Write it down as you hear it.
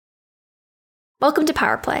Welcome to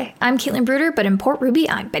Power Play. I'm Caitlin Bruder, but in Port Ruby,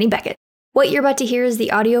 I'm Benny Beckett. What you're about to hear is the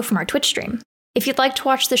audio from our Twitch stream. If you'd like to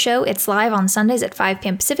watch the show, it's live on Sundays at 5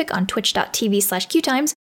 p.m. Pacific on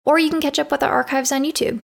twitch.tv/qtimes, or you can catch up with our archives on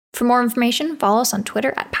YouTube. For more information, follow us on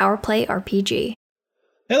Twitter at PowerPlayRPG.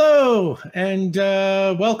 Hello, and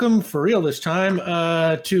welcome for real this time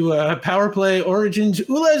to Power Play Origins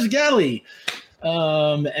Ulez Gali.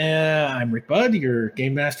 And I'm Rick Budd, your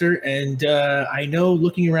game master, and I know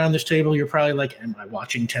looking around this table, you're probably like, am I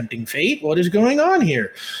watching Tempting Fate? What is going on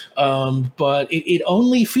here? But it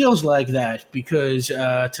only feels like that because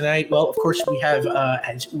tonight, well, of course, we have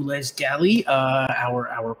as Ulez Gali,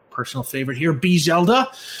 our personal favorite here, B. Zelda.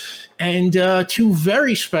 And two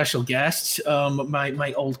very special guests,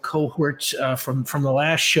 my old cohorts from the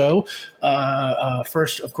last show.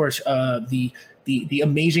 First, of course, the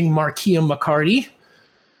amazing Markia McCarty.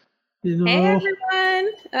 Hey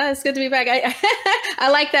everyone, it's good to be back. I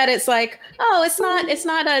like that. It's like, oh, it's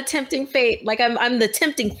not a Tempting Fate. Like I'm the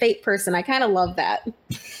Tempting Fate person. I kind of love that.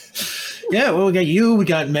 Yeah, well, we got you, we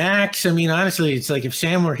got Max. I mean, honestly, it's like if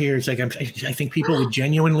Sam were here, it's like I think people would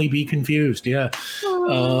genuinely be confused. Yeah,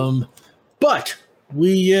 but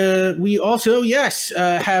we also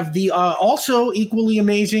have the also equally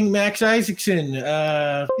amazing Max Isaacson.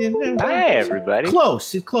 Hi everybody.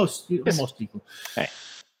 Close, almost equal. Hey.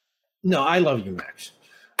 No, I love you, Max.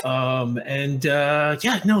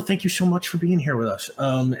 Thank you so much for being here with us.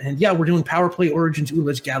 We're doing Power Play Origins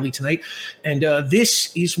Ulez Gali tonight. And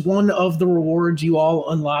this is one of the rewards you all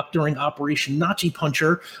unlocked during Operation Nazi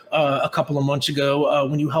Puncher a couple of months ago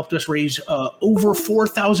when you helped us raise over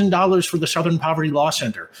 $4,000 for the Southern Poverty Law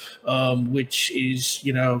Center, which is,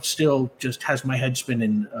 still just has my head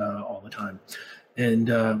spinning all the time. And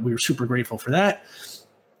we were super grateful for that.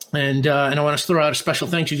 And I want to throw out a special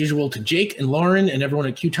thanks as usual to Jake and Lauren and everyone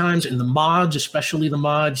at QTimes and the mods, especially the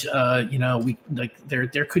mods.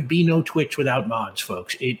 There could be no Twitch without mods,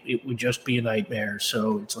 folks. It would just be a nightmare.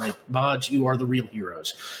 So it's like, mods, you are the real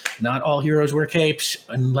heroes. Not all heroes wear capes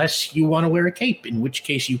unless you want to wear a cape, in which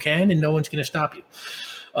case you can, and no one's going to stop you.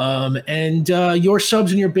 Your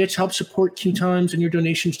subs and your bits help support QTimes, and your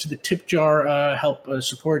donations to the tip jar help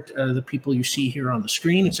support the people you see here on the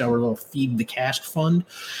screen. It's our little Feed the Cast fund.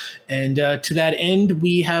 And to that end,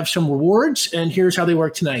 we have some rewards, and here's how they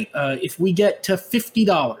work tonight. If we get to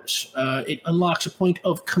 $50, it unlocks a point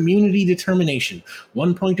of community determination,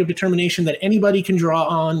 1 point of determination that anybody can draw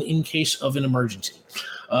on in case of an emergency.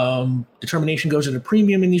 Determination goes at a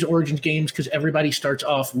premium in these Origins games because everybody starts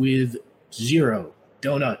off with 0.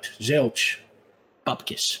 Donut, zilch,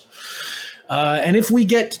 bupkis. And if we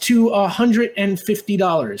get to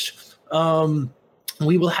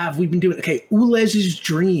 $150, we've been doing, Ulez's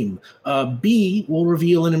dream. B will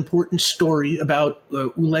reveal an important story about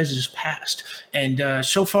Ulez's past. And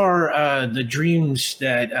so far, the dreams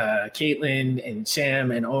that Caitlin and Sam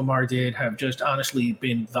and Omar did have just honestly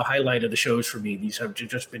been the highlight of the shows for me. These have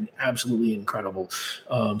just been absolutely incredible.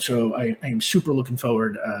 So I am super looking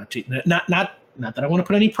forward to, not that I want to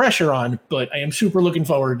put any pressure on, but I am super looking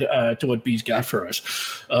forward to what B's got for us.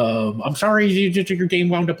 I'm sorry your game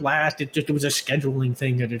wound up last. It was a scheduling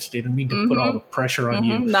thing. I just didn't mean to put all the pressure on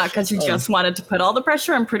you. Not because you just wanted to put all the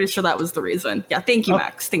pressure. I'm pretty sure that was the reason. Yeah, thank you,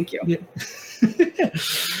 Max. Thank you. Yeah.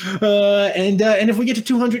 And if we get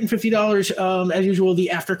to $250, as usual, the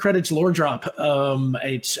after credits lore drop.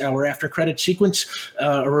 It's our after credits sequence,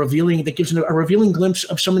 that gives a revealing glimpse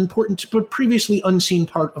of some important but previously unseen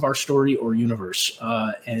part of our story or universe.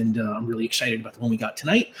 I'm really excited about the one we got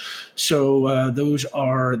tonight. So those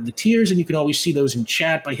are the tiers, and you can always see those in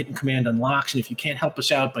chat by hitting Command Unlocks. And if you can't help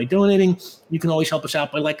us out by donating, you can always help us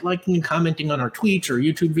out by liking and commenting on our tweets or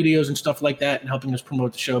YouTube videos and stuff like that, and helping us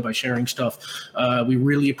promote the show by sharing stuff. We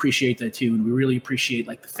really appreciate that too, and we really appreciate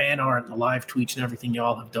the fan art and the live tweets and everything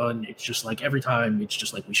y'all have done. It's just like every time, it's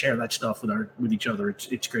just like we share that stuff with each other.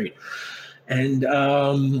 It's great. And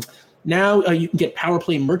now you can get Power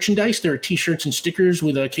Play merchandise. There are T-shirts and stickers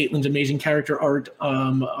with Caitlin's amazing character art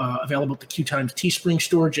available at the QTimes Teespring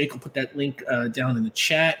store. Jake will put that link down in the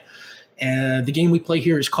chat. The game we play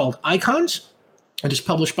here is called Icons. It is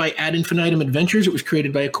published by Ad Infinitum Adventures. It was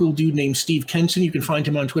created by a cool dude named Steve Kenson. You can find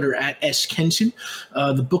him on Twitter at @skenson.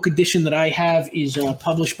 The book edition that I have is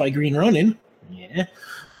published by Green Ronin. Yeah.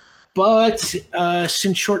 But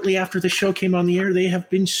since shortly after the show came on the air, they have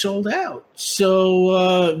been sold out.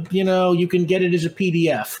 So, you can get it as a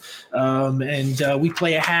PDF. We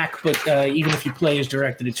play a hack, but even if you play as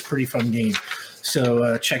directed, it's a pretty fun game.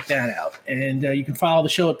 So check that out. And you can follow the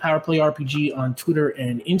show at Power Play RPG on Twitter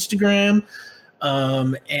and Instagram.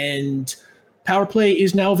 And Power Play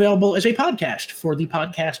is now available as a podcast for the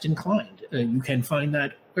podcast inclined. You can find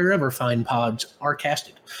that wherever fine pods are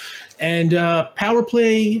casted. And Power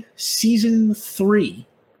Play Season 3,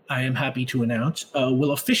 I am happy to announce,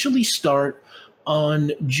 will officially start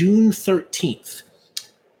on June 13th.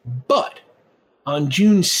 But on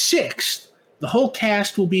June 6th, the whole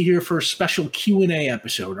cast will be here for a special Q&A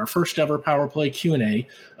episode, our first ever Power Play Q&A.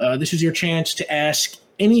 This is your chance to ask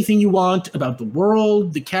anything you want about the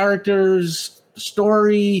world, the characters, the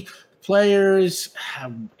story, players,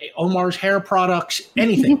 Omar's hair products,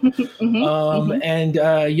 anything. And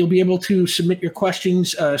you'll be able to submit your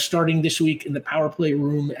questions starting this week in the Power Play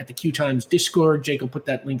room at the Q Times Discord. Jake will put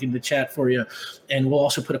that link in the chat for you. And we'll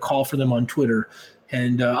also put a call for them on Twitter.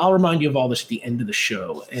 And I'll remind you of all this at the end of the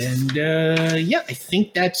show. And I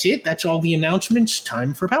think that's it. That's all the announcements.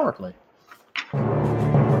 Time for Power Play.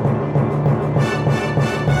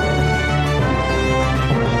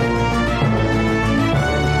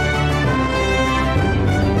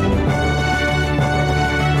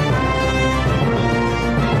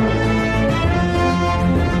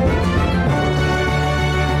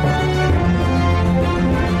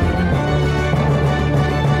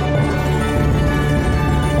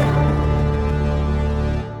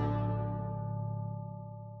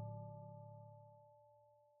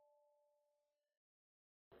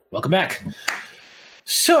 Welcome back.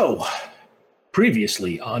 So,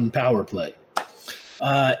 previously on Power Play.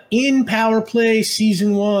 In Power Play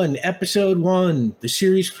Season 1, Episode 1, the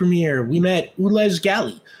series premiere, we met Ulez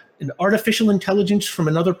Gali, an artificial intelligence from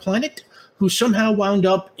another planet who somehow wound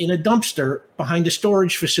up in a dumpster behind a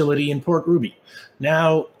storage facility in Port Ruby.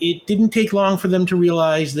 Now, it didn't take long for them to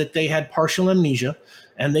realize that they had partial amnesia,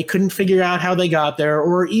 and they couldn't figure out how they got there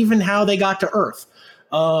or even how they got to Earth.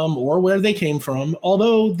 Or where they came from,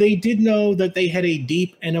 although they did know that they had a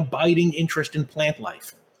deep and abiding interest in plant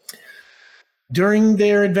life. During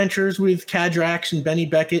their adventures with Cadrax and Benny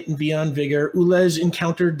Beckett and Beyond Vigor, Ulez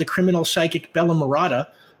encountered the criminal psychic Bella Murata,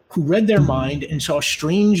 who read their mind and saw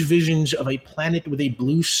strange visions of a planet with a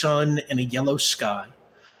blue sun and a yellow sky.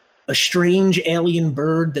 A strange alien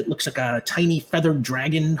bird that looks like a tiny feathered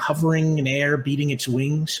dragon hovering in air, beating its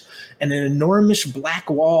wings, and an enormous black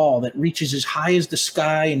wall that reaches as high as the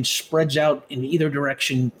sky and spreads out in either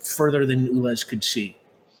direction further than Ulez could see.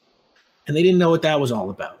 And they didn't know what that was all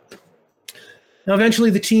about. Now,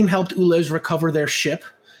 eventually, the team helped Ulez recover their ship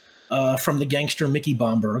from the gangster Mickey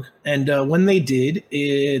Bomberg. And when they did,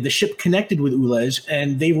 the ship connected with Ulez,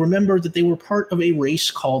 and they remembered that they were part of a race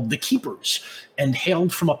called the Keepers and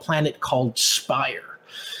hailed from a planet called Spire.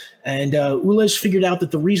 And Ulez figured out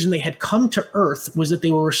that the reason they had come to Earth was that they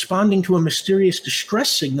were responding to a mysterious distress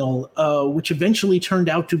signal, which eventually turned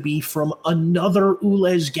out to be from another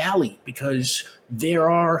Ulez Gali, because there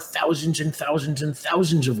are thousands and thousands and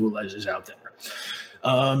thousands of Ulezes out there.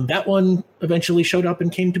 That one eventually showed up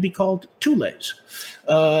and came to be called Tulez.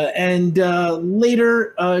 And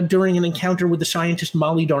later, during an encounter with the scientist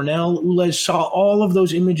Molly Darnell, Ulez saw all of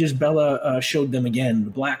those images Bella showed them again, the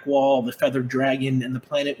black wall, the feathered dragon, and the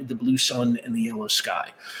planet with the blue sun and the yellow sky.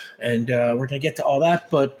 And we're going to get to all that,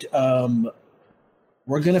 but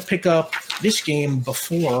we're going to pick up this game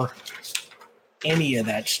before any of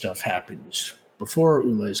that stuff happens, before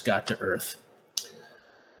Ulez got to Earth.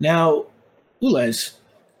 Now, Ulez,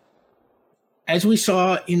 as we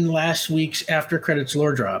saw in last week's After Credits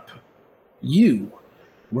lore drop, you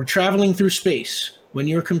were traveling through space when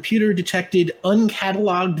your computer detected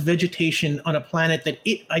uncatalogued vegetation on a planet that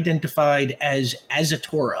it identified as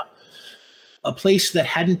Azatora, a place that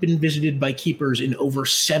hadn't been visited by Keepers in over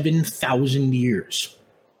 7,000 years.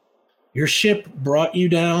 Your ship brought you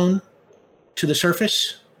down to the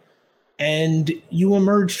surface, and you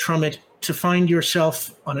emerged from it to find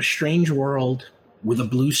yourself on a strange world with a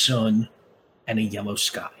blue sun and a yellow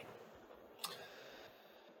sky.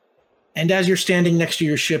 And as you're standing next to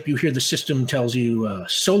your ship, you hear the system tells you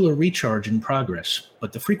solar recharge in progress,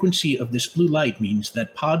 but the frequency of this blue light means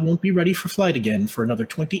that pod won't be ready for flight again for another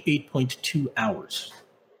 28.2 hours.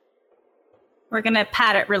 We're going to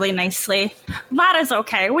pat it really nicely. That is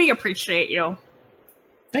okay. We appreciate you.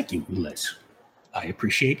 Thank you, Ulez. I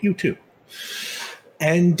appreciate you too.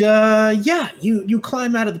 And you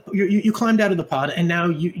climb out of the you climbed out of the pod, and now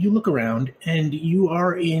you look around, and you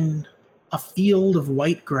are in a field of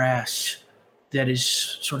white grass that is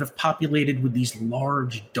sort of populated with these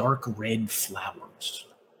large, dark red flowers.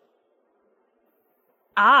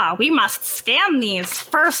 Ah, we must scan these.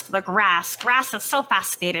 First, the grass. Grass is so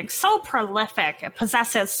fascinating, so prolific. It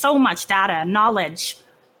possesses so much data and knowledge.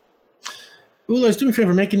 Ulez, do me a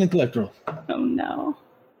favor, make an intellect roll. Oh no.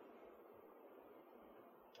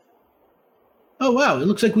 Oh, wow. It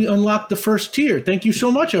looks like we unlocked the first tier. Thank you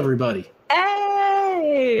so much, everybody.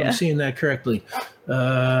 Hey! Yay! I'm seeing that correctly.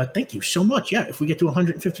 Thank you so much. Yeah, if we get to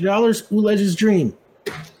 $150, Ulez's dream.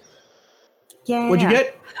 Yeah. What'd you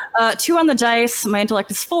get? 2 on the dice. My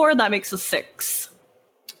intellect is 4. That makes a 6.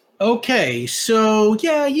 Okay, so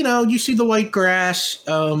yeah, you see the white grass,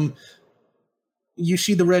 you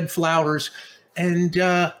see the red flowers, and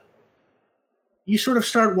you sort of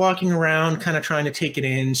start walking around, kind of trying to take it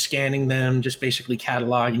in, scanning them, just basically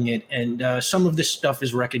cataloging it. And some of this stuff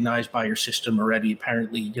is recognized by your system already.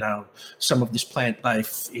 Apparently, some of this plant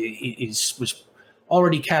life was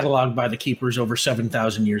already cataloged by the keepers over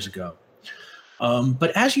 7,000 years ago.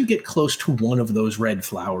 But as you get close to one of those red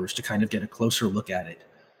flowers to kind of get a closer look at it,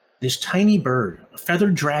 this tiny bird, a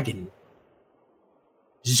feathered dragon,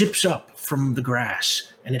 zips up from the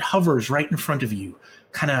grass, and it hovers right in front of you,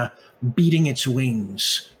 kind of beating its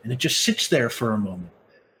wings, and it just sits there for a moment.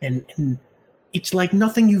 And it's like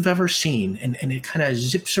nothing you've ever seen, and it kind of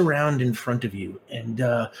zips around in front of you, and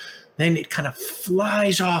then it kind of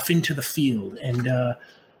flies off into the field. And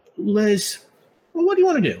Liz, well, what do you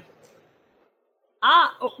want to do?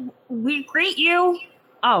 We greet you.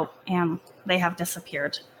 Oh, and they have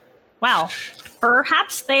disappeared. Well,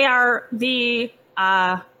 perhaps they are they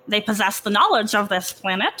possess the knowledge of this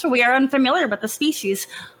planet. We are unfamiliar with the species.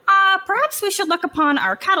 Perhaps we should look upon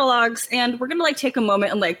our catalogs, and we're gonna take a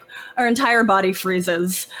moment and our entire body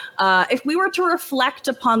freezes. If we were to reflect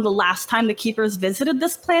upon the last time the keepers visited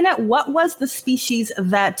this planet, what was the species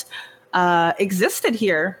that existed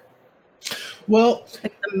here? Well, the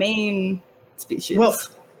main species. Well,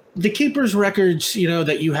 the keepers' records,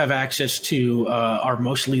 that you have access to are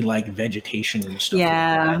mostly vegetation and stuff.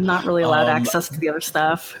 Yeah, like I'm not really allowed access to the other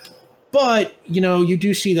stuff. But, you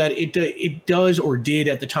do see that it does or did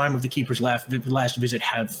at the time of the keeper's last visit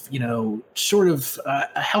have, sort of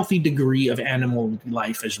a healthy degree of animal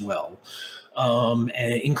life as well,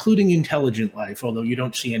 including intelligent life, although you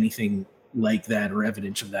don't see anything like that or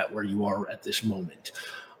evidence of that where you are at this moment.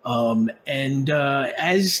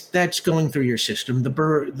 As that's going through your system, the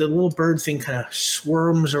little bird thing kind of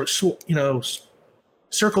swarms or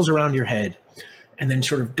circles around your head, and then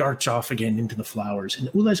sort of darts off again into the flowers. And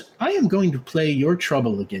Ulez, I am going to play your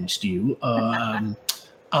trouble against you. I'm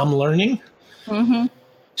learning. Mm-hmm.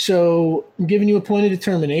 So I'm giving you a point of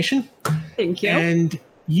determination. Thank you. And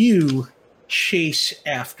you chase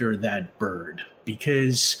after that bird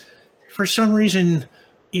because for some reason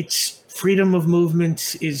its freedom of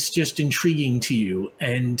movement is just intriguing to you,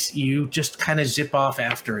 and you just kind of zip off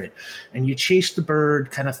after it, and you chase the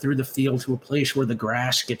bird kind of through the field to a place where the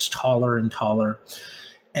grass gets taller and taller,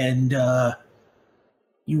 and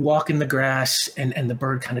you walk in the grass, and the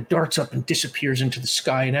bird kind of darts up and disappears into the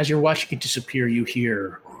sky, and as you're watching it disappear, you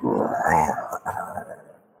hear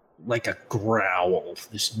like a growl,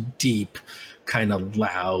 this deep, kind of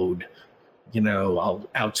loud,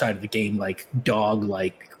 outside of the game,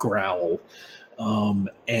 dog-like growl.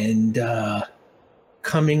 And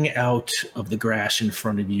coming out of the grass in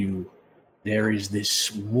front of you, there is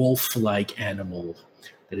this wolf-like animal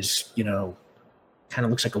that is, kind of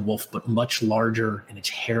looks like a wolf, but much larger, and it's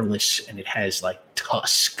hairless, and it has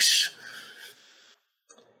tusks.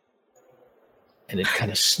 And it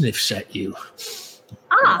kind of sniffs at you.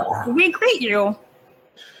 We greet you.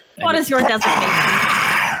 What is your designation?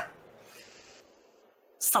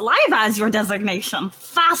 Saliva is your designation.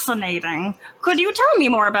 Fascinating. Could you tell me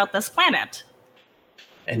more about this planet?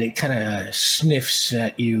 And it kind of sniffs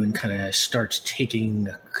at you and kind of starts taking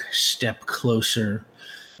a step closer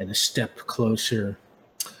and a step closer.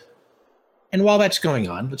 And while that's going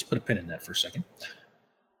on, let's put a pin in that for a second.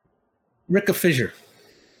 Rika Fissure,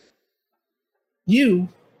 you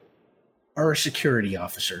are a security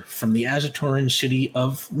officer from the Azatoran city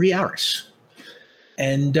of Riaris.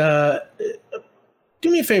 And do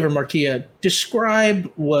me a favor, Markia.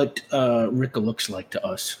 Describe what Rika looks like to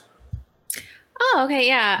us. Oh, okay,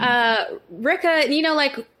 yeah. Rika,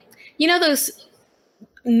 those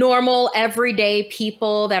normal, everyday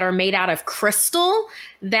people that are made out of crystal?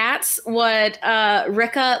 That's what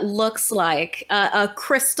Rika looks like. A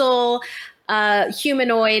crystal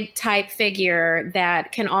humanoid type figure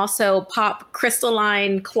that can also pop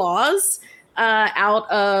crystalline claws out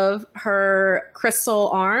of her crystal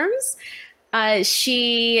arms.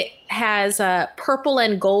 She has purple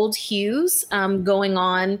and gold hues going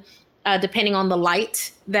on depending on the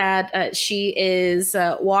light that she is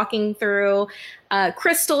walking through.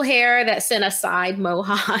 Crystal hair that's in a side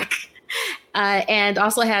mohawk, and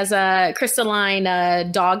also has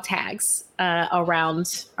crystalline dog tags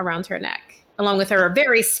around her neck, along with her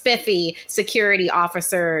very spiffy security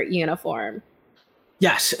officer uniform.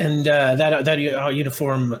 Yes, and that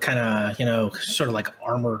uniform kind of sort of like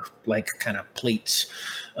armor like kind of plates,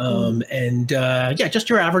 and just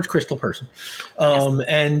your average crystal person,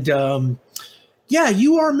 and. Yeah,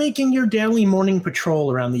 you are making your daily morning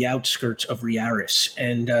patrol around the outskirts of Riaris,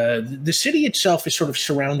 and the city itself is sort of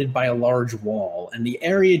surrounded by a large wall, and the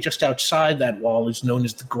area just outside that wall is known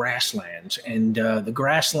as the Grasslands, and the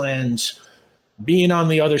Grasslands, being on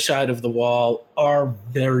the other side of the wall, are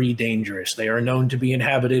very dangerous. They are known to be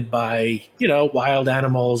inhabited by, wild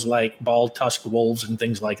animals like bald-tusked wolves and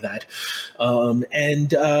things like that,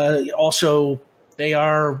 and also... They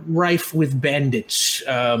are rife with bandits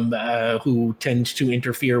who tend to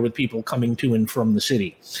interfere with people coming to and from the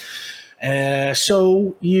city.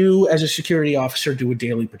 So you, as a security officer, do a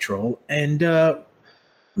daily patrol. And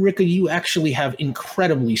Rika, you actually have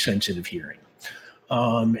incredibly sensitive hearing.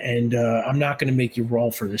 And I'm not going to make you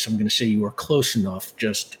roll for this. I'm going to say you are close enough.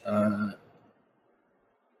 Just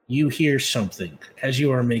you hear something. As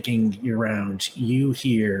you are making your rounds, you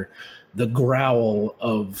hear the growl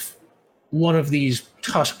of one of these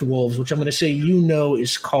tusked wolves, which I'm going to say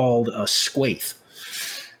is called a squaith.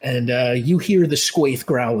 And you hear the squaith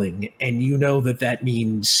growling, and you know that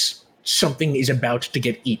means something is about to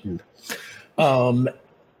get eaten.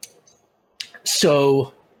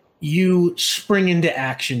 So you spring into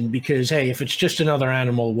action because, hey, if it's just another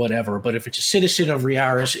animal, whatever. But if it's a citizen of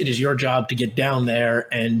Riaris, it is your job to get down there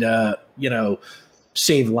and,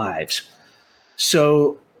 save lives.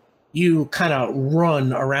 So... you kind of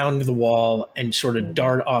run around the wall and sort of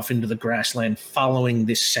dart off into the grassland following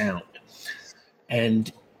this sound. And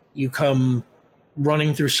you come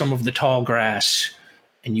running through some of the tall grass,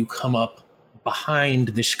 and you come up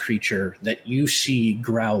behind this creature that you see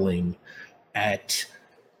growling at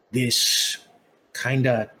this kind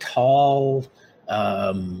of tall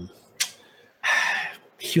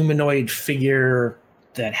humanoid figure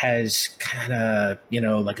that has kind of,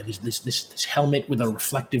 like this helmet with a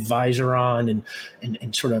reflective visor on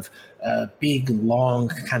and sort of big, long,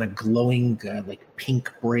 kind of glowing, like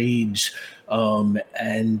pink braids.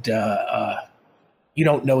 And you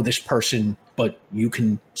don't know this person, but you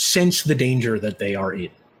can sense the danger that they are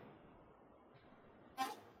in.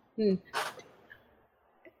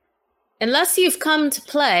 Unless you've come to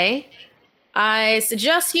play, I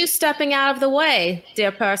suggest you stepping out of the way,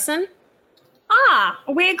 dear person.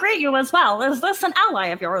 We greet you as well. Is this an ally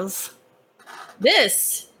of yours?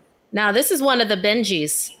 This is one of the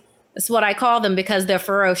Benjis. That's what I call them because they're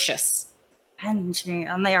ferocious. Benji,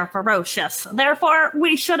 and they are ferocious. Therefore,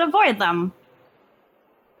 we should avoid them.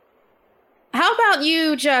 How about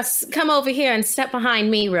you just come over here and step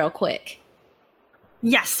behind me real quick?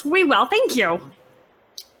 Yes, we will. Thank you.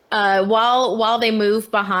 While they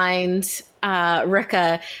move behind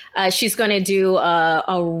Rika, she's going to do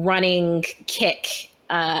a running kick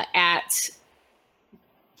at.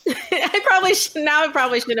 I probably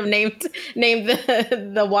should have named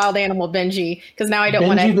the wild animal Benji, because now I don't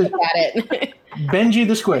want to look at it. Benji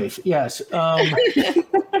the Squaith, yes.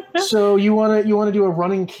 So you want to do a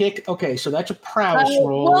running kick? Okay, so that's a prowess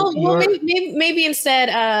roll. Well, maybe instead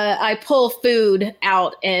I pull food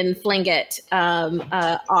out and fling it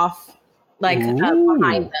off,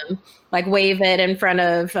 behind them, like wave it in front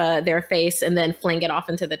of their face and then fling it off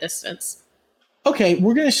into the distance. Okay,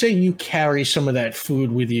 we're going to say you carry some of that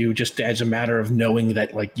food with you just as a matter of knowing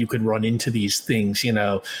that, like, you could run into these things,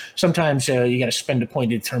 Sometimes you got to spend a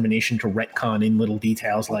point of determination to retcon in little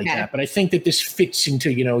details like that. But I think that this fits into,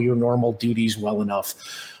 your normal duties well enough.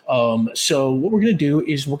 So what we're going to do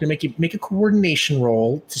is we're going to make a coordination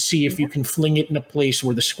roll to see if you can fling it in a place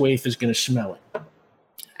where the Squaith is going to smell it.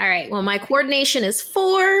 All right, well, my coordination is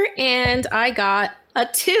 4, and I got a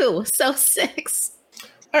 2, so 6.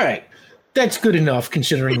 All right. That's good enough,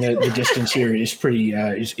 considering the distance here is pretty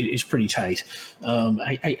tight.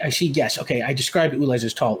 I see. Yes. Okay. I described Ulez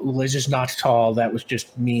as tall. Ulez is not tall. That was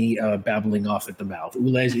just me babbling off at the mouth.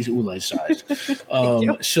 Ulez is Ulez sized.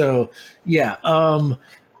 So yeah.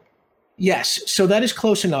 Yes. So that is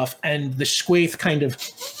close enough. And the Squaith kind of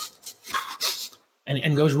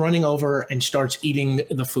and goes running over and starts eating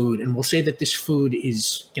the food. And we'll say that this food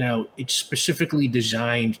is, it's specifically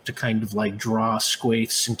designed to kind of like draw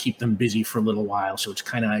Squaiths and keep them busy for a little while. So it's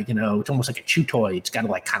kind of, it's almost like a chew toy. It's got to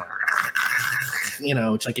like kind of,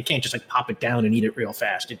 it's like you can't just like pop it down and eat it real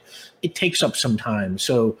fast. It takes up some time.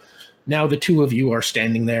 So now the two of you are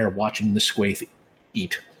standing there watching the Squaith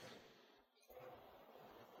eat.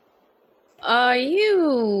 Are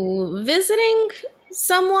you visiting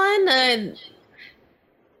someone?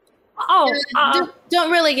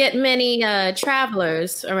 Don't really get many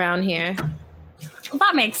travelers around here.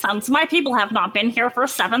 That makes sense. My people have not been here for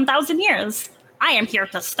 7,000 years. I am here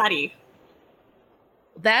to study.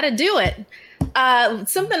 That'd do it.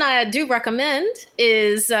 Something I do recommend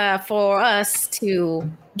is for us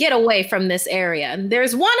to get away from this area.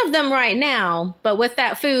 There's one of them right now, but with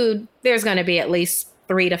that food, there's going to be at least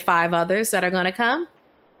 3 to 5 others that are going to come.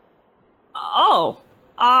 Oh,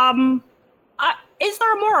 is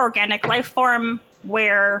there a more organic life form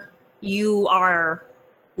where you are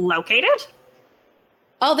located?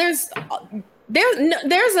 Oh, there's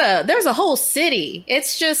a whole city.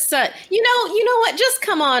 It's just you know what? Just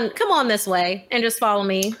come on this way and just follow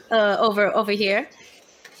me over here.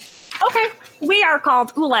 Okay, we are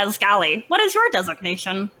called Ulez Gali. What is your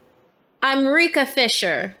designation? I'm Rika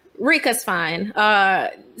Fisher. Rika's fine.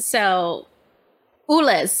 So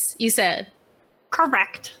Ulez, you said.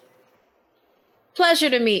 Correct. Pleasure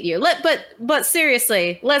to meet you. But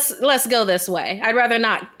seriously, let's go this way. I'd rather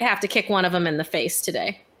not have to kick one of them in the face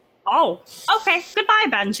today. Oh, okay. Goodbye,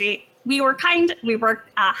 Benji. We were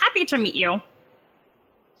happy to meet you.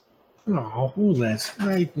 Oh, Ulez.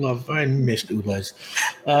 I missed Ulez.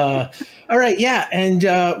 All right, yeah, and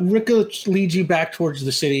Rika leads you back towards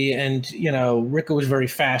the city, and, Rika was very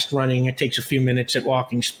fast running. It takes a few minutes at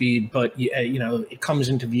walking speed, but, it comes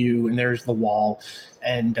into view, and there's the wall,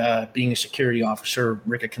 and being a security officer,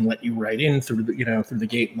 Rika can let you right in through the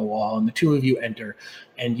gate in the wall, and the two of you enter,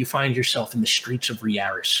 and you find yourself in the streets of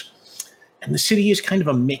Riaris. And the city is kind of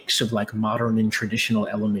a mix of like modern and traditional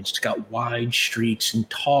elements. It's got wide streets and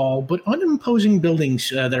tall but unimposing buildings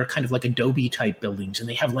that are kind of like Adobe type buildings. And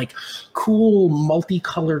they have like cool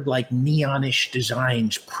multicolored like neonish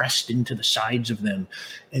designs pressed into the sides of them.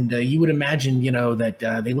 And you would imagine, that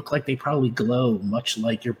they look like they probably glow much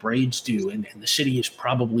like your braids do. And the city is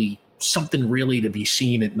probably something really to be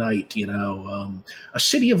seen at night, a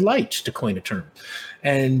city of lights, to coin a term.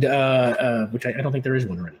 And which I don't think there is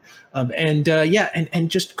one already. And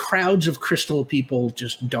just crowds of crystal people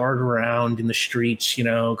just dart around in the streets, kind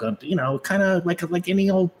of like any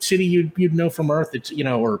old city you'd know from Earth. It's, you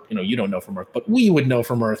don't know from Earth, but we would know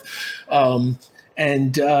from Earth. Darting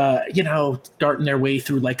their way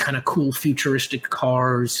through like kind of cool futuristic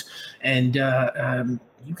cars. And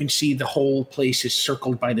you can see the whole place is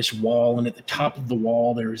circled by this wall, and at the top of the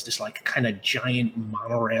wall there is this like kind of giant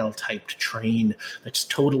monorail typed train that's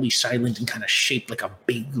totally silent and kind of shaped like a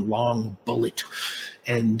big long bullet,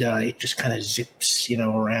 and it just kind of zips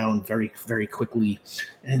around very, very quickly.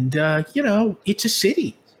 And it's a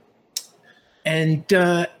city. And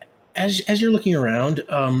as you're looking around,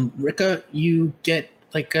 Rika, you get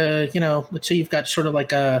like let's say you've got sort of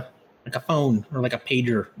like a phone or like a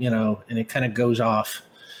pager, and it kind of goes off.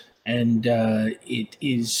 And it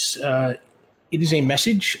is a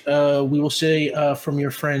message, we will say, from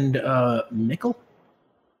your friend Mikkel.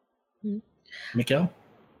 Mikkel?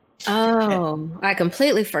 Oh, I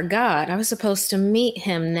completely forgot. I was supposed to meet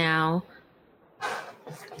him now.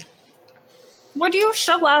 Would you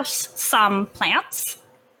show us some plants?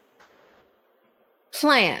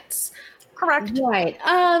 Plants. Correct. Right.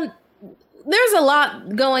 There's a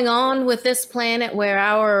lot going on with this planet where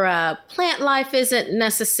our plant life isn't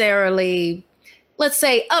necessarily, let's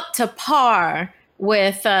say, up to par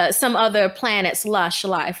with some other planets' lush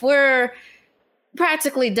life. We're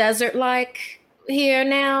practically desert-like here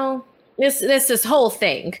now. This whole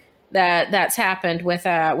thing that's happened with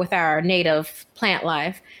our native plant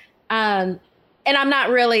life, and I'm not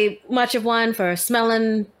really much of one for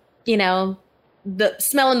smelling, smelling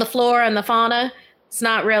the flora and the fauna. It's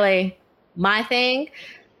not really my thing.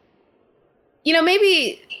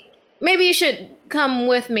 Maybe you should come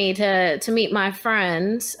with me to meet my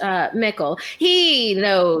friend Mikkel. He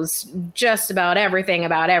knows just about everything.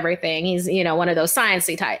 He's one of those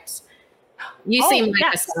sciencey types. You seem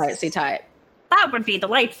like a sciencey type. That would be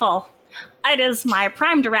delightful. It is my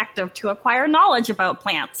prime directive to acquire knowledge about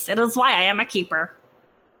plants. It is why I am a keeper.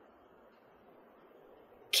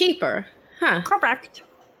 Keeper? Huh. Correct.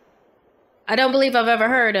 I don't believe I've ever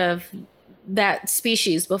heard of that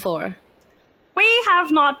species before. We have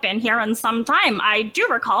not been here in some time. I do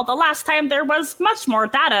recall the last time there was much more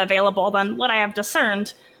data available than what I have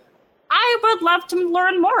discerned. I would love to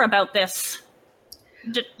learn more about this.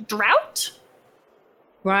 Drought?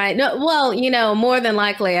 Right. No, well, more than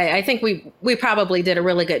likely, I think we probably did a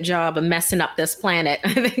really good job of messing up this planet.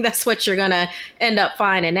 I think that's what you're going to end up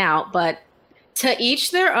finding out. But to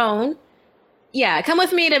each their own. Yeah, come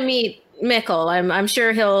with me to meet Mikkel. I'm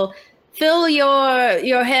sure he'll fill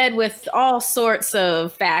your head with all sorts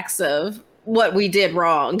of facts of what we did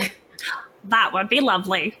wrong. That would be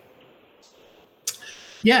lovely.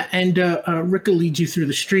 Yeah, and Rika leads you through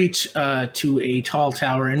the streets to a tall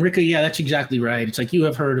tower. And Rika, yeah, that's exactly right. It's like you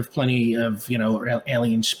have heard of plenty of,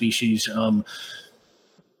 alien species.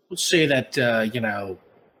 Let's say that,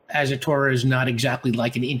 Azatora is not exactly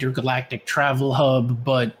like an intergalactic travel hub,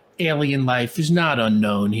 but alien life is not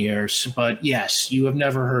unknown here. But yes, you have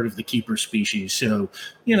never heard of the Keeper species. So,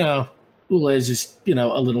 Ulez is,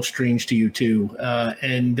 a little strange to you too.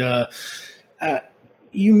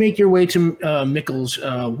 You make your way to Mikkel's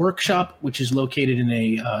workshop, which is located in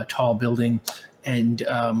a tall building. And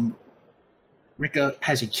Rika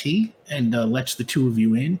has a key and lets the two of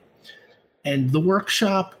you in. And the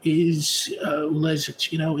workshop is,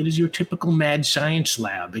 it is your typical mad science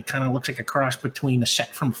lab. It kind of looks like a cross between a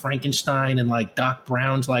set from Frankenstein and like Doc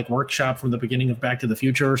Brown's like workshop from the beginning of Back to the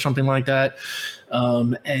Future or something like that.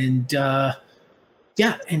 And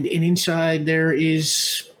inside there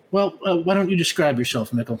is, why don't you describe yourself,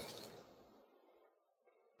 Mikkel?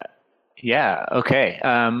 Yeah, okay.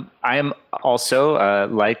 I am also,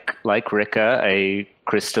 like Rika, a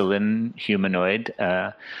crystalline humanoid,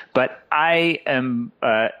 but I am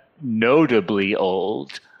notably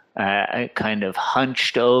old, kind of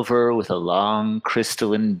hunched over with a long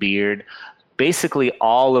crystalline beard. Basically,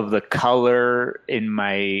 all of the color in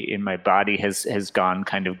my body has gone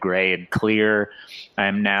kind of gray and clear.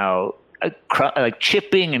 I'm now like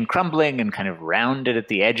chipping and crumbling and kind of rounded at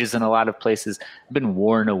the edges in a lot of places. I've been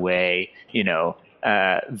worn away,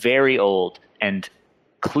 very old and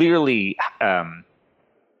clearly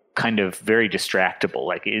kind of very distractible,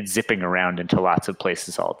 like it's zipping around into lots of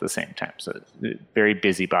places all at the same time. So very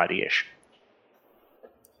busybody-ish.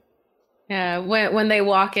 Yeah, when they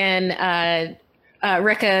walk in,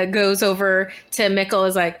 Rika goes over to Mikkel,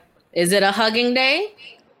 is like, is it a hugging day?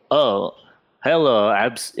 Oh, hello.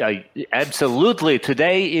 Absolutely.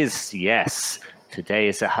 Today is, yes. Today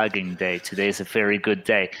is a hugging day. Today is a very good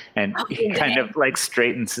day. And he kind of like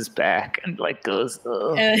straightens his back and like goes,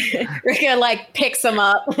 oh. Rika like picks him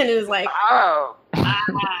up and is like, oh.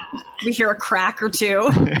 We hear a crack or two.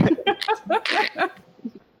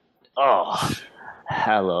 Oh,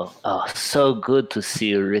 hello. Oh, so good to see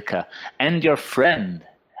you, Rika. And your friend.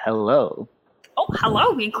 Hello. Oh,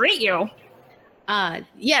 hello. We greet you.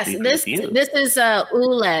 Yes, this is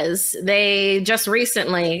Ulez. They just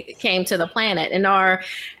recently came to the planet and are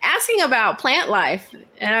asking about plant life.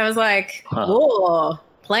 And I was like, oh,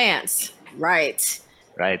 plants. Right.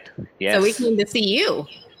 Right. Yes. So we came to see you.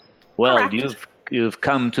 Well, Correct. you've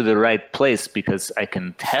come to the right place because I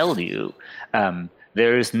can tell you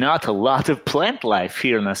there is not a lot of plant life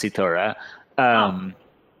here in Azatora.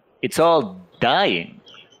 It's all dying.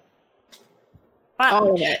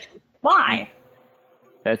 All of it. Why?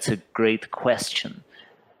 That's a great question.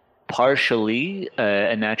 Partially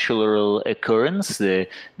a natural occurrence. The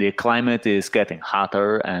climate is getting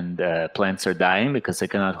hotter and plants are dying because they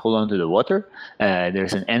cannot hold on to the water.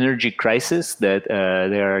 There's an energy crisis that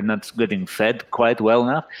they are not getting fed quite well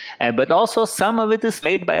enough. But also some of it is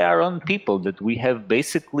made by our own people, that we have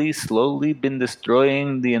basically slowly been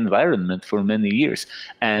destroying the environment for many years.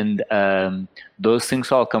 And those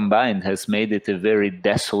things all combined has made it a very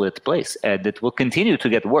desolate place that will continue to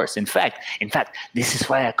get worse. In fact, this is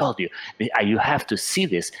why I called you. You have to see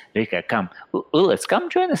this. Rika, come. Let's come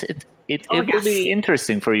join us. It will be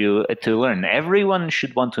interesting for you to learn. Everyone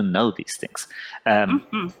should want to know these things.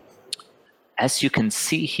 As you can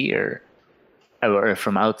see here, or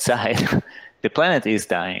from outside, the planet is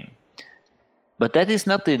dying. But that is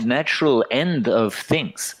not the natural end of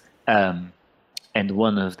things. And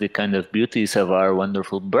one of the kind of beauties of our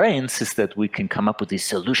wonderful brains is that we can come up with these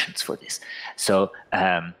solutions for this. So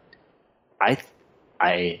I'll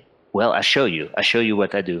show you. I'll show you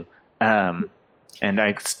what I do. And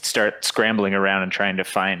I start scrambling around and trying to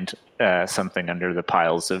find something under the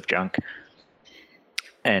piles of junk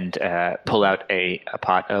and pull out a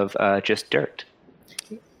pot of just dirt.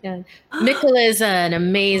 Yeah. Mikkel is an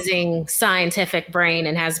amazing scientific brain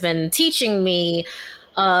and has been teaching me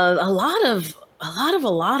a lot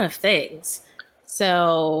of things.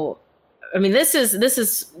 So, I mean, this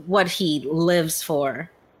is what he lives for.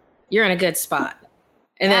 You're in a good spot.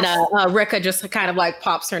 And then Rika just kind of like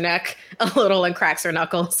pops her neck a little and cracks her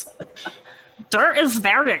knuckles. Dirt is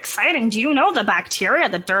very exciting. Do you know the bacteria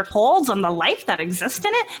that dirt holds and the life that exists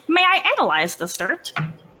in it? May I analyze this dirt?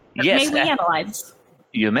 Yes. May we analyze?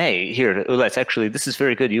 You may. Here, Ulez, actually, this is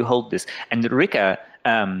very good. You hold this. And Rika,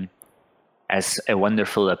 as a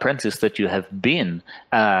wonderful apprentice that you have been,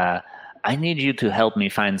 I need you to help me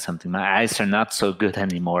find something. My eyes are not so good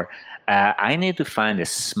anymore. I need to find a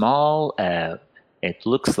small. It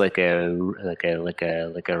looks like a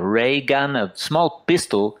ray gun, a small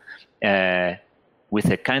pistol, with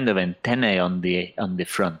a kind of antennae on the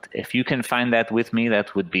front. If you can find that with me,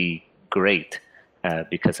 that would be great,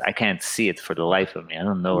 because I can't see it for the life of me. I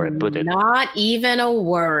don't know where I put it. Not even a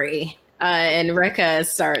worry. And Rika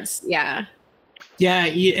starts, Yeah,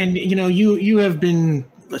 and you have been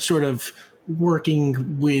sort of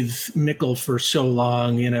working with Mikkel for so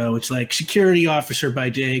long. It's like security officer by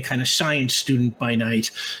day, kind of science student by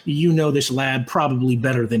night. This lab probably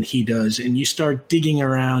better than he does, and you start digging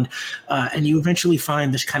around, and you eventually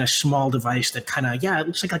find this kind of small device that kind of, it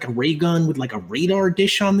looks like a ray gun with like a radar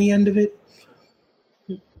dish on the end of it.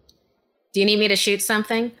 Do you need me to shoot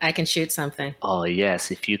something? I can shoot something. Oh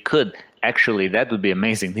yes, if you could. Actually, that would be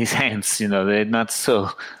amazing. These hands, they're not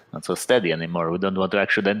so steady anymore. We don't want to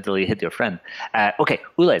accidentally hit your friend. Okay,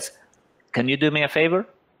 Ules, can you do me a favor?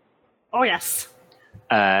 Oh yes.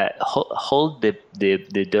 Hold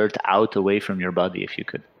the dirt out away from your body, if you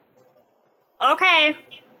could. Okay.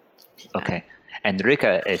 Okay. And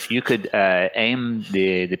Rika, if you could aim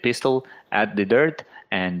the pistol at the dirt,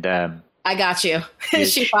 and I got you.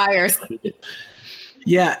 She fires.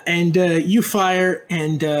 Yeah, and you fire,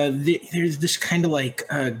 and there's this kind of like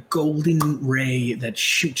golden ray that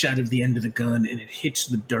shoots out of the end of the gun, and it hits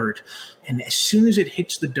the dirt. And as soon as it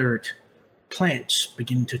hits the dirt, plants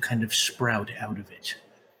begin to kind of sprout out of it.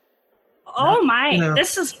 Oh my,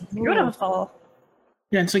 this is beautiful.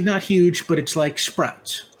 Yeah, it's like not huge, but it's like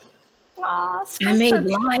sprouts. Aw, I made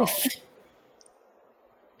life.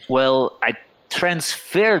 Well, I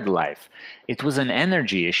transferred life. It was an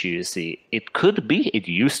energy issue, you see. It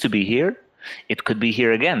used to be here. It could be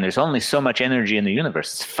here again. There's only so much energy in the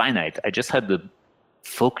universe. It's finite. I just had to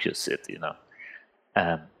focus it,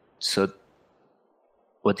 So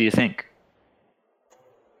what do you think?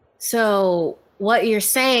 So what you're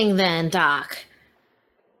saying then, Doc,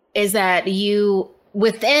 is that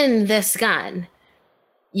within this gun,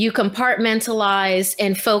 you compartmentalized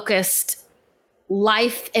and focused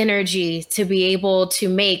life energy to be able to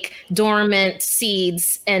make dormant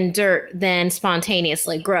seeds and dirt then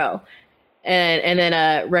spontaneously grow. And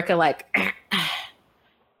then Rika like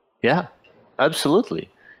Yeah, absolutely.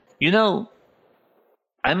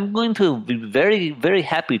 I'm going to be very, very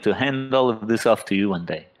happy to hand all of this off to you one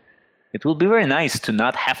day. It will be very nice to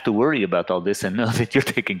not have to worry about all this and know that you're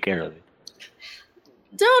taking care of it.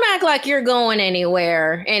 Don't act like you're going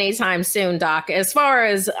anywhere anytime soon, Doc. As far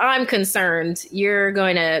as I'm concerned, you're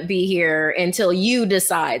going to be here until you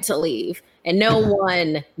decide to leave. And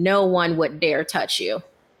no one would dare touch you.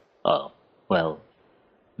 Oh, well,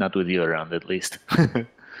 not with you around at least.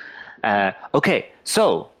 Okay,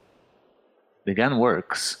 so the gun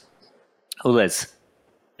works. Ules,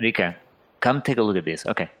 Rika, come take a look at this.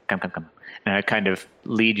 Okay, come. And I kind of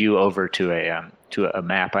lead you over to a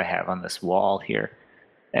map I have on this wall here.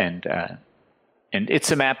 And it's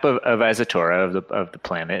a map of Azatora, of the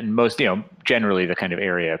planet, and most, generally the kind of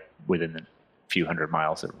area within a few hundred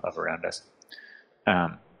miles of around us.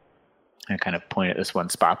 I kind of point at this one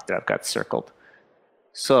spot that I've got circled.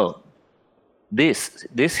 So this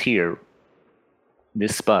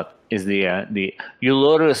spot is the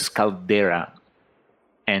Eulorus Caldera,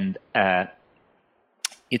 and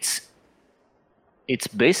it's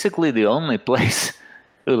basically the only place.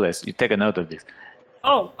 Ules, you take a note of this.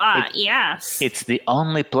 Oh, yes. It's the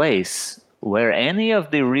only place where any of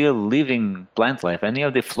the real living plant life, any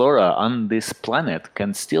of the flora on this planet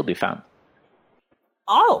can still be found.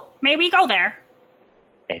 Oh, maybe go there.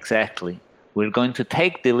 Exactly. We're going to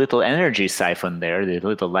take the little energy siphon there, the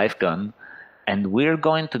little life gun, and we're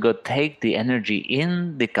going to go take the energy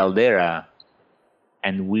in the caldera,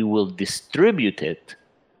 and we will distribute it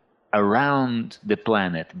around the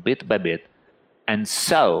planet bit by bit. And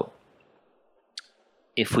so,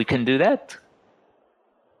 if we can do that,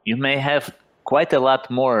 you may have quite a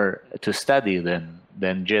lot more to study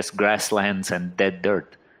than just grasslands and dead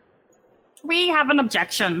dirt. We have an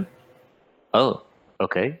objection. Oh,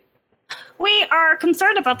 okay. We are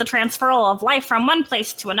concerned about the transferal of life from one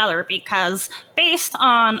place to another because based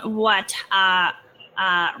on what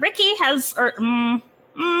Ricky has,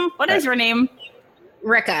 what is your name?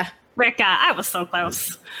 Rika. Rika, I was so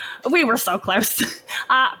close. We were so close.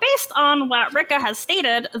 Based on what Rika has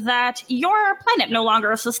stated, that your planet no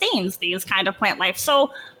longer sustains these kind of plant life.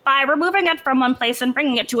 So by removing it from one place and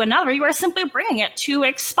bringing it to another, you are simply bringing it to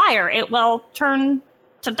expire. It will turn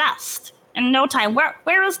to dust in no time.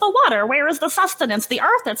 Where is the water? Where is the sustenance? The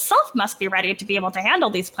earth itself must be ready to be able to handle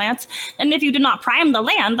these plants. And if you do not prime the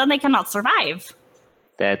land, then they cannot survive.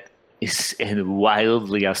 That is a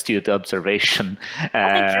wildly astute observation.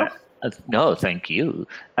 Thank you. No, thank you.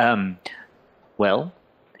 Well,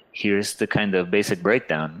 here's the kind of basic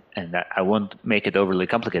breakdown, and I won't make it overly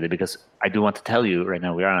complicated because I do want to tell you right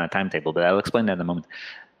now we are on a timetable, but I'll explain that in a moment.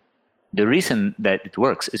 The reason that it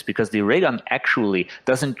works is because the ray gun actually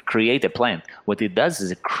doesn't create a plant. What it does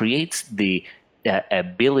is it creates the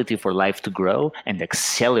ability for life to grow and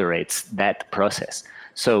accelerates that process.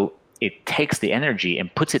 So it takes the energy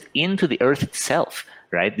and puts it into the earth itself,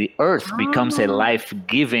 right? The earth becomes a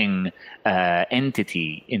life-giving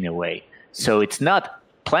entity in a way. So it's not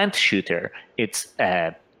plant shooter, it's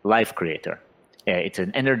a life creator. It's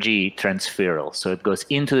an energy transferal. So it goes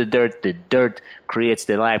into the dirt creates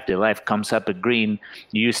the life comes up a green,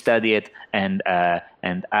 you study it, and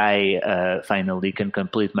I finally can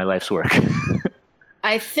complete my life's work.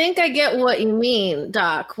 I think I get what you mean,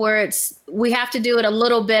 Doc, where we have to do it a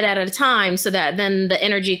little bit at a time so that then the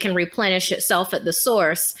energy can replenish itself at the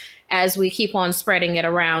source as we keep on spreading it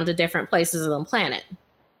around to different places on the planet.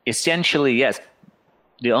 Essentially, yes.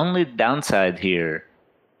 The only downside here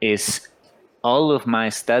is all of my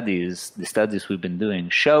studies, the studies we've been doing,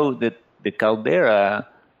 show that the caldera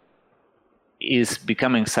is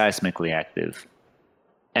becoming seismically active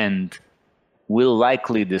and will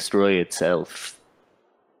likely destroy itself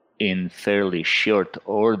in fairly short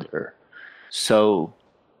order. So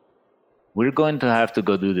we're going to have to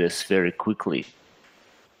go do this very quickly.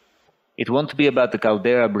 It won't be about the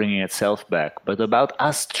caldera bringing itself back, but about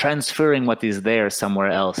us transferring what is there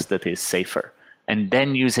somewhere else that is safer, and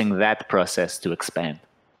then using that process to expand.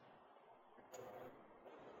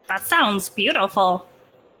 That sounds beautiful.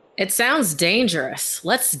 It sounds dangerous.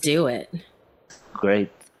 Let's do it.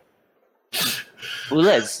 Great.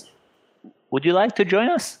 Ulez, would you like to join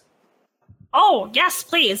us? Oh, yes,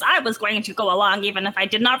 please. I was going to go along even if I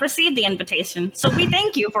did not receive the invitation. So we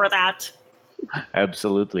thank you for that.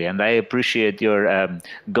 Absolutely. And I appreciate your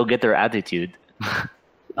go-getter attitude.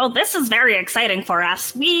 Oh, this is very exciting for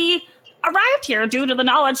us. We arrived here due to the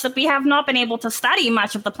knowledge that we have not been able to study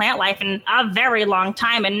much of the plant life in a very long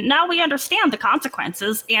time, and now we understand the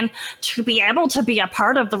consequences, and to be able to be a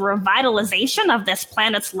part of the revitalization of this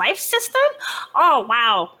planet's life system, oh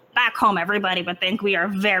wow, back home everybody would think we are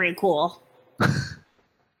very cool.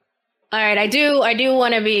 All right, I do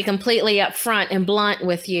want to be completely upfront and blunt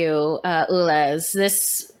with you, Ulez.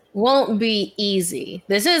 This won't be easy.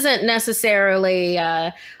 This isn't necessarily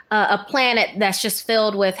a planet that's just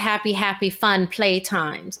filled with happy, fun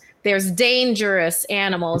playtimes. There's dangerous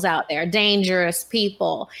animals out there, dangerous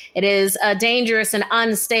people. It is a dangerous and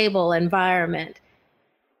unstable environment.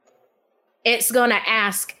 It's going to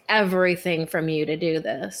ask everything from you to do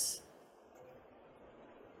this.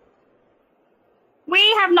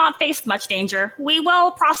 We have not faced much danger. We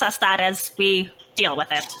will process that as we deal with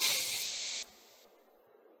it.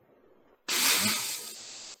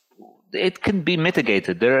 It can be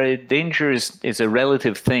mitigated. Danger is a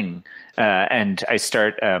relative thing, and I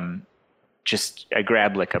start I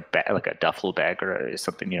grab like a duffel bag or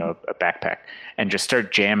something, a backpack, and just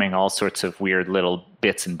start jamming all sorts of weird little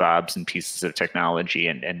bits and bobs and pieces of technology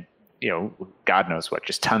and God knows what,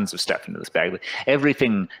 just tons of stuff into this bag.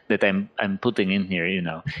 Everything that I'm putting in here,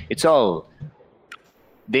 it's all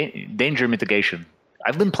danger mitigation.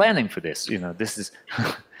 I've been planning for this. This is,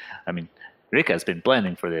 I mean, Rika's been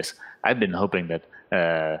planning for this. I've been hoping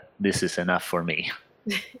that this is enough for me.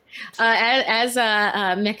 As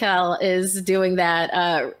Mikhail is doing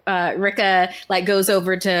that, Rika goes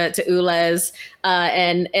over to Ulez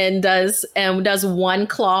and does one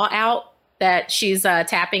claw out that she's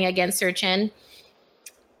tapping against her chin.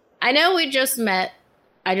 I know we just met.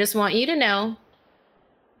 I just want you to know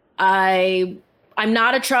I'm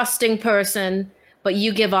not a trusting person, but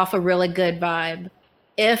you give off a really good vibe.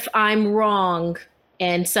 If I'm wrong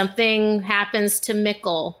and something happens to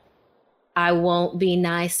Mikkel, I won't be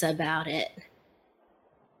nice about it.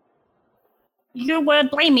 You would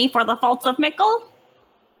blame me for the faults of Mikkel?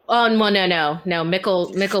 Oh, no.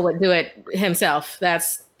 Mikkel would do it himself.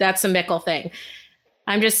 That's a Mikkel thing.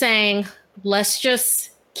 I'm just saying, let's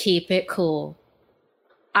just keep it cool.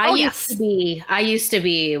 I used to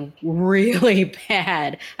be really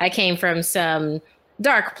bad. I came from some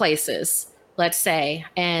dark places, let's say,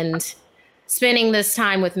 and spending this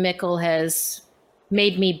time with Mikkel has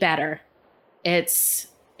made me better. It's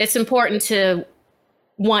important to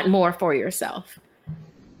want more for yourself.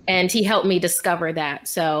 And he helped me discover that.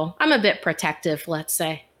 So I'm a bit protective, let's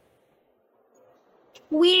say.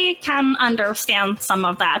 We can understand some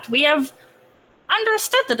of that. We have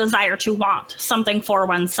understood the desire to want something for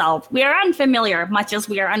oneself. We are unfamiliar, much as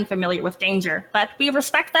we are unfamiliar with danger. But we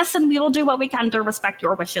respect this, and we will do what we can to respect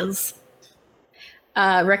your wishes.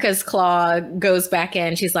 Rika's claw goes back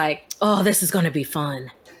in. She's like, oh, this is going to be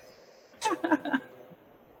fun.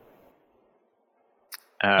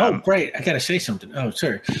 Oh, great. I got to say something. Oh,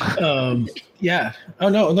 sorry. Yeah. Oh,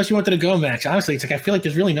 no, unless you wanted to go, Max. Honestly, it's like I feel like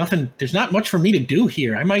there's really nothing. There's not much for me to do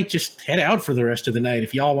here. I might just head out for the rest of the night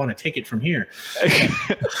if y'all want to take it from here.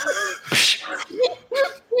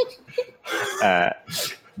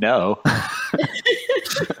 No.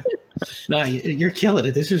 No, you're killing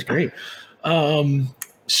it. This is great.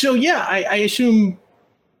 So, yeah, I assume,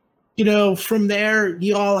 from there,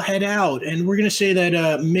 you all head out. And we're going to say that,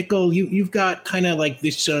 Mikkel, you've got kind of like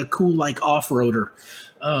this cool, like, off-roader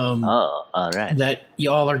All right. that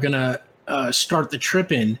y'all are going to start the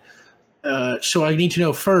trip in. So I need to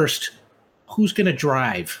know first, who's going to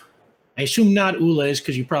drive? I assume not Ulez,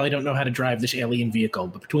 because you probably don't know how to drive this alien vehicle,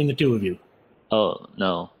 but between the two of you. Oh,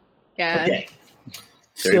 no. Yeah. Okay.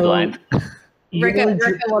 Very blind. Rika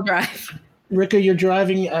will drive. Rika, your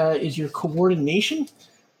driving is your coordination.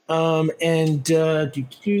 Where did I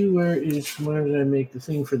make the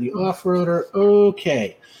thing for the off-roader?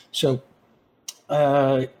 Okay. So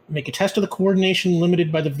make a test of the coordination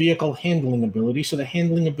limited by the vehicle handling ability. So the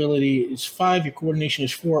handling ability is 5, your coordination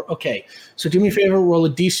is 4. Okay. So do me a favor, roll a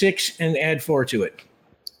d6 and add 4 to it.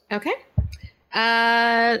 Okay.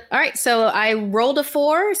 All right. So I rolled a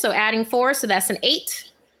 4, so adding 4, so that's an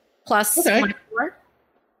 8 plus Okay. 4.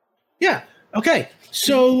 Yeah. Okay.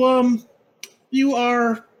 So you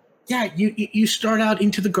are you start out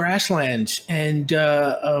into the grasslands, and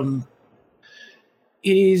it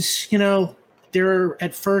is, they're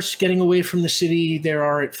at first getting away from the city. There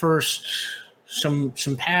are at first some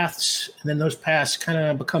paths, and then those paths kind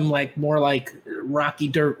of become more like rocky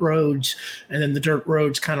dirt roads, and then the dirt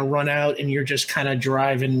roads kind of run out, and you're just kind of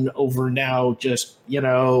driving over now just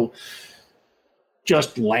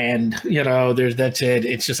land, that's it.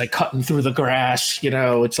 It's just like cutting through the grass,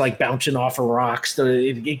 it's like bouncing off of rocks.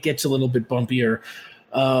 It gets a little bit bumpier.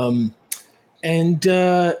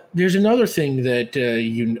 There's another thing that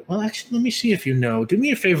actually, let me see if you know. Do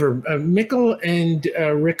me a favor, Mikkel and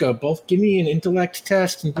Rika, both give me an intellect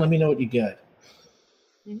test and let me know what you get.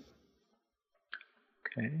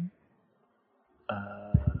 Okay.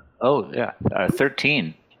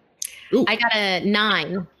 13. Ooh. I got a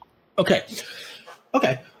 9. Okay.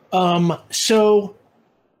 So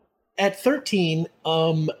at 13,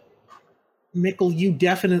 Mikkel, you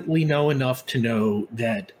definitely know enough to know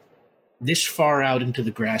that this far out into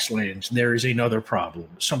the grasslands, there is another problem,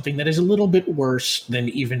 something that is a little bit worse than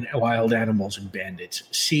even wild animals and bandits.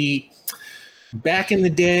 See, back in the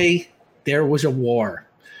day, there was a war,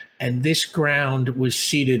 and this ground was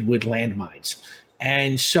seeded with landmines,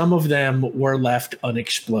 and some of them were left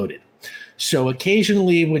unexploded. So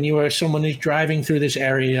occasionally when someone is driving through this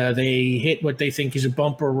area, they hit what they think is a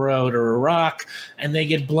bumper road or a rock, and they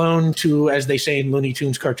get blown to, as they say in Looney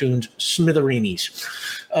Tunes cartoons, smithereens.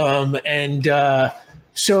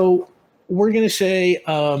 So we're going to say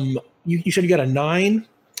you said you got a 9.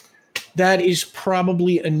 That is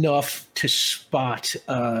probably enough to spot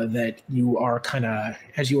that you are kind of,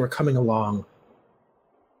 as you are coming along,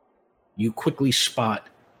 you quickly spot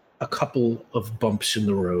a couple of bumps in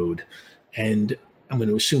the road. And I'm going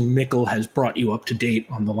to assume Mikkel has brought you up to date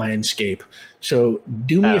on the landscape. So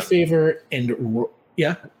do me a favor and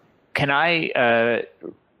Can I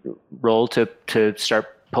roll to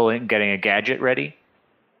start getting a gadget ready?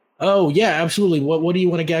 Oh yeah, absolutely. What do you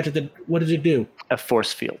want a gadget what does it do? A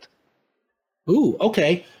force field. Ooh,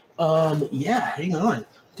 okay. Hang on.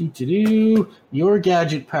 Your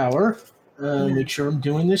gadget power. Make sure I'm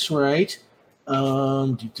doing this right. Hang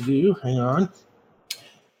on.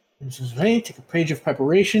 This is right. Take a page of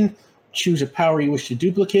preparation. Choose a power you wish to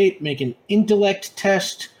duplicate. Make an intellect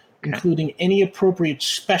test, including any appropriate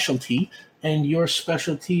specialty. And your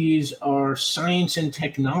specialties are science and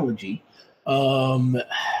technology.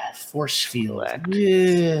 Force field.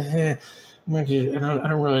 Yeah. I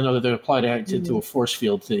don't really know that they apply to a force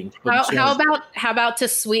field thing. How about to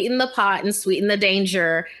sweeten the pot and sweeten the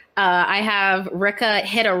danger? I have Rika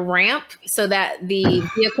hit a ramp so that the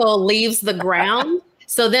vehicle leaves the ground.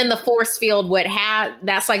 So then the force field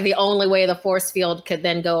that's like the only way the force field could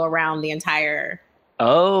then go around the entire.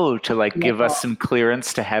 Oh, to give us some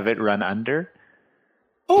clearance to have it run under?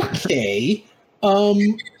 Okay.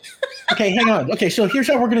 Okay, hang on. Okay, so here's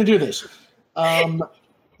how we're going to do this.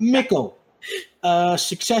 Mikkel,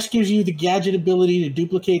 success gives you the gadget ability to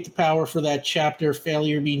duplicate the power for that chapter.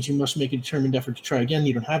 Failure means you must make a determined effort to try again.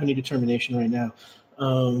 You don't have any determination right now.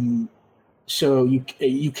 So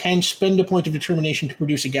you can spend a point of determination to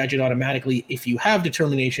produce a gadget automatically. If you have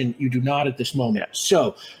determination, you do not at this moment. Yeah.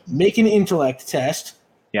 So make an intellect test.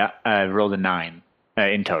 Yeah, I rolled a 9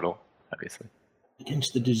 in total, obviously.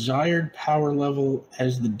 against the desired power level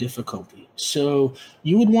as the difficulty. So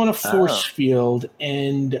you would want a force field,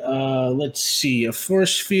 and let's see, a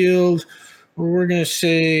force field. We're going to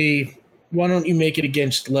say, why don't you make it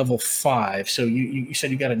against level 5? So you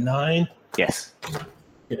said you got a 9? Yes.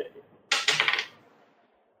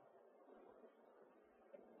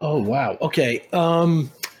 Oh, wow. Okay.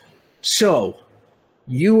 So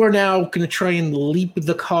you are now going to try and leap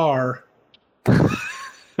the car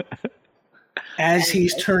as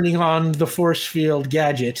he's turning on the force field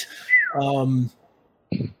gadget.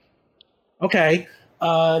 Okay.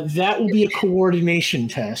 That will be a coordination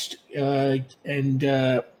test. And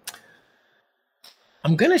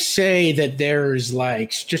I'm going to say that there's like,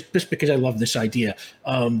 just because I love this idea,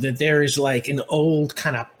 that there is like an old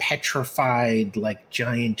kind of petrified, like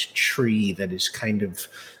giant tree that is kind of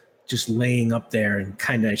just laying up there, and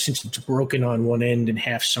kind of, since it's broken on one end and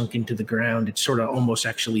half sunk into the ground, it sort of almost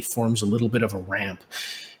actually forms a little bit of a ramp.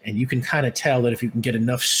 And you can kind of tell that if you can get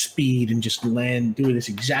enough speed and just do this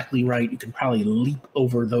exactly right, you can probably leap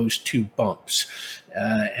over those 2 bumps.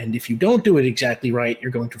 And if you don't do it exactly right, you're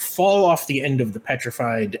going to fall off the end of the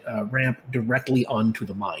petrified ramp directly onto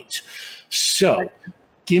the mines. So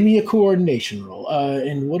give me a coordination roll.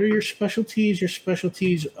 And what are your specialties? Your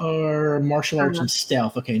specialties are martial arts and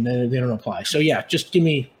stealth. Okay, no, they don't apply. So yeah, just give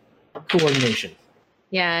me coordination.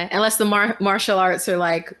 Yeah, unless the martial arts are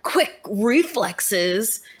like quick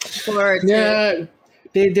reflexes. Yeah,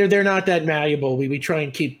 they're not that malleable. We try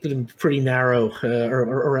and keep them pretty narrow,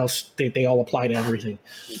 or else they all apply to everything.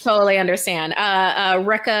 Totally understand.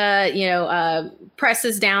 Rika,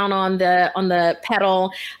 presses down on the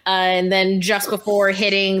pedal, and then just before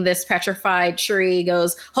hitting this petrified tree,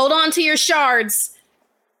 goes, "Hold on to your shards."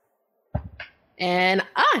 And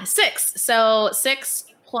 6. So 6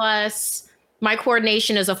 plus. My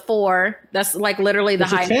coordination is a 4. That's like literally the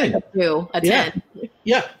highest of 2, a 10.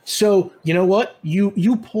 Yeah. So you know what?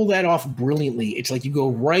 You pull that off brilliantly. It's like you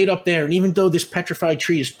go right up there, and even though this petrified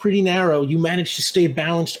tree is pretty narrow, you manage to stay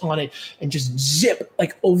balanced on it and just zip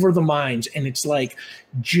like over the mines. And it's like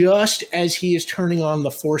just as he is turning on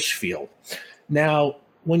the force field. Now,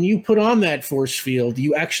 when you put on that force field,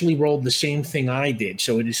 you actually rolled the same thing I did.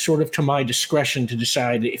 So it is sort of to my discretion to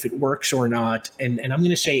decide if it works or not. And I'm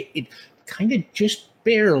going to say it kind of just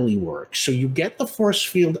barely works. So you get the force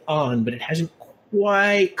field on, but it hasn't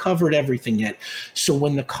quite covered everything yet. So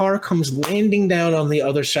when the car comes landing down on the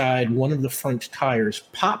other side, one of the front tires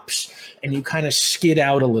pops and you kind of skid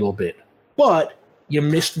out a little bit, but you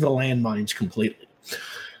missed the landmines completely.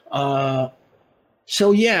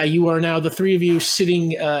 So yeah, you are now, the 3 of you,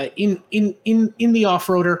 sitting in the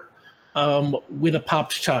off-roader with a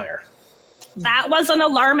popped tire. That was an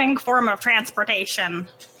alarming form of transportation.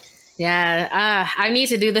 Yeah, I need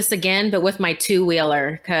to do this again, but with my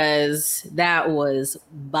 2-wheeler, because that was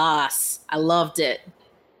boss. I loved it.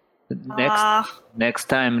 Next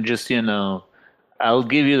time, just, I'll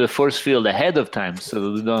give you the force field ahead of time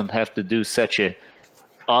so we don't have to do such a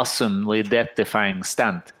awesomely death-defying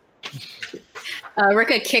stunt.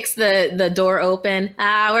 Rika kicks the door open.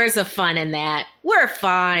 Where's the fun in that? We're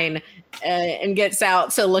fine. And gets out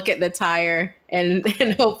to look at the tire and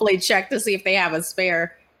hopefully check to see if they have a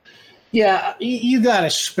spare. Yeah, you got a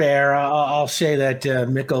spare. I'll say that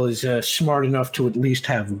Mikkel is smart enough to at least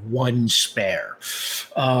have one spare.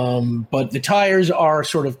 But the tires are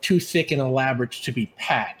sort of too thick and elaborate to be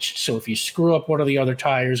patched. So if you screw up one of the other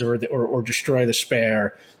tires or destroy the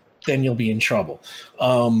spare, then you'll be in trouble.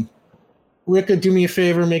 Rika, do me a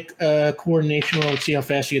favor, make a coordination roll. See how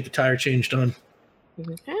fast you get the tire changed on.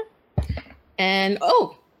 Okay. And,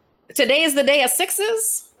 today is the day of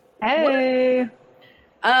 6s. Hey.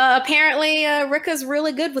 Apparently, Rika's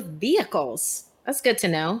really good with vehicles. That's good to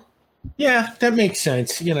know. Yeah, that makes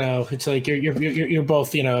sense. It's like you're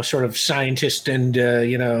both, sort of scientist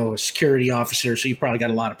and security officer, so you probably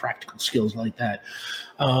got a lot of practical skills like that.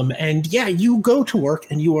 And yeah, you go to work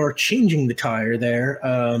and you are changing the tire there,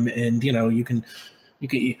 and you can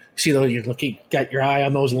see though you're got your eye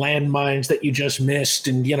on those landmines that you just missed,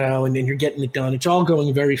 and and then you're getting it done. It's all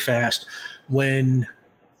going very fast when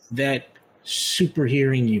that super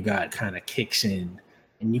hearing you got kind of kicks in,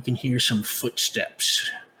 and you can hear some footsteps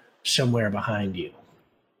somewhere behind you.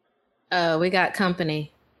 We got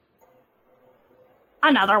company.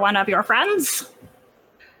 Another one of your friends?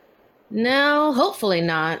 No, hopefully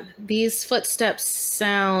not. These footsteps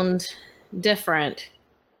sound different.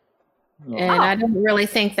 And I don't really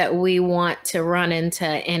think that we want to run into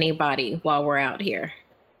anybody while we're out here.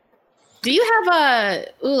 Do you have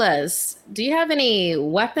Ulas? Do you have any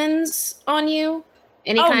weapons on you?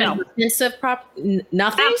 Any kind of offensive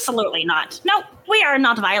nothing? Absolutely not. No, we are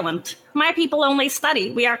not violent. My people only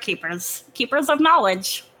study. We are keepers of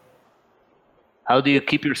knowledge. How do you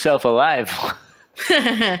keep yourself alive?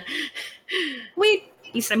 We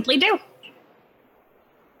simply do.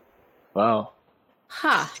 Wow.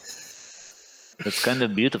 Huh. That's kind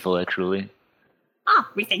of beautiful, actually.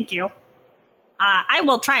 We thank you. I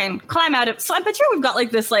will try and climb out of. So I picture we've got like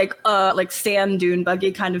this like sand dune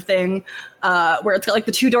buggy kind of thing, where it's got like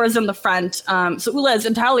the two doors in the front. So Ula is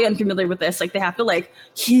entirely unfamiliar with this. Like they have to like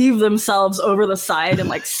heave themselves over the side and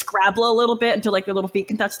like scrabble a little bit until like their little feet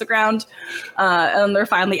can touch the ground, and they're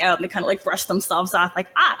finally out and they kind of like brush themselves off. Like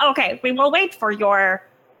okay, we will wait for your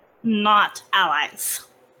not allies.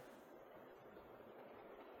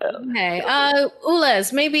 Okay.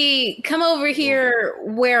 Ules, maybe come over here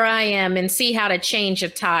where I am and see how to change a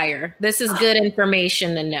tire. This is good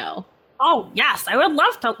information to know. Oh, yes. We would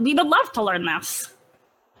love to learn this.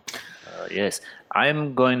 Yes.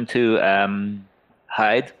 I'm going to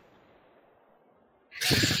hide.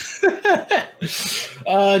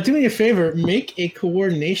 Do me a favor. Make a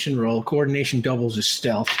coordination roll. Coordination doubles as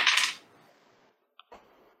stealth.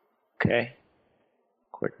 Okay.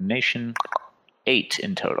 Coordination. 8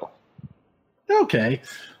 in total. Okay.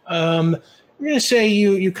 I'm going to say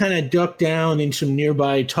you kind of duck down in some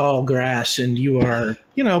nearby tall grass, and you are,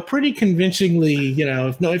 pretty convincingly,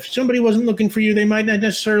 if somebody wasn't looking for you, they might not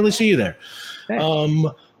necessarily see you there. Okay.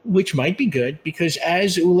 Which might be good, because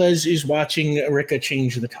as Ules is watching Rika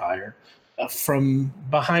change the tire, from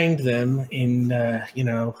behind them in,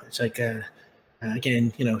 it's like,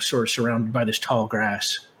 again, sort of surrounded by this tall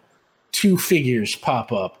grass, two figures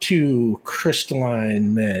pop up, two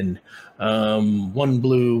crystalline men, one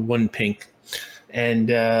blue, one pink. And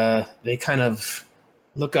they kind of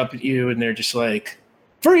look up at you and they're just like,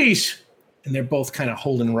 freeze! And they're both kind of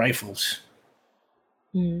holding rifles.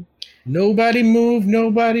 Mm. Nobody move,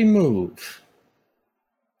 nobody move.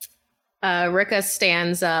 Rika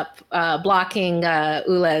stands up, blocking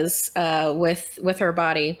Ules with her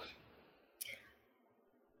body.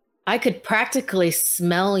 I could practically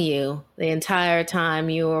smell you the entire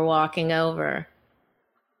time you were walking over.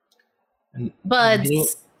 But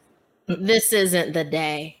this isn't the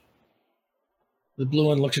day. The blue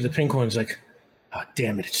one looks at the pink one and is like, oh,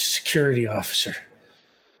 damn it, it's a security officer.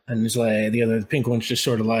 And it's like, the pink one's just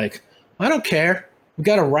sort of like, I don't care. We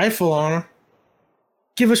got a rifle on her.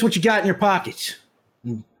 Give us what you got in your pockets.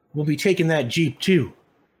 And we'll be taking that Jeep too.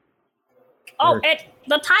 Oh,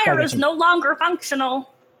 the tire is no longer functional.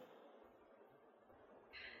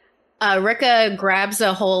 Rika grabs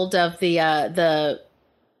a hold of the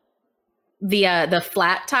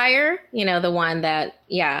flat tire, the one that,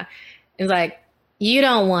 is like, you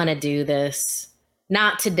don't want to do this.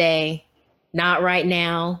 Not today. Not right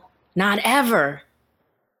now. Not ever.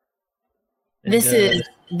 This is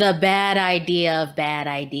the bad idea of bad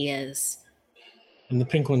ideas. And the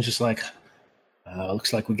pink one's just like,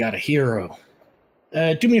 looks like we got a hero.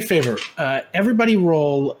 Do me a favor. Everybody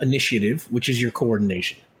roll initiative, which is your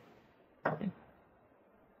coordination.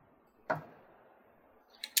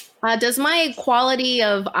 Does my quality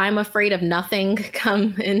of I'm afraid of nothing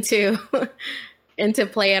come into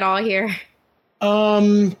play at all here?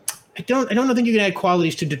 I don't think you can add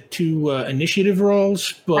qualities to initiative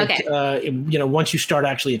rolls, but okay. Once you start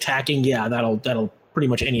actually attacking, that'll pretty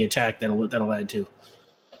much any attack that'll add to.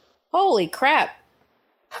 Holy crap.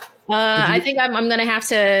 I think I'm going to have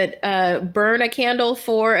to burn a candle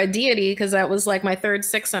for a deity because that was like my third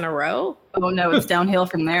 6 in a row. Oh no, it's downhill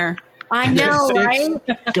from there. I know, right?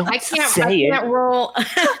 I can't roll.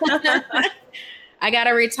 I got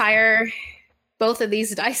to retire both of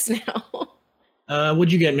these dice now.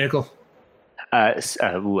 What'd you get, Mikkel?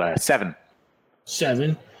 7.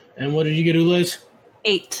 7. And what did you get, Ules?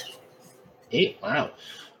 8. 8, wow.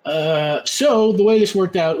 So the way this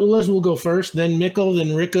worked out, Ules will go first, then Mikkel,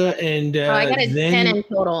 then Rika, and I got a 10 in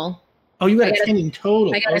total. Oh, you got a 10 in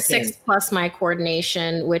total. I got a 6 plus my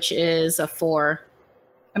coordination, which is a 4.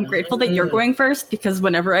 I'm grateful that you're going first because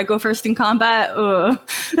whenever I go first in combat,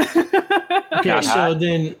 Okay, so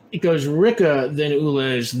then it goes Rika, then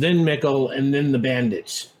Ules, then Mikkel, and then the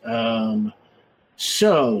bandits.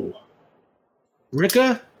 So,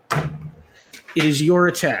 Rika, it is your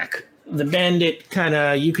attack. The bandit kind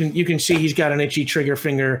of you can see he's got an itchy trigger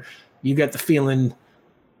finger. You got the feeling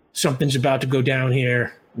something's about to go down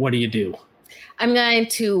here. What do you do? I'm going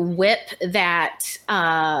to whip that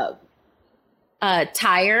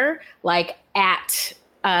tire like at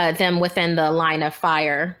them within the line of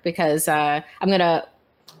fire because I'm going to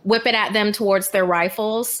whip it at them towards their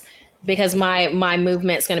rifles because my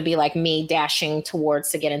movement's going to be like me dashing towards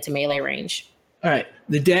to get into melee range. All right.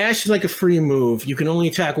 The dash is like a free move. You can only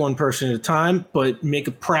attack one person at a time, but make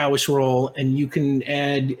a prowess roll, and you can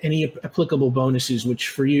add any applicable bonuses, which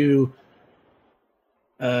for you,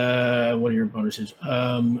 what are your bonuses?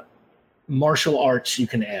 Martial arts you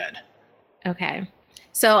can add. Okay.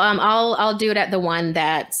 So I'll do it at the one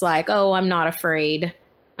that's like, oh, I'm not afraid.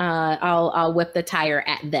 I'll whip the tire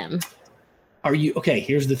at them. Are you okay?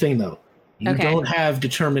 Here's the thing, though. You don't have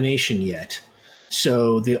determination yet.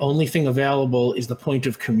 So the only thing available is the point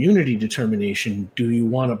of community determination. Do you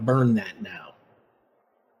want to burn that now?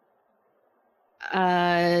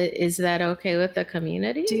 Is that okay with the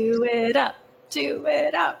community? Do it up. Do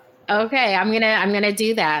it up. Okay, I'm gonna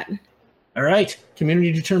do that. All right.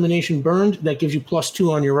 Community determination burned. That gives you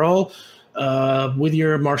 +2 on your roll. With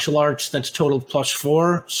your martial arts, that's total of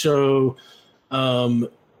 +4. So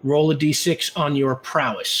roll a d6 on your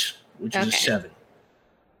prowess, which is a 7.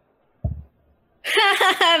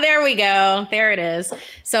 There we go. There it is.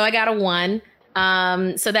 So I got a 1.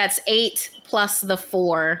 So that's 8 plus the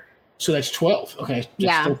 4. So that's 12. Okay.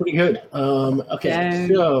 That's still pretty good. Okay.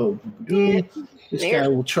 So this guy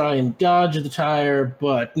will try and dodge the tire,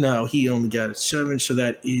 but no, he only got a 7. So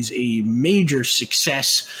that is a major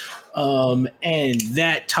success. And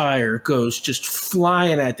that tire goes just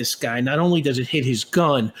flying at this guy. Not only does it hit his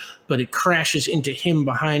gun, but it crashes into him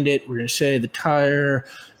behind it. We're going to say the tire,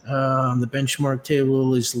 the benchmark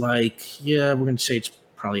table is like, we're going to say it's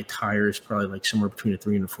probably a tire. It's probably like somewhere between a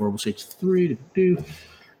 3 and a 4. We'll say it's 3 to do.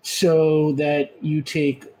 So that you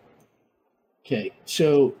take,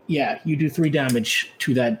 so you do 3 damage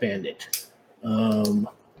to that bandit. Boom.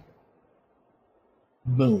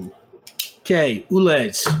 Okay,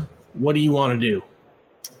 Ulez, what do you want to do?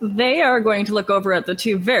 They are going to look over at the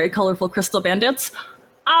 2 very colorful crystal bandits.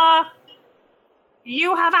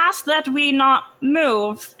 You have asked that we not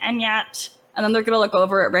move, and then they're going to look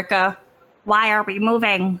over at Rika. Why are we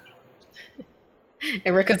moving?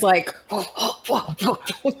 And Rika's like, oh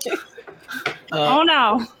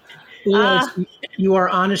no. Ulez, you are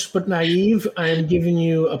honest but naive. I am giving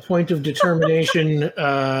you a point of determination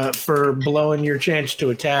for blowing your chance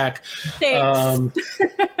to attack. Thanks.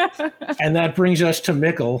 And that brings us to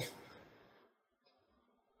Mikkel.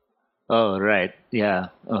 Oh, right. Yeah.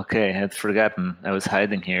 Okay. I had forgotten. I was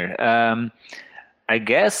hiding here. I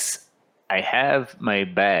guess I have my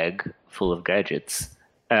bag full of gadgets,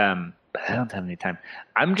 but I don't have any time.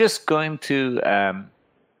 I'm just going to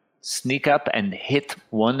sneak up and hit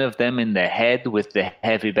one of them in the head with the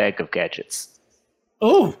heavy bag of gadgets.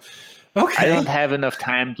 Oh, okay. I don't have enough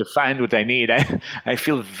time to find what I need. I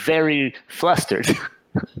feel very flustered.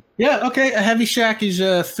 Yeah, okay. A heavy shack is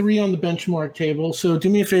 3 on the benchmark table. So do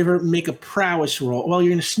me a favor, make a prowess roll. Well,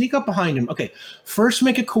 you're going to sneak up behind him. Okay, first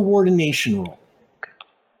make a coordination roll.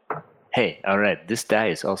 Hey, all right. This die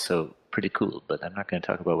is also pretty cool, but I'm not going to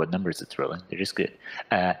talk about what numbers it's rolling. They're just good.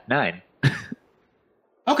 9.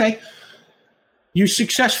 Okay. You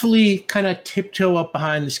successfully kind of tiptoe up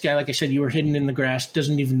behind this guy. Like I said, you were hidden in the grass,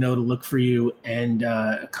 doesn't even know to look for you, and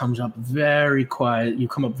comes up very quiet. You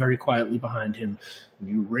come up very quietly behind him.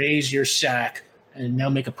 You raise your sack, and now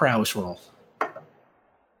make a prowess roll.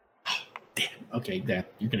 Damn. Okay,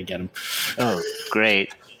 you're going to get him. Oh,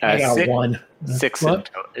 great. I got 1. 6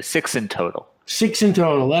 in total. 6 in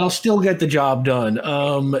total. That'll still get the job done.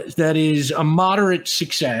 That is a moderate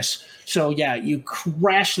success. So, you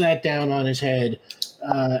crash that down on his head.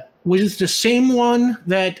 Was it the same one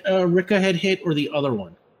that Rika had hit or the other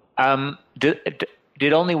one?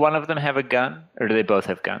 Did only one of them have a gun, or do they both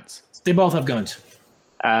have guns? They both have guns.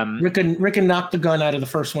 Rika knocked the gun out of the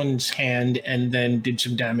first one's hand and then did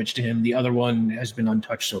some damage to him. The other one has been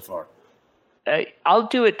untouched so far. I'll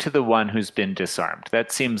do it to the one who's been disarmed.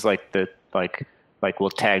 That seems like we'll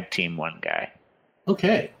tag team one guy.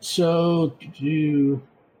 Okay, so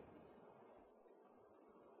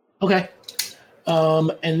okay,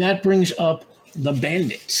 and that brings up the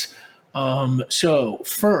bandits. So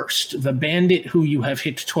first, the bandit who you have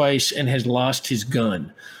hit twice and has lost his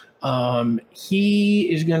gun.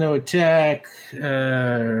 He is going to attack.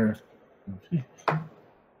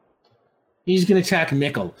 He's going to attack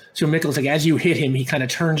Mikkel. So Mikkel's like, as you hit him, he kind of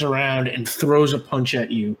turns around and throws a punch at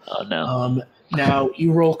you. Oh, no. Now,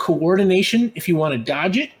 you roll coordination if you want to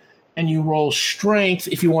dodge it, and you roll strength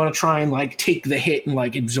if you want to try and, take the hit and,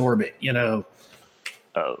 absorb it,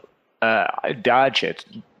 Oh. I dodge it,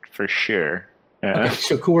 for sure. Okay,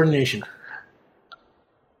 so coordination.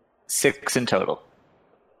 6 in total.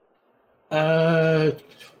 I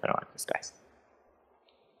don't like this dice.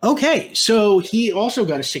 Okay, so he also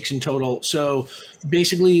got a 6 in total. So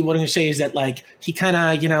basically, what I'm gonna say is that like he kind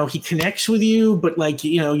of he connects with you, but like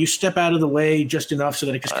you step out of the way just enough so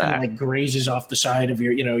that it just kind of like grazes off the side of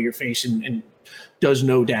your face and does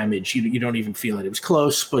no damage. You don't even feel it. It was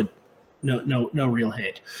close, but no real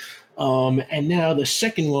hit. And now the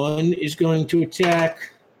second one is going to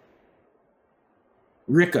attack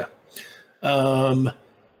Rika.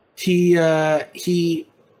 He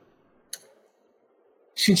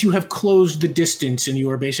since you have closed the distance and you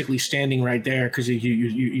are basically standing right there because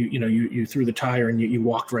you threw the tire and you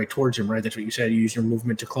walked right towards him, right? That's what you said. You used your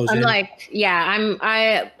movement to close in. I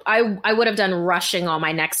would have done rushing on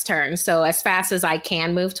my next turn. So as fast as I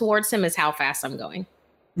can move towards him is how fast I'm going.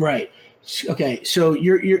 Right. Okay. So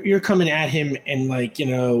you're coming at him and like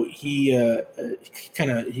he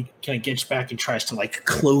kind of gets back and tries to like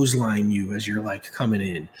clothesline you as you're like coming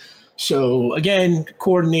in. So again,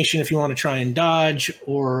 coordination if you want to try and dodge,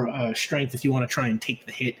 or strength if you want to try and take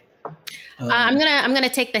the hit. I'm gonna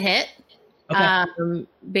take the hit. Okay.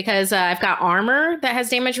 Because I've got armor that has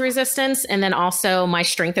damage resistance, and then also my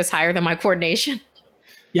strength is higher than my coordination.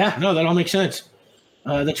 Yeah, no, that all makes sense.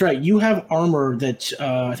 That's right. You have armor that's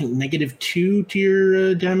I think -2 to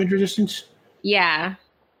your damage resistance. Yeah.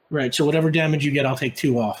 Right. So whatever damage you get, I'll take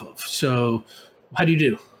 2 off of. So how do you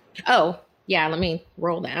do? Oh. Yeah, let me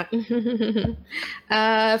roll that.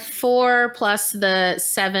 4 plus the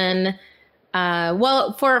 7.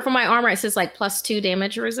 Well, for my armor, it says like +2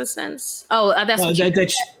 damage resistance. Oh, that's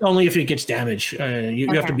that's only if it gets damaged.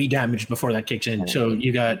 You have to be damaged before that kicks in. Okay. So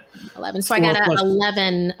you got 11. So I got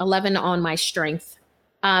 11 on my strength.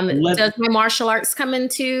 Does my martial arts come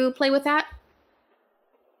into play with that?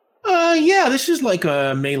 Yeah, this is like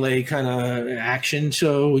a melee kind of action.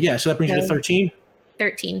 So yeah, so that brings you to 13.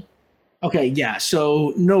 13. Okay, yeah,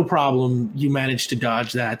 so no problem. You managed to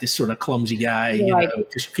dodge that. This sort of clumsy guy,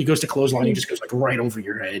 if he goes to clothesline, he just goes like right over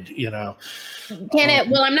your head, Can it?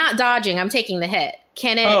 Well, I'm not dodging. I'm taking the hit.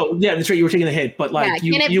 Can it? Oh, yeah, that's right. You were taking the hit, but like,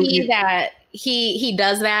 can it be that he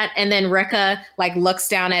does that, and then Rika like looks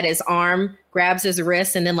down at his arm, grabs his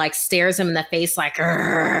wrist, and then like stares him in the face like.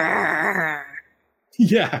 Argh.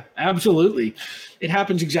 Yeah, absolutely. It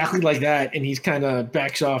happens exactly like that, and he's kind of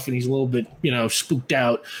backs off, and he's a little bit, spooked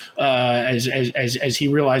out as he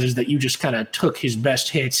realizes that you just kind of took his best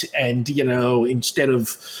hits, and instead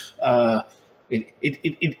of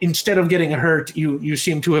getting hurt, you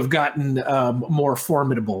seem to have gotten more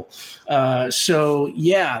formidable. So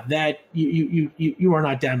yeah, that you are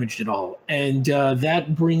not damaged at all, and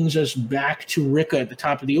that brings us back to Rika at the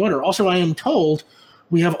top of the order. Also, I am told.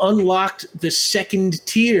 We have unlocked the second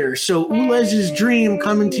tier. So Ulez's dream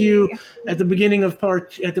coming to you at the beginning of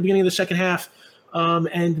the second half.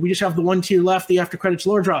 And we just have the one tier left, the after credits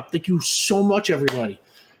lore drop. Thank you so much, everybody.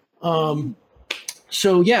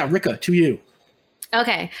 So yeah, Rika, to you.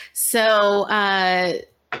 Okay. So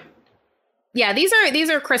yeah, these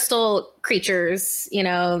are crystal creatures,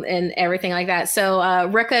 and everything like that. So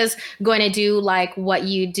Rika's going to do like what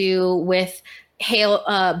you do with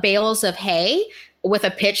bales of hay. With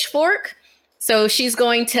a pitchfork. So she's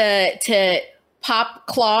going to pop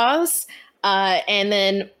claws and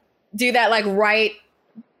then do that like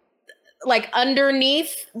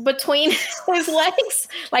underneath between his legs,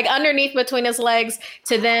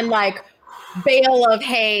 to then like bale of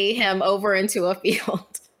hay him over into a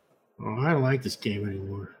field. Oh, I don't like this game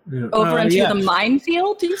anymore. Over into the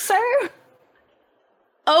minefield, you say?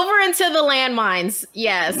 Over into the landmines,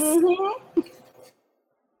 yes. Mm-hmm.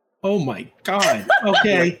 Oh my God.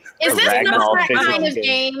 Okay. Is this not that kind of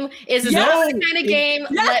game? Is this not the kind of game?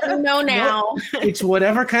 Let me know now. It's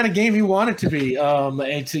whatever kind of game you want it to be.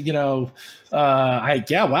 It's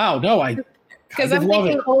wow. No, I because I'm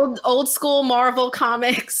thinking old school Marvel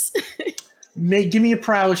comics. Give me a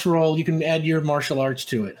prowess roll. You can add your martial arts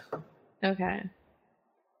to it. Okay.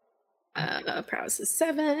 Prowess is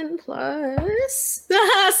 7 plus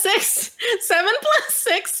 6. 7 plus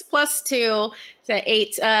 6 plus 2. So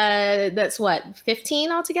 8. That's what,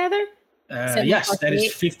 15 altogether? Yes, that 8.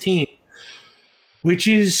 Is 15. Which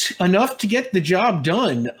is enough to get the job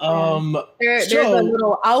done. There's a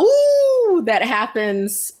little "ow" that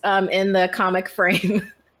happens in the comic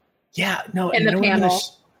frame. Yeah, no, in the panel.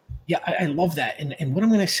 I love that. And what I'm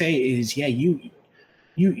going to say is, yeah, you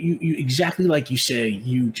exactly like you say,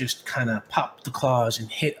 you just kind of pop the claws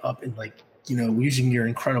and hit up and using your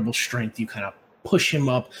incredible strength, you kind of push him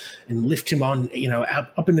up and lift him on,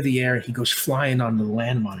 up into the air. He goes flying onto the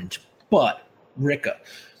landmines. But Rika,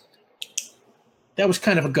 that was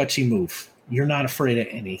kind of a gutsy move. You're not afraid of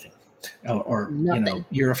anything, or nothing.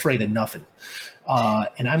 You're afraid of nothing.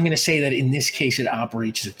 And I'm going to say that in this case, it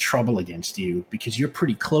operates as a trouble against you because you're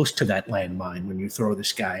pretty close to that landmine when you throw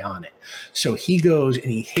this guy on it. So he goes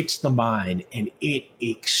and he hits the mine and it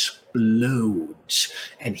explodes.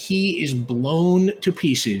 And he is blown to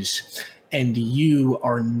pieces and you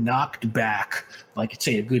are knocked back, like I'd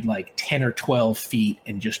say a good 10 or 12 feet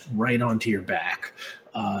and just right onto your back.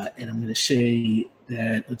 And I'm going to say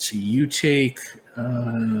that, let's see, you take...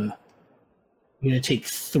 you're going to take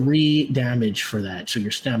 3 damage for that. So your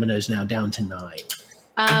stamina is now down to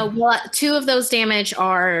 9. Well, 2 of those damage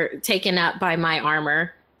are taken up by my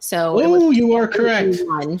armor. So you are correct.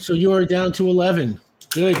 1. So you are down to 11.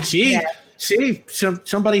 Good. See,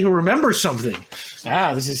 somebody who remembers something.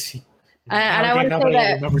 This is. And I want to say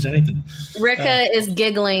that remembers anything. Rika is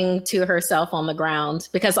giggling to herself on the ground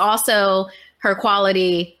because also her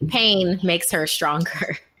quality pain makes her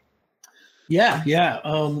stronger. Yeah.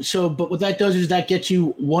 But what that does is that gets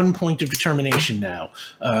you 1 point of determination now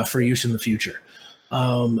for use in the future.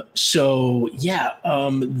 That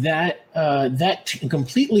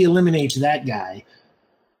completely eliminates that guy.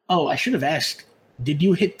 Oh, I should have asked. Did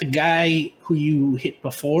you hit the guy who you hit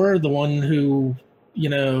before? The one who,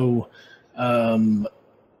 the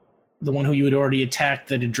one who you had already attacked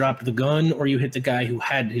that had dropped the gun, or you hit the guy who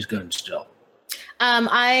had his gun still?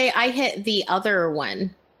 I hit the other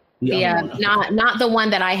one. Not the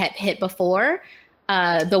one that I had hit before.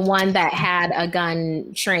 The one that had a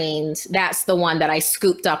gun trained. That's the one that I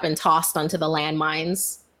scooped up and tossed onto the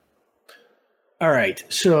landmines. All right.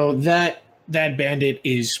 So that bandit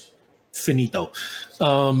is finito.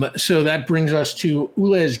 So that brings us to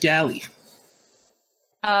Ulez Galley.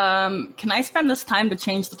 Can I spend this time to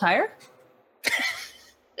change the tire?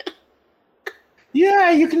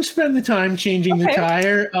 Yeah, you can spend the time changing the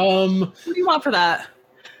tire. What do you want for that?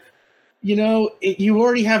 You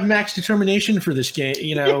already have max determination for this game,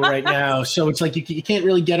 right now. So it's like you can't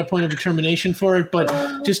really get a point of determination for it. But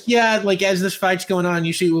just, as this fight's going on,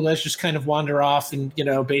 you see Ulez just kind of wander off. And,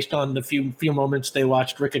 based on the few moments they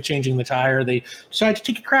watched Rika changing the tire, they decide to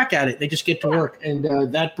take a crack at it. They just get to work.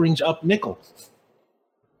 And that brings up Nickel.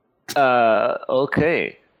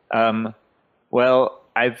 Okay. Well,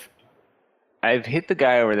 I've hit the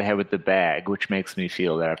guy over the head with the bag, which makes me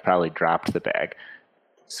feel that I've probably dropped the bag.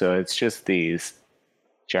 So it's just these,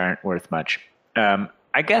 which aren't worth much.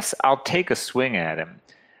 I guess I'll take a swing at him,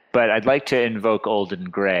 but I'd like to invoke Olden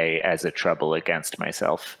Grey as a trouble against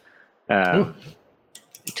myself to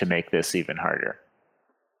make this even harder.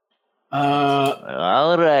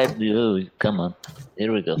 All right, come on.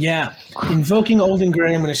 Here we go. Yeah, invoking Olden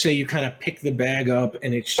Grey, I'm going to say you kind of pick the bag up,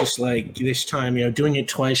 and it's just like this time, doing it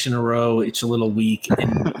twice in a row, it's a little weak,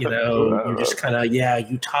 and you just kind of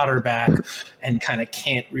you totter back and kind of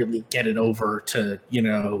can't really get it over to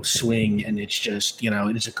swing, and it's just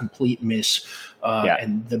it is a complete miss.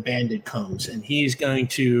 And the bandit comes, and he's going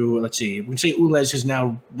to we can say Ulez is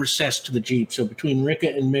now recessed to the jeep. So between Rika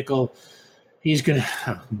and Mikkel, he's going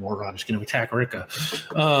to moron is going to attack Rika.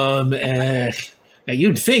 Now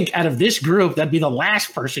you'd think out of this group that'd be the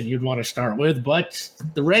last person you'd want to start with, but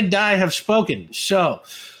the red die have spoken. So,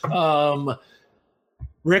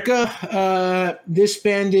 Rika, this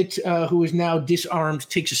bandit who is now disarmed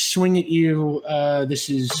takes a swing at you. This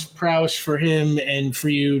is prowess for him and for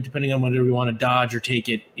you, depending on whether you want to dodge or take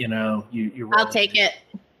it. You roll. I'll take it.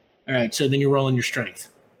 All right, so then you're rolling your strength.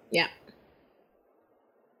 Yeah.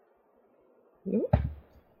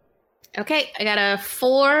 Okay, I got a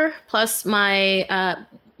 4 plus my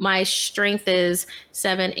strength is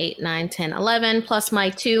 7, 8, 9, 10, 11 plus my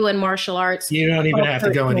 2 in martial arts. You don't even have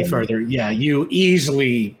to go any further. Yeah, you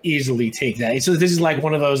easily take that. So this is like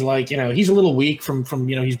one of those he's a little weak from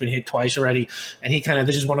he's been hit twice already, and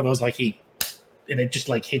this is one of those and it just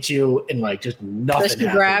hits you and just nothing. Just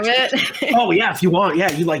to grab it. Oh yeah, if you want,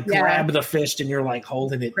 you grab the fist and you're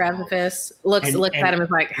holding it. Grab the fist. Looks at him and is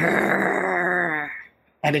like. Hurr.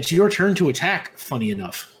 And it's your turn to attack, funny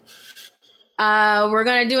enough. We're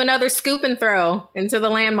going to do another scoop and throw into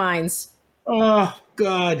the landmines. Oh,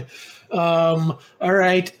 God. All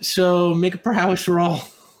right. So make a prowess roll.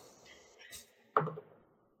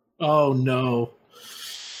 Oh, no.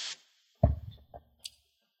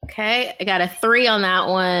 Okay. I got a 3 on that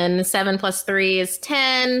one. 7 plus 3 is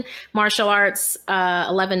 10. Martial arts,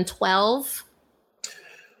 11, 12.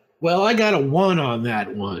 Well, I got a 1 on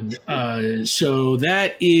that one. So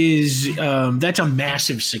that is that's a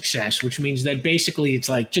massive success, which means that basically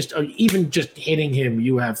it's even just hitting him,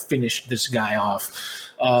 you have finished this guy off.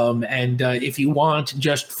 And if you want,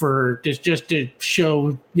 just to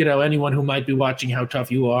show, anyone who might be watching how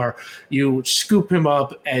tough you are, you scoop him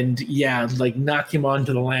up and knock him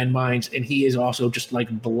onto the landmines, and he is also just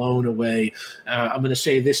blown away. I'm gonna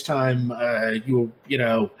say this time,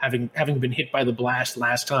 having been hit by the blast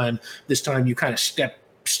last time, this time you kind of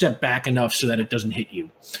step back enough so that it doesn't hit you.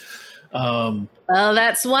 Well,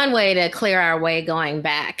 that's one way to clear our way going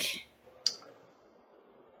back.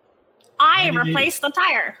 I replaced the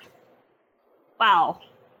tire. Wow.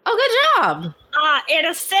 Oh, good job. It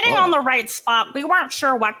is sitting on the right spot. We weren't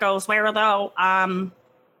sure what goes where, though.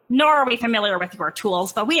 Nor are we familiar with your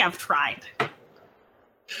tools, but we have tried.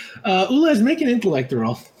 Ulez, make an intellect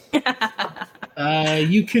roll.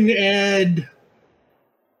 You can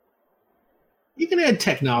add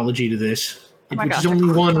technology to this. Which is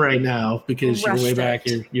only one right now because you're way back.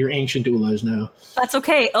 You're ancient Ulez now. That's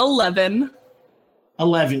okay. 11.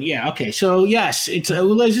 11, yeah, okay. So yes,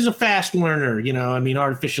 Ulez is a fast learner.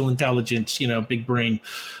 Artificial intelligence. Big brain.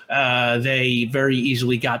 They very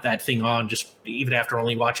easily got that thing on just even after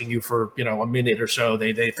only watching you for a minute or so.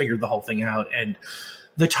 They figured the whole thing out, and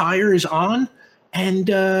the tire is on. And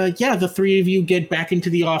the three of you get back into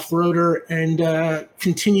the off-roader and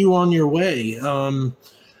continue on your way. You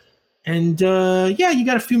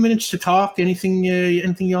got a few minutes to talk. Anything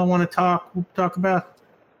y'all want to talk about?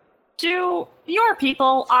 Do your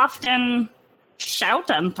people often shout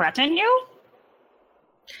and threaten you?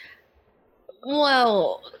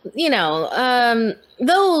 Well,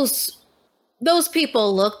 those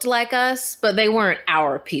people looked like us, but they weren't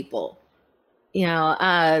our people.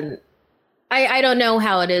 I don't know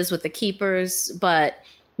how it is with the keepers, but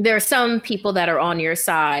there are some people that are on your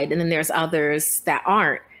side, and then there's others that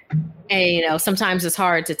aren't. And, sometimes it's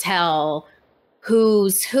hard to tell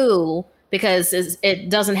who's who because it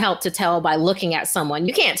doesn't help to tell by looking at someone.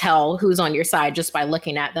 You can't tell who's on your side just by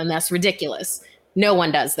looking at them. That's ridiculous. No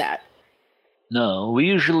one does that. No, we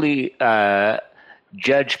usually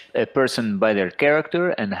judge a person by their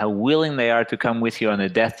character and how willing they are to come with you on a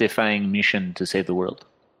death-defying mission to save the world.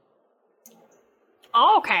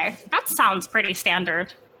 Oh, okay. That sounds pretty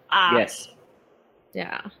standard. Yes.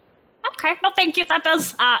 Yeah. Okay. No, thank you. That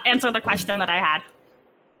does answer the question that I had.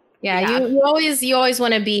 Yeah. You always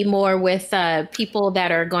want to be more with people that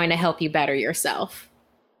are going to help you better yourself.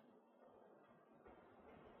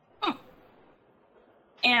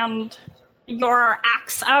 And your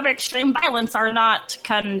acts of extreme violence are not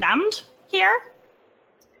condemned here?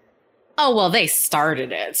 Oh, well, they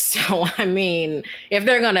started it. So, if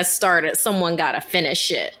they're going to start it, someone got to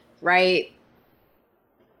finish it, right?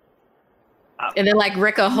 And then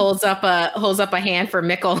Rika holds up a hand for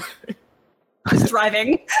Mikkel.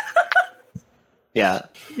 Driving. Yeah.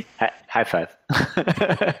 High five.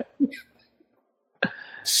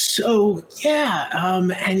 So,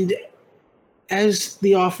 and as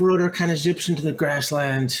the off-roader kind of zips into the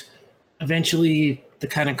grasslands, eventually the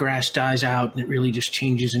kind of grass dies out and it really just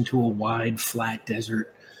changes into a wide, flat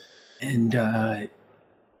desert. And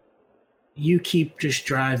you keep just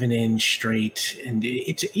driving in straight, and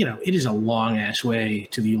it is a long-ass way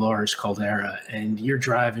to the Ularis Caldera, and you're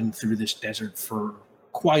driving through this desert for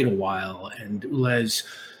quite a while. And Ulez,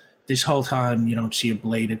 this whole time, you don't see a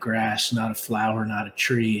blade of grass, not a flower, not a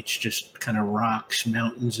tree. It's just kind of rocks,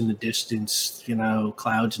 mountains in the distance,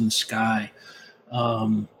 clouds in the sky.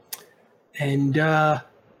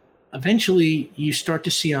 Eventually you start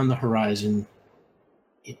to see on the horizon,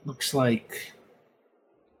 it looks like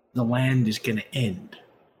the land is going to end.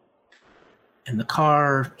 And the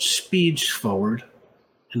car speeds forward,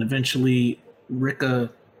 and eventually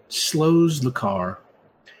Rika slows the car,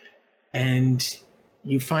 and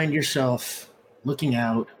you find yourself looking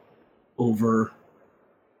out over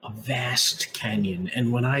a vast canyon.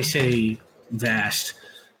 And when I say vast,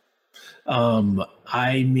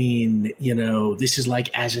 I mean, this is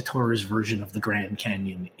like Azatora's version of the Grand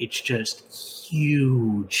Canyon. It's just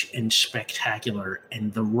huge and spectacular.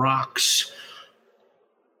 And the rocks,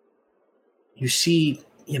 you see,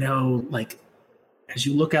 as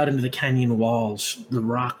you look out into the canyon walls, the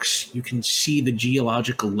rocks, you can see the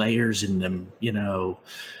geological layers in them,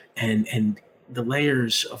 and the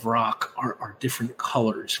layers of rock are different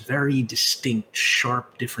colors, very distinct,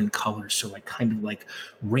 sharp, different colors. So kind of like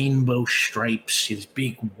rainbow stripes, these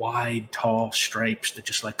big, wide, tall stripes that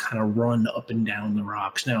just kind of run up and down the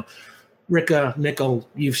rocks. Now, Rika, Mikkel,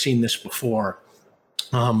 you've seen this before.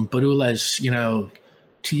 But Ulez,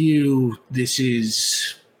 to you, this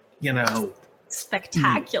is,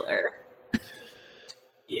 spectacular.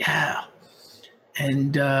 Yeah.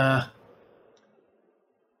 And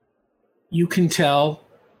you can tell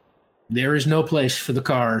there is no place for the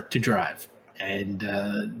car to drive. And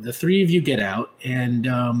the three of you get out, and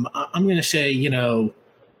I'm going to say,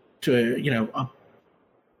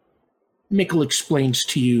 Mikkel explains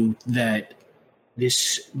to you that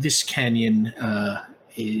this canyon,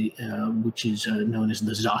 which is known as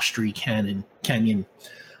the Zostri Canyon,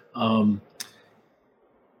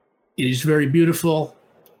 it is very beautiful,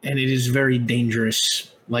 and it is very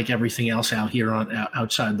dangerous, like everything else out here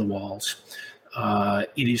outside the walls.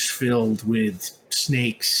 It is filled with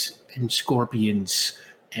snakes and scorpions,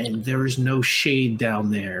 and there is no shade down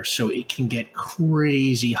there, so it can get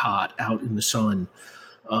crazy hot out in the sun.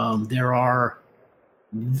 The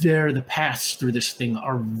paths through this thing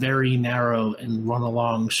are very narrow and run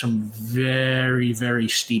along some very, very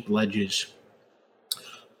steep ledges.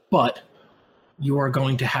 But you are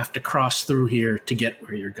going to have to cross through here to get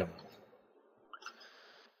where you're going.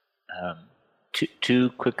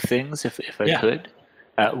 Two quick things, if I could.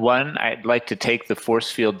 One, I'd like to take the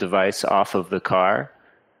force field device off of the car.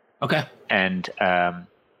 Okay. And I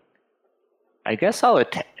guess I'll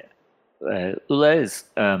attack. Ula,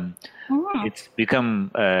 it's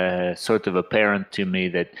become sort of apparent to me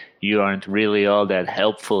that you aren't really all that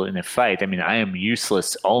helpful in a fight. I mean, I am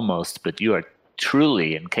useless almost, but you are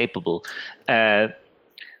truly incapable.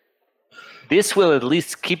 This will at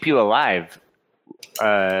least keep you alive.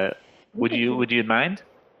 Would you mind?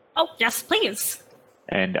 Oh, yes, please.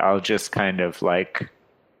 And I'll just kind of like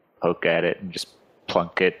poke at it and just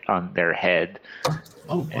plunk it on their head.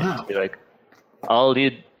 Oh, wow. And be like,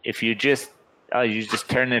 if you just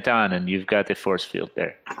turn it on and you've got the force field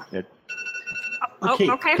there. Okay.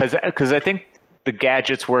 Okay. Because I think the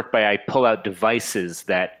gadgets work by I pull out devices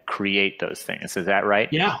that create those things. Is that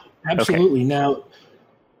right? Yeah, absolutely. Okay. Now,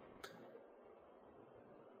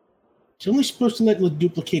 it's only supposed to let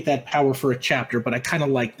duplicate that power for a chapter, but I kind of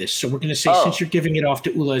like this. So we're going to say, since you're giving it off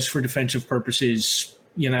to Ulez for defensive purposes,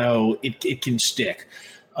 it can stick.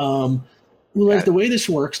 Ulez, the way this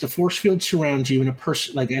works, the force field surrounds you in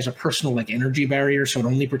as a personal energy barrier, so it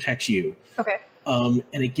only protects you. Okay. And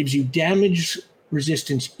it gives you damage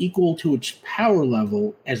resistance equal to its power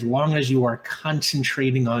level as long as you are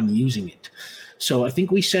concentrating on using it. So I think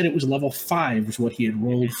we said it was level 5 is what he had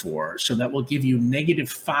rolled for. So that will give you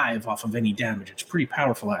 -5 off of any damage. It's pretty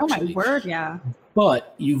powerful, actually. Oh, my word, yeah.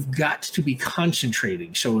 But you've got to be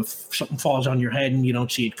concentrating. So if something falls on your head and you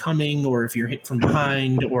don't see it coming, or if you're hit from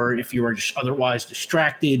behind, or if you are just otherwise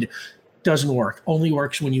distracted, doesn't work. Only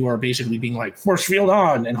works when you are basically being like, force field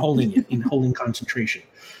on, and holding it, and holding concentration.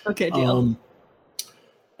 Okay, deal.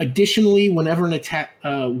 Additionally, whenever an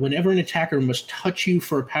attacker must touch you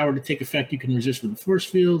for a power to take effect, you can resist with the force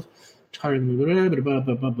field.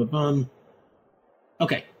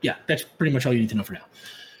 Okay, yeah, that's pretty much all you need to know for now.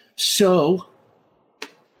 So,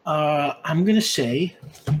 I'm going to say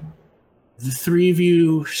the three of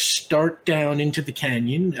you start down into the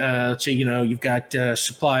canyon. Let's say, you've got a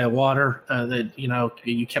supply of water that,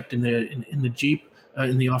 you kept in the Jeep,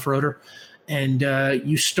 in the off-roader. And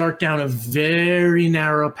you start down a very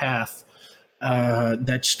narrow path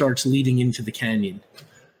that starts leading into the canyon.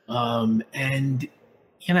 And,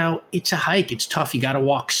 it's a hike. It's tough. You got to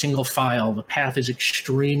walk single file. The path is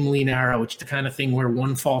extremely narrow. It's the kind of thing where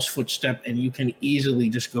one false footstep and you can easily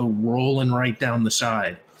just go rolling right down the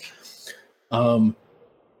side.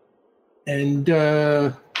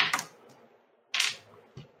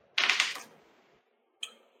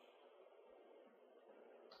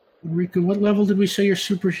 Rika, what level did we say your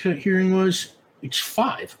super hearing was? It's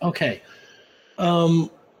 5. Okay.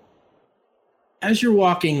 As you're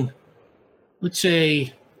walking, let's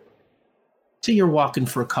say you're walking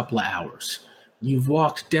for a couple of hours. You've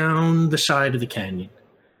walked down the side of the canyon,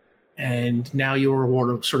 and now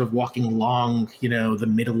you're sort of walking along, the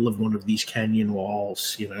middle of one of these canyon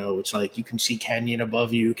walls. It's like you can see canyon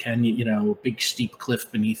above you, a big steep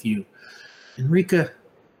cliff beneath you. And Rika,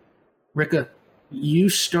 you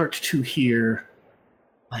start to hear,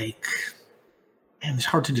 it's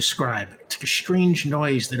hard to describe. It's like a strange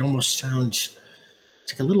noise that almost sounds,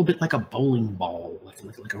 it's like a little bit like a bowling ball,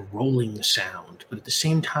 like a rolling sound. But at the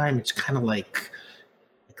same time, it's kind of like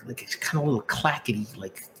it's kind of a little clackety,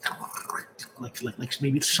 like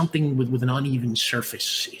maybe it's something with an uneven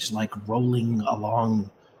surface is like rolling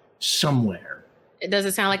along somewhere. Does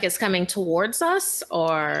it sound like it's coming towards us,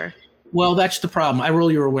 or? Well, that's the problem. I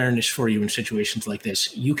roll your awareness for you in situations like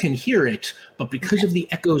this. You can hear it, but because of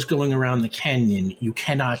the echoes going around the canyon, you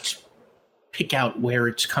cannot pick out where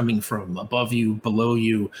it's coming from, above you, below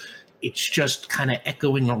you. It's just kind of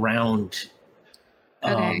echoing around.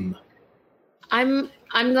 Okay. I'm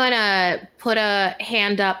gonna put a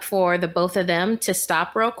hand up for the both of them to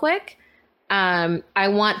stop real quick. I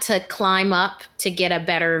want to climb up to get a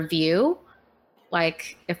better view.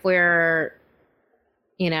 Like if we're,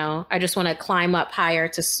 I just want to climb up higher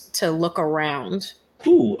to look around.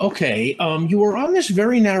 Ooh, okay. You were on this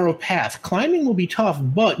very narrow path. Climbing will be tough,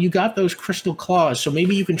 but you got those crystal claws, so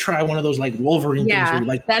maybe you can try one of those like Wolverine things where you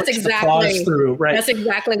like that's push the claws through. Right. That's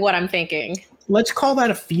exactly what I'm thinking. Let's call that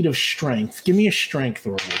a feat of strength. Give me a strength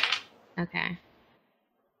roll. Okay.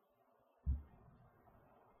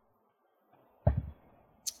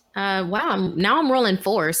 Wow. Now I'm rolling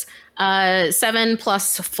 4s. 7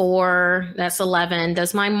 plus 4, that's 11.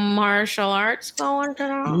 Does my martial arts go into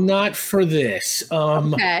that? Not for this.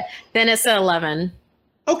 Okay. Then it's at 11.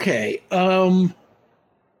 Okay.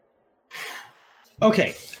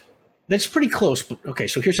 Okay. That's pretty close. But okay,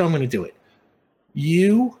 so here's how I'm going to do it.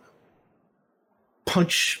 You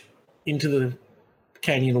punch into the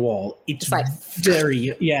canyon wall. It's like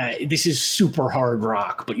this is super hard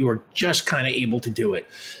rock, but you are just kind of able to do it.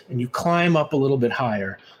 And you climb up a little bit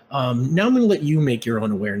higher. Now I'm going to let you make your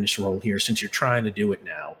own awareness roll here since you're trying to do it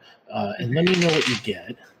now. And let me know what you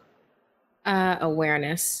get.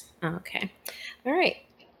 Awareness. Okay. All right.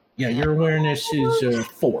 Yeah, your awareness is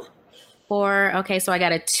 4. 4. Okay, so I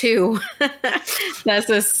got a 2. That's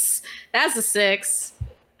a 6.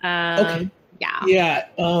 Okay. Yeah.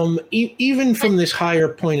 Even from this higher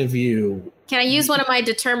point of view, can I use one of my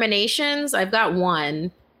determinations? I've got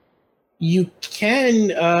 1. You can.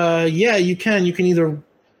 You can.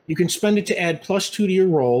 You can spend it to add +2 to your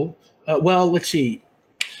roll. Let's see.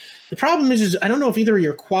 The problem is I don't know if either of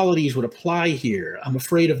your qualities would apply here. I'm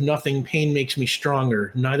afraid of nothing. Pain makes me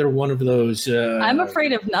stronger. Neither one of those. I'm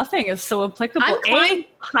afraid of nothing is so applicable. I'm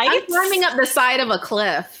climbing up the side of a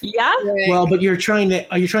cliff. Yeah. Well, but are you trying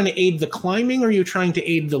to aid the climbing or are you trying to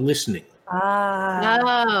aid the listening?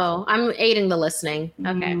 Oh, I'm aiding the listening.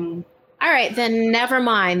 Okay. All right, then never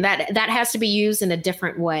mind. That has to be used in a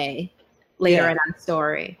different way later in our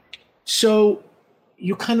story. So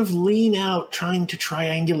you kind of lean out trying to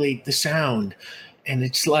triangulate the sound. And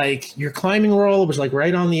it's like your climbing roll was like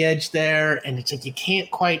right on the edge there. And it's like you can't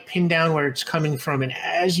quite pin down where it's coming from. And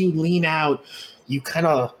as you lean out, you kind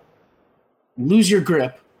of lose your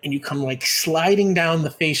grip and you come like sliding down the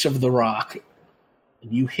face of the rock.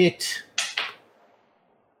 And you hit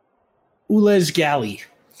Ulez Galley.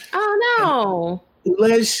 Oh, no. And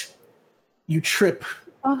Ulez, you trip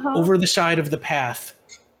over the side of the path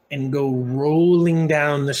and go rolling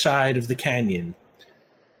down the side of the canyon.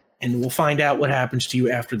 And we'll find out what happens to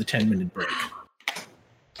you after the 10-minute break.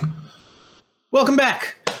 Welcome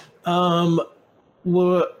back. When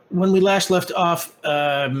we last left off,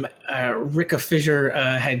 Ricka Fisher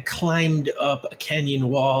had climbed up a canyon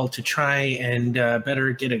wall to try and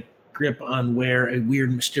better get a grip on where a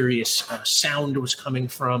weird, mysterious sound was coming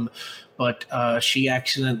from. But she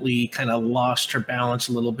accidentally kind of lost her balance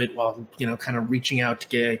a little bit while, kind of reaching out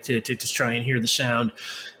to try and hear the sound,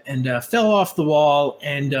 and fell off the wall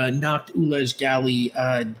and knocked Ulez Galley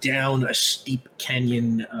down a steep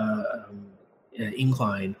canyon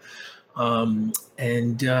incline. Right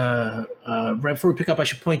before we pick up, I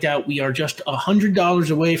should point out we are just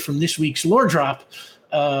 $100 away from this week's lore drop,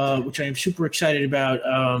 which I am super excited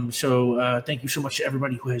about. So thank you so much to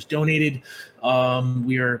everybody who has donated.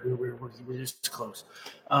 We're just close.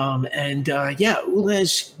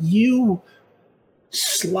 Ulez, you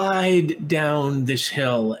slide down this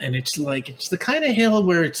hill, and it's the kind of hill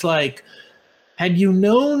where it's like, had you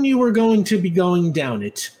known you were going to be going down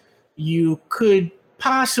it, you could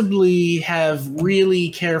possibly have really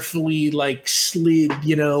carefully slid,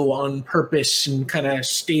 on purpose and kind of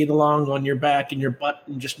stayed along on your back and your butt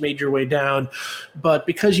and just made your way down. But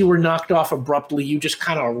because you were knocked off abruptly, you just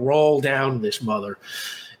kind of roll down this mother.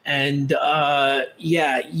 And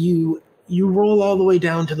you roll all the way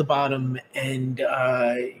down to the bottom, and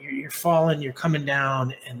you're falling, you're coming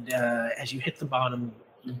down, and as you hit the bottom,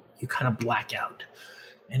 you kind of black out.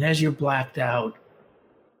 And as you're blacked out,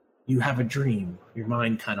 you have a dream. Your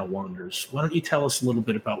mind kind of wanders. Why don't you tell us a little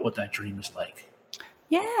bit about what that dream is like?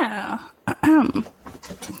 Yeah.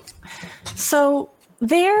 So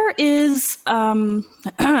there is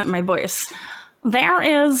my voice. There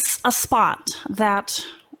is a spot that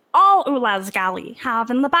all Ulez Galley have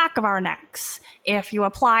in the back of our necks. If you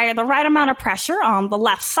apply the right amount of pressure on the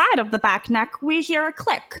left side of the back neck, we hear a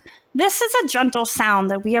click. This is a gentle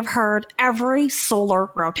sound that we have heard every solar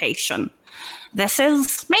rotation. This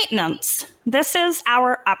is maintenance. This is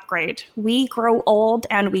our upgrade. We grow old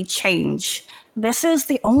and we change. This is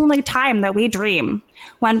the only time that we dream.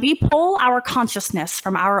 When we pull our consciousness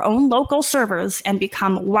from our own local servers and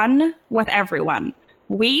become one with everyone,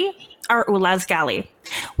 We are Ulazgali.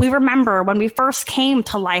 We remember when we first came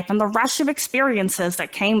to life and the rush of experiences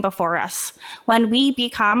that came before us. When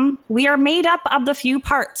we are made up of the few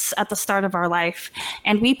parts at the start of our life,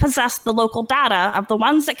 and we possess the local data of the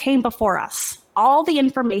ones that came before us. All the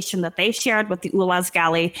information that they shared with the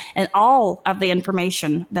Ulazgali and all of the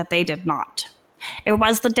information that they did not. It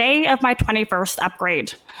was the day of my 21st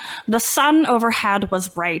upgrade. The sun overhead was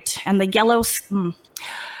bright, and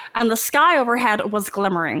the sky overhead was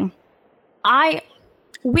glimmering.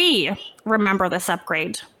 We remember this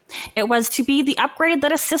upgrade. It was to be the upgrade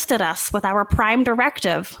that assisted us with our prime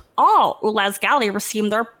directive. All Ulazgali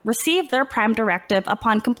received their prime directive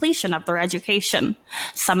upon completion of their education.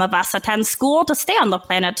 Some of us attend school to stay on the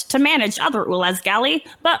planet to manage other Ulazgali,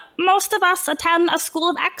 but most of us attend a school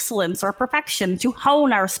of excellence or perfection to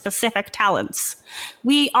hone our specific talents.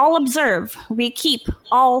 We all observe, we keep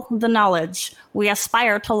all the knowledge. We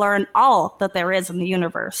aspire to learn all that there is in the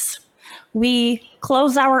universe. We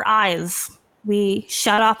close our eyes. We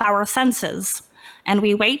shut off our senses, and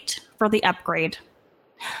we wait for the upgrade.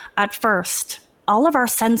 At first, all of our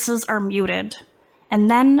senses are muted,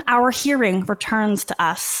 and then our hearing returns to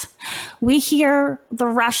us. We hear the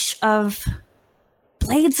rush of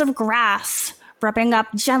blades of grass rubbing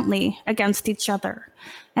up gently against each other,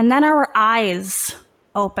 and then our eyes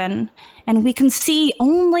open, and we can see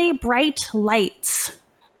only bright lights.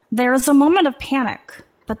 There is a moment of panic,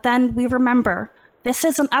 but then we remember this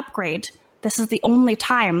is an upgrade. This is the only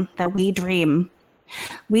time that we dream.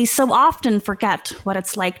 We so often forget what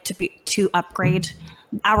it's like to upgrade,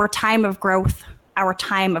 our time of growth, our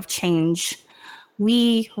time of change.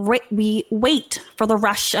 We wait for the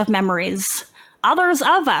rush of memories. Others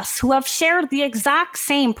of us who have shared the exact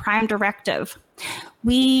same prime directive.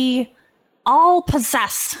 We all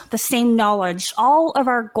possess the same knowledge. All of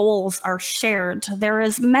our goals are shared. There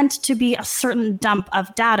is meant to be a certain dump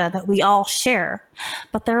of data that we all share,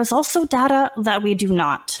 but there is also data that we do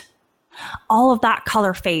not. All of that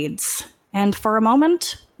color fades, and for a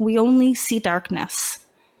moment, we only see darkness.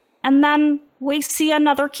 And then we see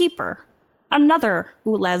another keeper, another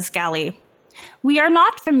Ulazgali. We are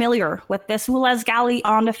not familiar with this Ulazgali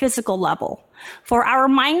on a physical level, for our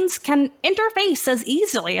minds can interface as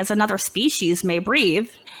easily as another species may breathe.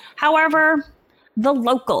 However, the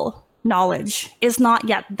local knowledge is not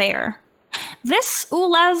yet there. This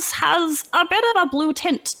Ulaz has a bit of a blue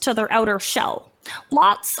tint to their outer shell,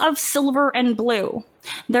 lots of silver and blue.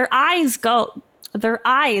 Their eyes glow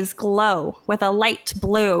with a light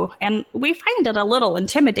blue, and we find it a little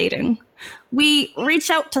intimidating. We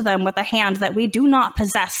reach out to them with a hand that we do not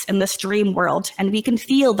possess in this dream world, and we can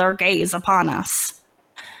feel their gaze upon us.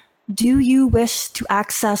 Do you wish to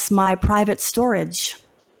access my private storage?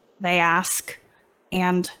 They ask,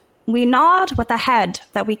 and we nod with a head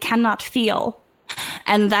that we cannot feel.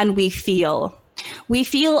 And then we feel. We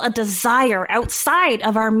feel a desire outside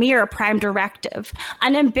of our mere prime directive,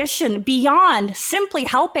 an ambition beyond simply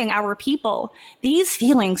helping our people. These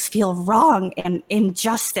feelings feel wrong and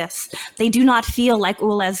injustice. They do not feel like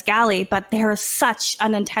Ulazgali, but there is such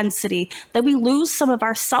an intensity that we lose some of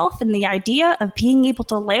ourself in the idea of being able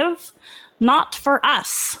to live, not for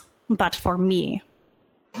us, but for me.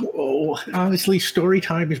 Whoa, honestly, story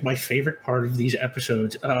time is my favorite part of these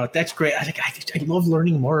episodes. That's great. I love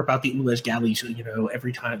learning more about the Ulazgalis. You know,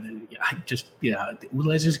 every time the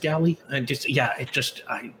Ulazgali, and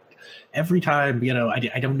every time, you know, I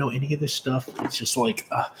don't know any of this stuff. It's just like,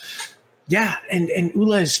 and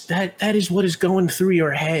Ulaz, that is what is going through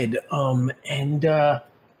your head.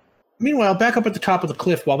 Meanwhile, back up at the top of the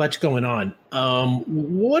cliff while that's going on,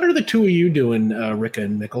 what are the two of you doing, Rika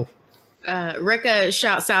and Mikkel? Rika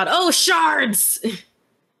shouts out, "Oh, shards!"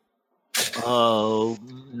 Oh,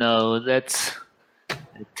 no, that's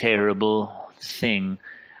a terrible thing.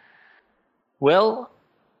 Well,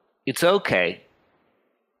 it's okay.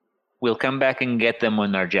 We'll come back and get them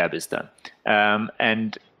when our job is done.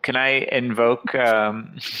 And can I invoke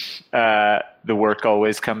the work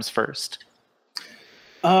always comes first?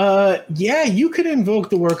 Yeah, you could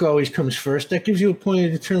invoke the work always comes first. That gives you a point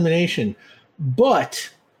of determination.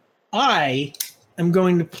 But I am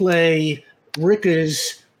going to play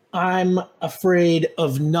Rika's I'm Afraid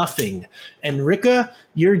of Nothing. And Rika,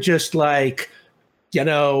 you're just like, you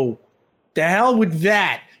know, the hell with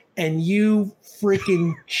that. And you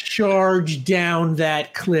freaking charge down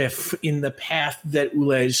that cliff in the path that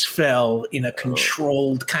Ulaz fell in a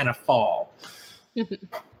controlled kind of fall.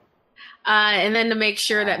 And then to make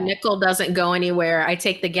sure that Mikkel doesn't go anywhere, I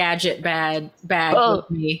take the gadget bag with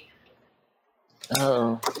me.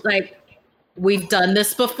 Oh, Like, we've done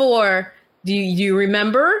this before. Do you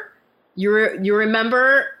remember? You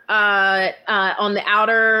remember on the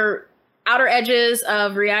outer edges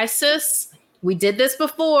of Rhystis. We did this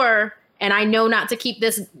before, and I know not to keep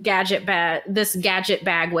this gadget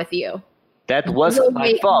bag with you. That wasn't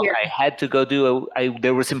my fault. I had to go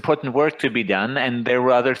there was important work to be done, and there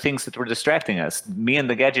were other things that were distracting us. Me and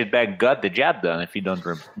the gadget bag got the job done, if you don't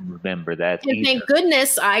remember that. And thank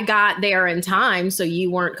goodness I got there in time, so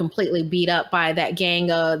you weren't completely beat up by that gang,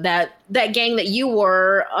 that gang that you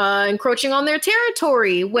were encroaching on their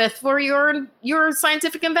territory with for your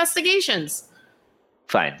scientific investigations.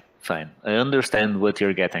 Fine. I understand what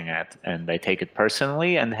you're getting at, and I take it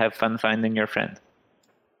personally and have fun finding your friend.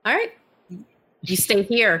 All right. You stay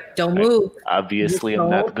here. Don't move. Obviously, I'm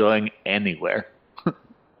not going anywhere.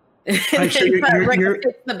 Right, so you're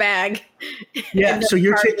the bag. Yeah, so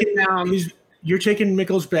you're taking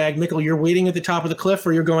Mikkel's bag. Mikkel, you're waiting at the top of the cliff,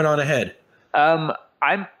 or you're going on ahead?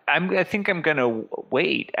 I think I'm gonna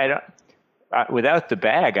wait. I don't. Without the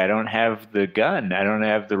bag, I don't have the gun. I don't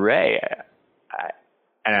have the ray.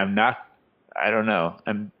 And I'm not. I don't know.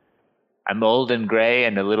 I'm old and gray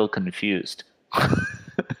and a little confused.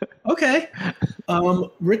 Okay.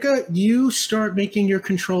 Rika, you start making your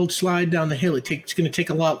controlled slide down the hill. It's going to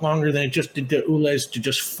take a lot longer than it just did to Ulez to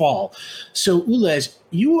just fall. So, Ulez,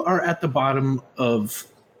 you are at the bottom of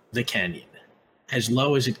the canyon, as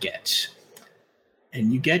low as it gets.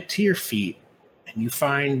 And you get to your feet, and you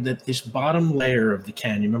find that this bottom layer of the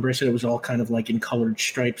canyon, remember I said it was all kind of like in colored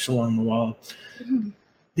stripes along the wall? Mm-hmm.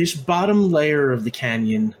 This bottom layer of the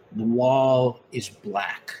canyon, the wall is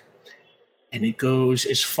black. And it goes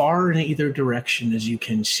as far in either direction as you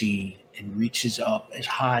can see and reaches up as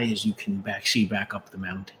high as you can see back up the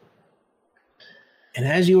mountain. And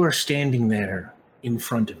as you are standing there in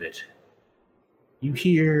front of it, you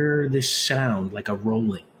hear this sound like a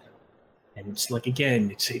rolling. And it's like,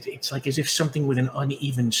 again, it's like as if something with an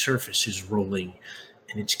uneven surface is rolling.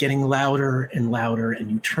 And it's getting louder and louder.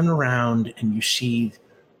 And you turn around and you see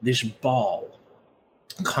this ball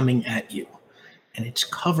coming at you. And it's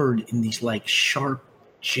covered in these like sharp,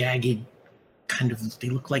 jagged kind of, they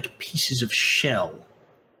look like pieces of shell.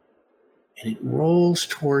 And it rolls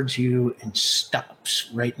towards you and stops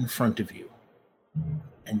right in front of you.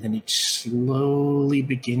 And then it slowly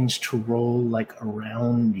begins to roll like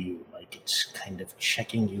around you, like it's kind of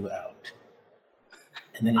checking you out.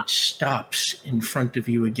 And then it stops in front of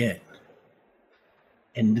you again.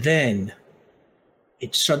 And then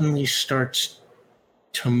it suddenly starts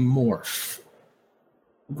to morph,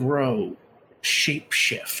 grow,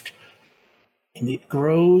 shape-shift, and it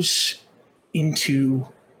grows into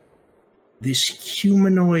this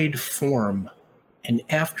humanoid form. And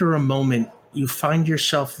after a moment, you find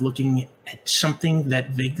yourself looking at something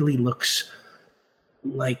that vaguely looks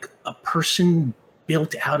like a person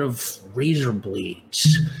built out of razor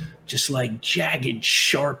blades, just like jagged,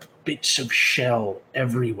 sharp bits of shell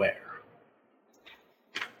everywhere.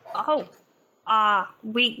 Oh.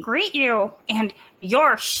 We greet you, and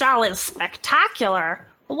your shell is spectacular.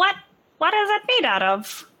 What is it made out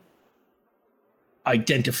of?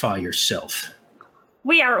 Identify yourself.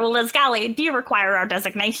 We are Ulez Gali. Do you require our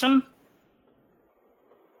designation?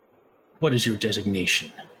 What is your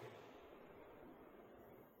designation?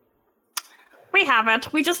 We have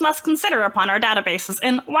it. We just must consider upon our databases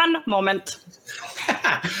in one moment.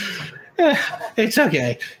 It's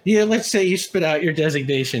okay. Yeah, let's say you spit out your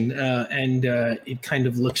designation, and it kind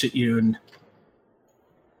of looks at you and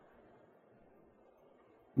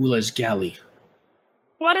Ulez Gali.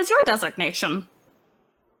 What is your designation?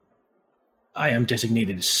 I am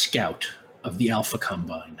designated as Scout of the Alpha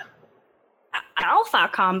Combine. Alpha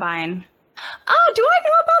Combine? Oh, do I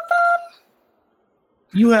know about them?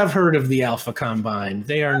 You have heard of the Alpha Combine.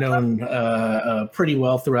 They are known pretty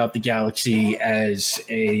well throughout the galaxy as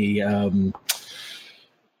an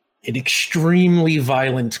extremely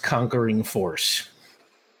violent conquering force.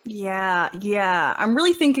 Yeah. I'm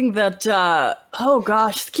really thinking that,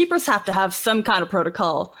 keepers have to have some kind of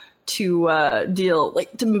protocol to deal,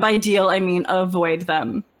 by deal, I mean avoid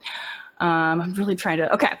them. I'm really trying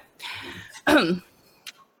to, okay.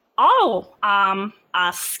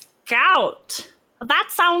 A scout. That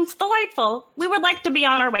sounds delightful. We would like to be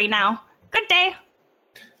on our way now. Good day.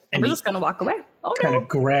 And we're just going to walk away. Kind of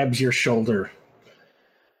grabs your shoulder.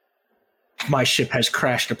 My ship has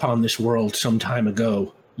crashed upon this world some time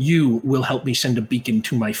ago. You will help me send a beacon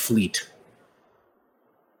to my fleet.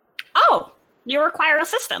 Oh, you require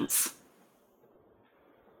assistance.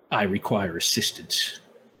 I require assistance.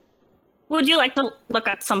 Would you like to look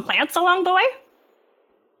at some plants along the way?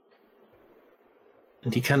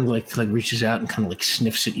 And he kind of like reaches out and kind of like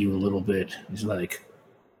sniffs at you a little bit. He's like,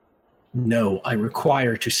 No, I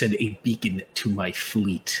require to send a beacon to my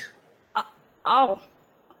fleet. Oh.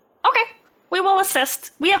 Okay. We will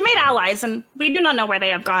assist. We have made allies, and we do not know where they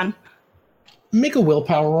have gone. Make a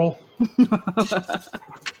willpower roll.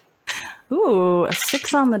 Ooh, a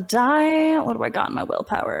 6 on the die. What do I got in my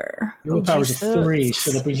willpower? Your willpower is a 3,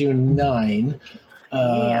 so that brings you a 9.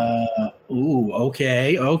 Ooh,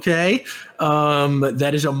 okay.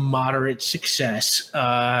 That is a moderate success.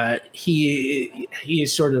 He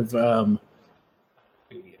is sort of. I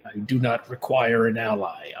do not require an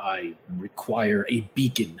ally. I require a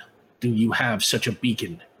beacon. Do you have such a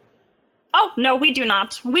beacon? Oh, no, we do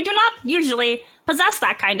not. We do not usually possess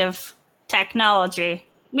that kind of technology.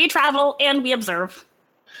 We travel and we observe.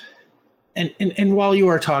 And while you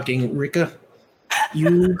are talking, Rika,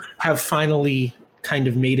 you have finally kind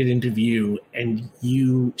of made it into view, and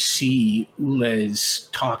you see Ulez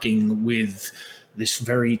talking with this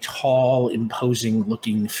very tall,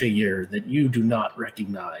 imposing-looking figure that you do not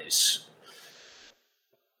recognize.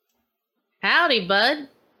 Howdy, bud.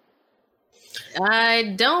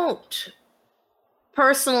 I don't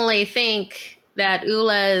personally think that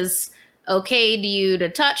Ulez okayed you to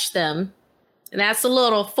touch them. And that's a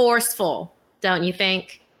little forceful, don't you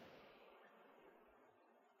think?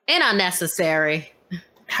 And unnecessary.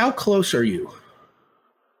 How close are you?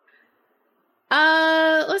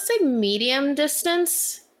 Let's say medium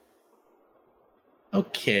distance.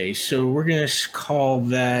 Okay, so we're gonna call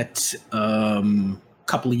that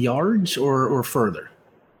couple of yards or further.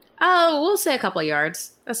 Oh, we'll say a couple of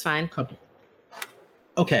yards. That's fine. Couple.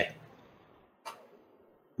 Okay.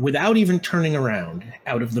 Without even turning around,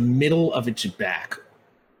 out of the middle of its back,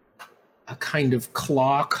 a kind of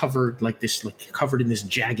claw covered like this, like covered in this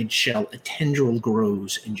jagged shell, a tendril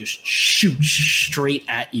grows and just shoots straight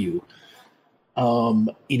at you.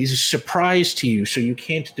 It is a surprise to you, so you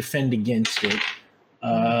can't defend against it.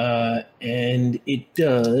 And it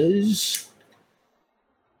does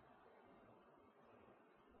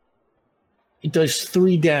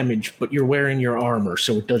 3 damage, but you're wearing your armor,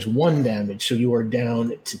 so it does 1 damage, so you are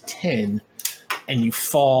down to 10, and you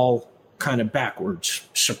fall kind of backwards,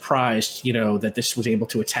 surprised, that this was able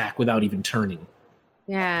to attack without even turning.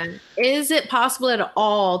 Yeah. Is it possible at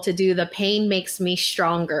all to do the pain makes me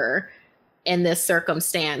stronger in this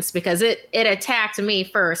circumstance? Because it attacked me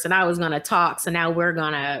first, and I was gonna talk, so now we're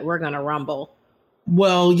gonna rumble.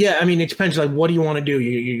 Well, yeah, I mean, it depends. Like, what do you want to do?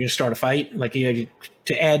 You're gonna start a fight? Like, you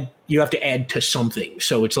have to add to something.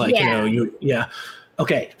 So it's like, yeah.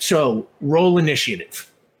 Okay, so roll initiative.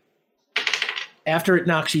 After it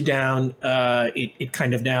knocks you down, it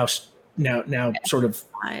kind of now sort of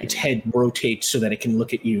its head rotates so that it can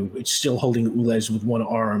look at you. It's still holding Ulez with one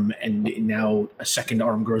arm, and now a second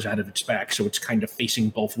arm grows out of its back, so it's kind of facing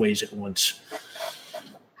both ways at once.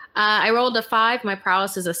 I rolled a 5. My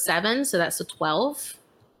prowess is a 7, so that's a 12.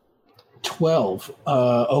 12.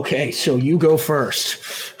 Okay, so you go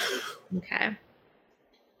first. Okay.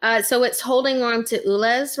 So it's holding on to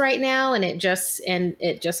Ulez right now, and it just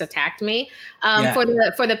attacked me. For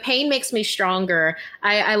the pain makes me stronger.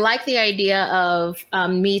 I like the idea of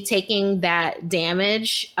me taking that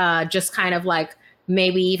damage. Just kind of like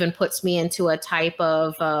maybe even puts me into a type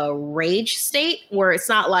of rage state where it's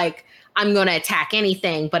not like I'm going to attack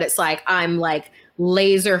anything, but it's like I'm like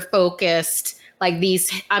laser focused. Like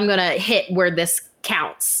I'm going to hit where this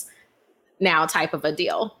counts now, type of a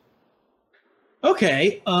deal.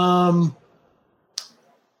 Okay. What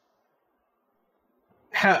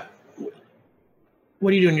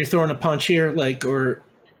are you doing? You're throwing a punch here, or?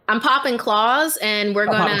 I'm popping claws, and we're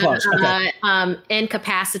going to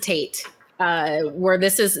incapacitate. Where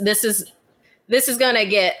this is going to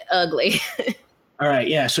get ugly. All right.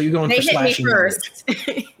 Yeah. So you're going for slashing. They hit me first.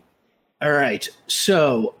 All right.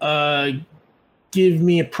 So give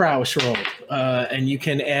me a prowess roll, and you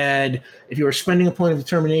can add. If you are spending a point of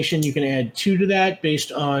determination, you can add 2 to that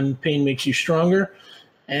based on pain makes you stronger,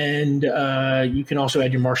 and you can also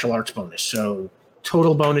add your martial arts bonus. So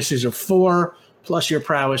total bonuses of 4 plus your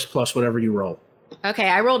prowess plus whatever you roll. Okay,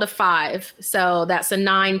 I rolled a 5, so that's a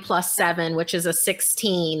 9 plus 7, which is a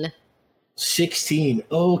 16. 16.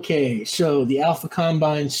 Okay, so the Alpha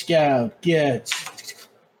Combine Scout gets.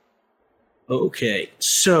 Okay,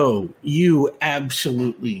 so you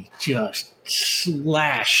absolutely just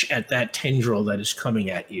slash at that tendril that is coming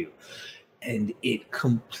at you, and it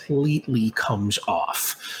completely comes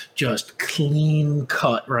off, just clean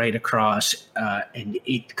cut right across, and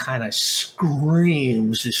it kind of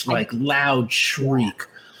screams this like loud shriek.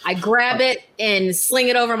 I grab it and sling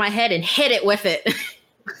it over my head and hit it with it.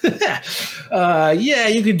 Yeah,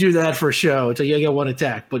 you could do that for show. It's like you get one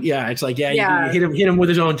attack, but yeah, it's like you hit him with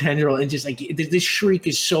his own tendril, and just like this shriek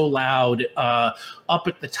is so loud up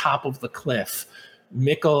at the top of the cliff.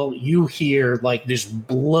 Mikkel, you hear like this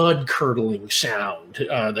blood curdling sound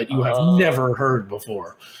that you have never heard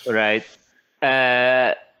before. Right.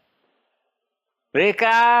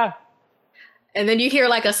 Rika. And then you hear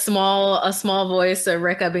like a small voice of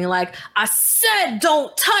Rika being like, I said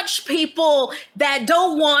don't touch people that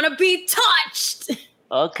don't want to be touched.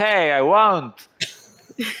 Okay, I won't.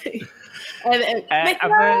 and I'm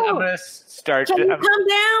gonna start. Can you come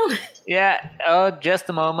down? Yeah. Oh, just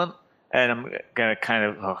a moment. And I'm gonna kind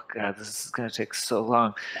of. Oh God, this is gonna take so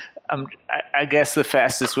long. I guess the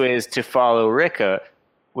fastest way is to follow Rika,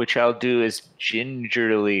 which I'll do as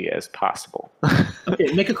gingerly as possible.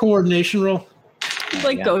 Okay, make a coordination roll.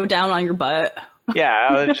 Go down on your butt. Yeah,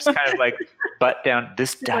 I'll just kind of like butt down.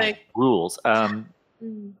 This die rules. 9.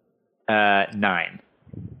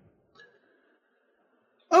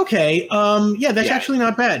 Okay. Yeah, that's actually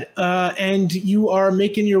not bad. And you are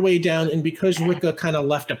making your way down, and because Rika kind of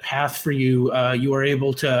left a path for you, you are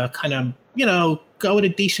able to kind of, go at a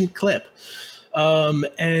decent clip.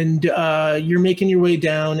 And you're making your way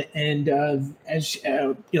down, and as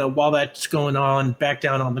while that's going on, back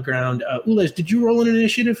down on the ground, Ulez, did you roll an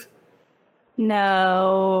initiative?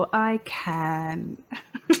 No, I can.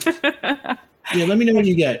 Yeah, let me know what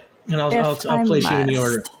you get, and I'll place you in the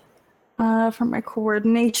order. For my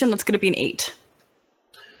coordination, that's going to be an 8.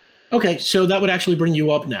 Okay, so that would actually bring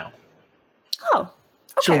you up now. Oh,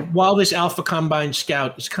 okay. So while this Alpha Combine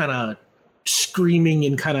Scout is kind of screaming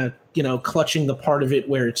and kind of, clutching the part of it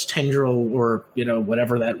where its tendril or,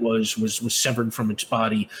 whatever that was severed from its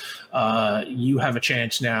body, you have a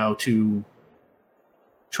chance now to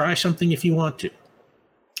try something if you want to.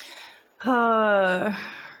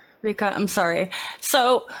 Rika, I'm sorry.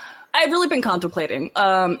 So I've really been contemplating.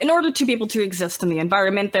 In order to be able to exist in the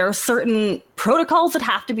environment, there are certain protocols that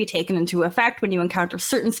have to be taken into effect when you encounter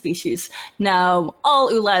certain species. Now, all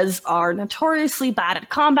Ulez are notoriously bad at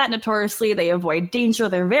combat, notoriously. They avoid danger.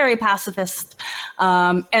 They're very pacifist.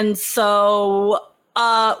 And so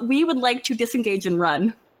we would like to disengage and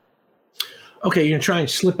run. Okay, you're going to try and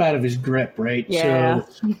slip out of his grip, right? Yeah.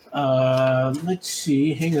 So, let's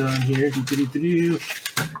see. Hang on here. I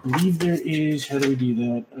believe there is... How do we do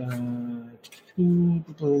that?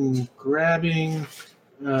 Grabbing...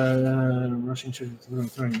 rushing to...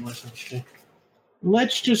 Throwing...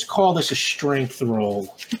 Let's just call this a strength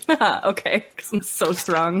roll. Okay, because I'm so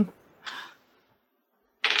strong.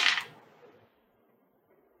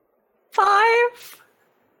 5?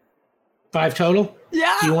 5 total?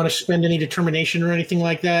 Yeah. Do you want to spend any determination or anything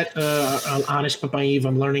like that? Honest but naive,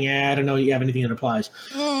 I'm learning. I don't know if you have anything that applies.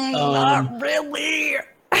 Not really.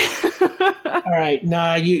 All right.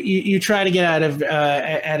 Nah, you try to get out of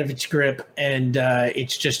its grip, and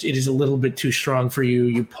it is a little bit too strong for you.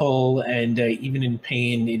 You pull, and even in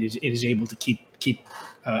pain, it is able to keep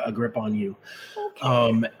a grip on you.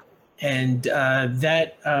 Okay. And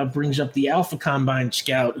that brings up the Alpha Combine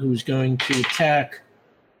Scout, who's going to attack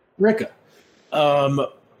Rika.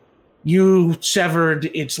 You severed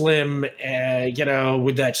its limb,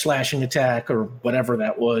 with that slashing attack or whatever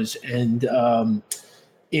that was, and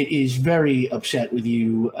it is very upset with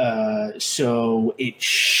you. So it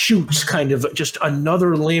shoots kind of just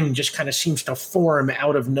another limb, just kind of seems to form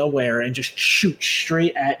out of nowhere and just shoot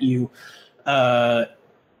straight at you.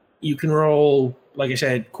 You can roll, like I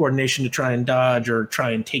said, coordination to try and dodge or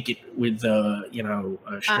try and take it with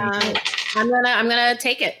strength. I'm gonna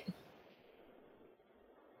take it.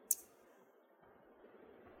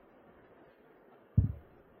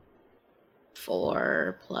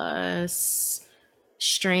 4 plus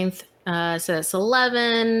strength, so that's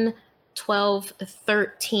 11, 12,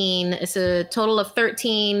 13. It's a total of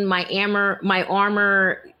 13. My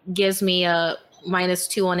armor gives me a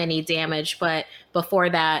 -2 on any damage, but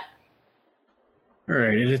before that. All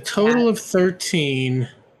right, at a total of 13.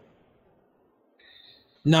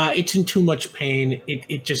 Nah, it's in too much pain.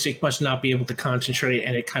 It must not be able to concentrate,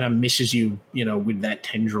 and it kind of misses you, with that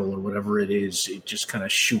tendril or whatever it is. It just kind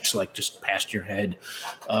of shoots like just past your head.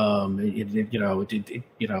 You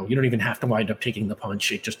don't even have to wind up taking the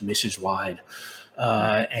punch. It just misses wide.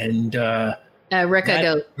 Rika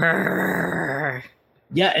goes. Brrr.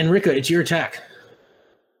 Yeah, and Rika, it's your attack.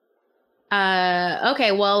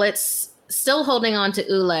 Okay, well, it's still holding on to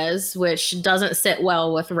Ulez, which doesn't sit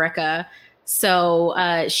well with Rika. So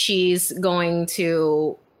she's going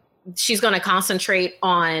to concentrate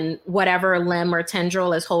on whatever limb or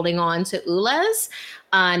tendril is holding on to Ulez,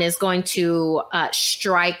 and is going to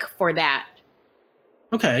strike for that.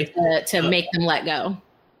 Okay. To make them let go.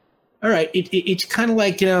 All right, it's kind of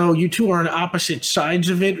like, you two are on opposite sides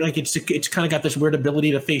of it. Like it's kind of got this weird ability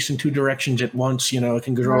to face in two directions at once. It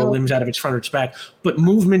can grow limbs out of its front or its back, but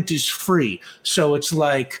movement is free. So it's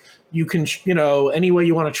like you can, any way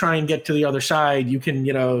you want to try and get to the other side, you can,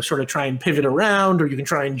 sort of try and pivot around, or you can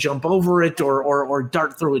try and jump over it, or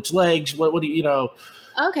dart through its legs. What do you know?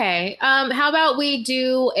 Okay. How about we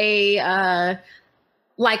do a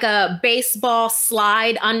like a baseball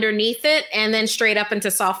slide underneath it and then straight up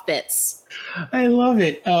into soft bits. I love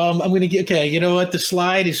it. I'm going to get, okay, you know what? The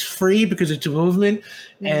slide is free because it's a movement.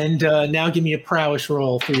 And now give me a prowess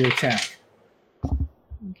roll for your attack.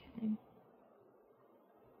 Okay.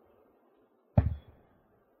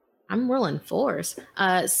 I'm rolling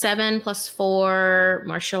 4s. 7 plus 4,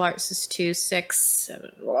 martial arts is 2, 6,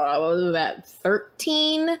 7. What was that?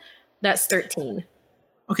 13? That's 13.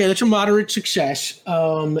 Okay, that's a moderate success.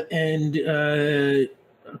 Okay,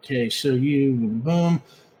 so you boom.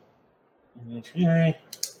 Okay.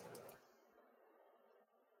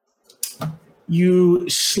 You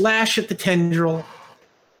slash at the tendril,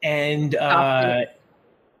 and shard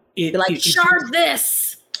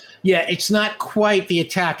this. Yeah, it's not quite the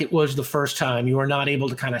attack it was the first time. You are not able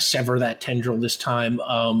to kind of sever that tendril this time,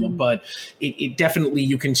 but it definitely,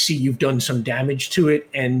 you can see you've done some damage to it,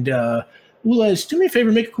 and Ulez, do me a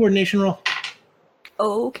favor, make a coordination roll.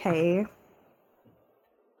 Okay.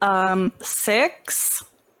 6.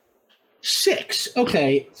 6.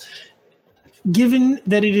 Okay. Given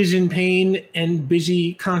that it is in pain and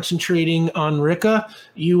busy concentrating on Rika,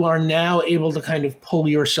 you are now able to kind of pull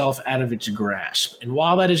yourself out of its grasp. And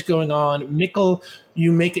while that is going on, Mikkel,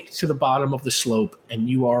 you make it to the bottom of the slope, and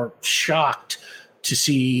you are shocked to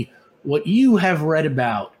see what you have read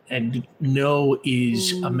about and know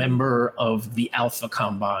is a member of the Alpha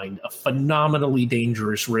Combine, a phenomenally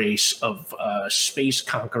dangerous race of space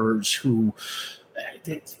conquerors who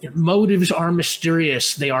their motives are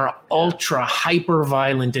mysterious. They are ultra hyper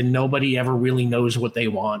violent, and nobody ever really knows what they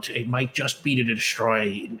want. It might just be to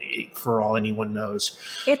destroy, for all anyone knows.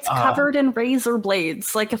 It's covered in razor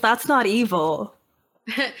blades. Like, if that's not evil.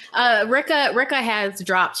 Rika has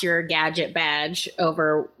dropped your gadget badge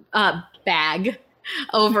over bag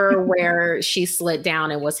over where she slid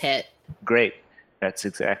down and was hit. Great. That's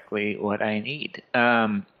exactly what I need.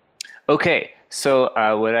 Okay, so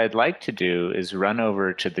what I'd like to do is run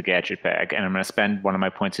over to the gadget bag, and I'm going to spend one of my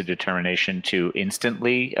points of determination to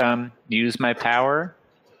instantly use my power.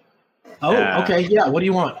 Oh, okay. Yeah, what do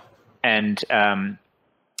you want? And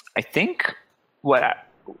I think what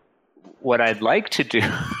I'd like to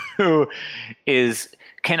do is,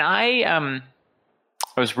 can I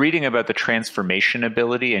was reading about the transformation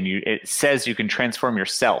ability, and it says you can transform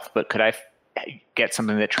yourself, but could I get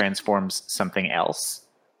something that transforms something else?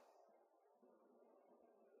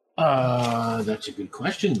 That's a good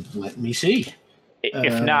question. Let me see.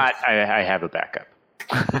 If not, I have a backup.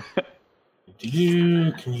 Can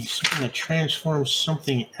you kind of transform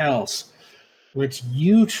something else? Lets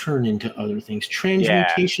you turn into other things.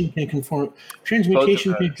 Transmutation can conform.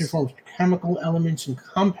 Transmutation can conform chemical elements and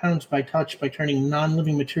compounds by touch by turning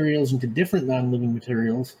non-living materials into different non-living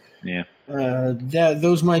materials. Yeah.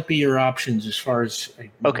 Those might be your options as far as.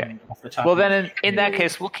 Okay. Off the top well, then in that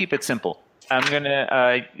case, we'll keep it simple.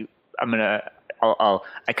 I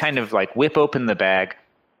kind of like whip open the bag,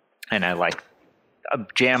 and I like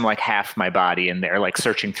jam like half my body in there, like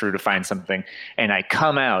searching through to find something. And I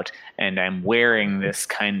come out, and I'm wearing this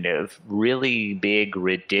kind of really big,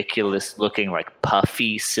 ridiculous looking, like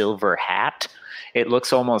puffy silver hat. It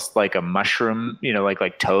looks almost like a mushroom,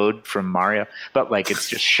 like Toad from Mario, but like it's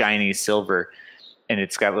just shiny silver, and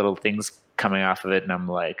it's got little things coming off of it. And I'm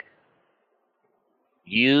like,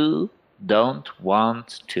 you don't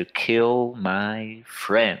want to kill my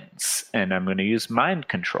friends, and I'm going to use mind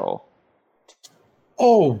control.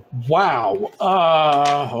 Oh, wow.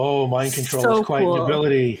 Mind control is quite an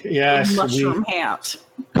ability. Yes. Mushroom hat.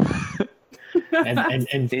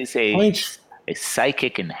 and Is a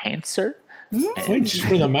psychic enhancer. Points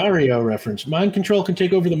for the Mario reference. Mind control can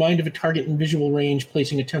take over the mind of a target in visual range,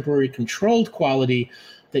 placing a temporary controlled quality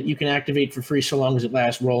that you can activate for free so long as it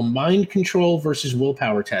lasts. Roll mind control versus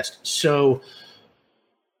willpower test. So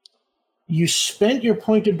you spent your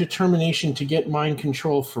point of determination to get mind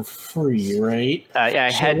control for free, right? Yeah,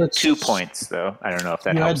 I had 2 points, though. I don't know if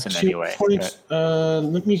that helps in any way.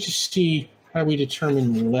 Let me just see how we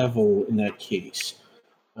determine level in that case.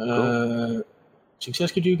 Cool.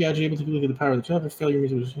 Success could do gadget able to look at the power of the top. If failure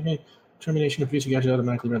means it was okay. Determination of produce a gadget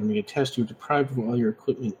automatically rather than make a test. You are deprived of all your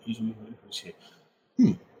equipment.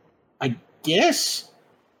 I guess.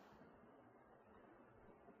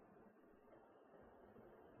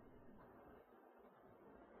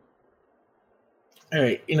 All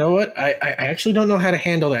right, you know what? I actually don't know how to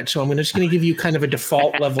handle that, so I'm just going to give you kind of a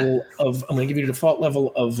default level of. I'm going to give you a default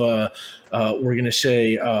level of. We're going to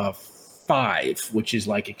say 5, which is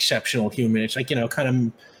like exceptional human. It's like kind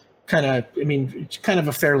of. I mean, it's kind of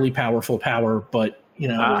a fairly powerful power, but you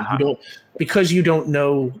don't because you don't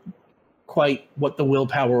know quite what the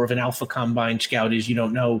willpower of an Alpha Combine Scout is. You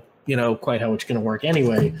don't know quite how it's going to work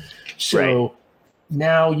anyway. So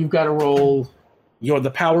now you've got to roll.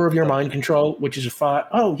 The power of your mind control, which is a 5.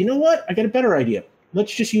 Oh, you know what? I got a better idea.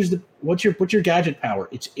 Let's just use what's your gadget power?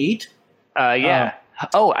 It's 8. Yeah.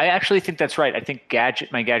 I actually think that's right. I think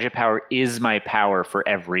my gadget power is my power for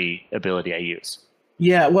every ability I use.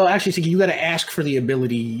 Yeah. Well, actually, so you got to ask for the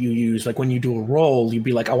ability you use. Like when you do a roll, you'd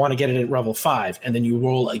be like, I want to get it at level 5, and then you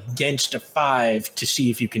roll against a 5 to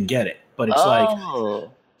see if you can get it. But it's like.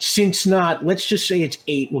 Since let's just say it's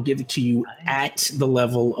 8, we'll give it to you at the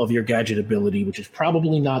level of your gadget ability, which is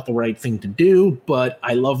probably not the right thing to do, but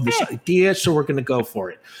I love this idea, so we're going to go for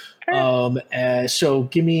it. So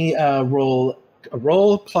give me a roll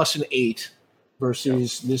plus an 8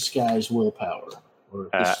 versus this guy's willpower, or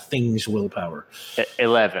this thing's willpower.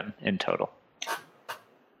 11 in total.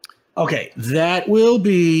 Okay, that will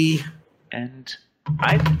be... And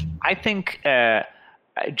I think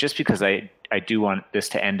just because I do want this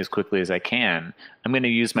to end as quickly as I can, I'm going to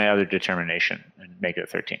use my other determination and make it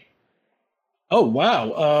 13. Oh,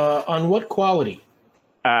 wow. On what quality?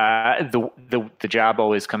 The job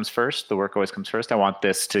always comes first. The work always comes first. I want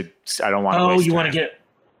this to. I don't want. Oh, you want to get.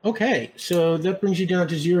 Okay, so that brings you down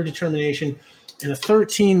to 0 determination, and a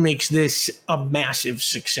 13 makes this a massive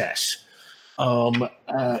success.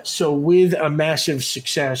 So with a massive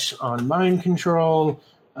success on mind control.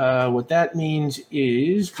 What that means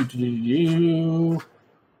is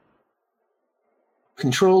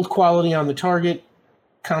controlled quality on the target,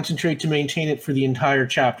 concentrate to maintain it for the entire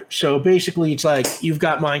chapter. So basically, it's like you've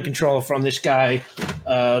got mind control from this guy,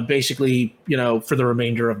 basically, for the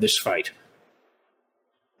remainder of this fight.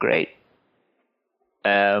 Great.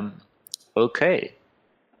 Okay.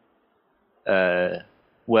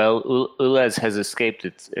 Well, Ulez has escaped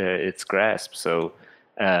its grasp, so.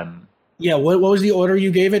 Yeah, what was the order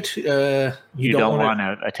you gave it? You don't want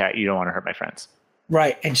to attack. You don't want to hurt my friends.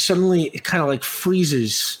 Right, and suddenly it kind of like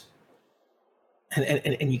freezes,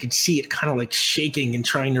 and you can see it kind of like shaking and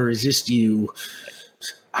trying to resist you.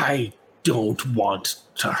 I don't want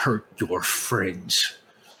to hurt your friends.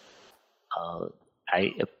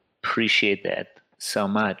 I appreciate that so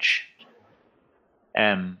much.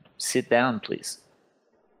 Sit down, please.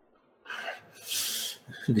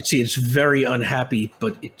 You can see it's very unhappy,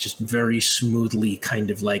 but it just very smoothly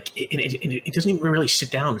kind of like it doesn't even really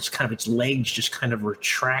sit down. It's kind of its legs just kind of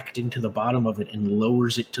retract into the bottom of it and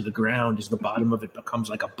lowers it to the ground as the bottom of it becomes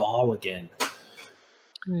like a ball again.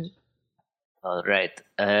 All right.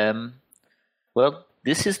 Well,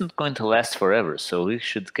 this isn't going to last forever, so we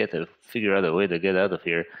should figure out a way to get out of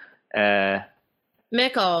here.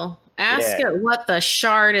 Mikkel, ask it what the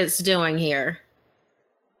shard is doing here.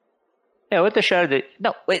 Yeah, what the shard?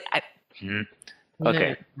 No, wait.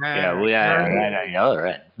 Okay. Yeah, all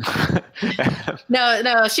right.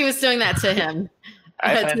 No, she was doing that to him.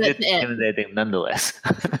 I find it intimidating nonetheless.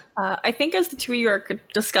 I think as the two of you are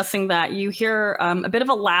discussing that, you hear a bit of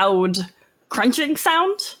a loud crunching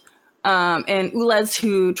sound. And Ulez,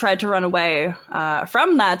 who tried to run away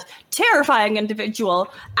from that terrifying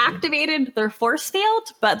individual, activated their force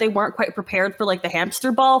field, but they weren't quite prepared for like the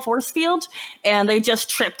hamster ball force field, and they just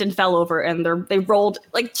tripped and fell over, and they rolled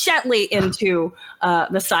like gently into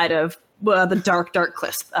the side of the dark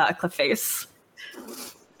cliff face.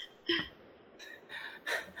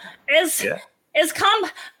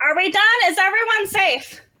 Are we done? Is everyone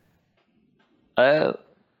safe?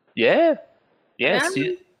 Yeah. Yes.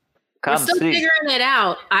 We're still figuring it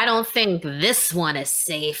out. I don't think this one is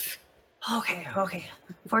safe. Okay.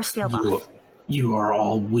 Force field off. You are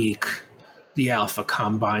all weak. The Alpha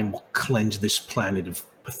Combine will cleanse this planet of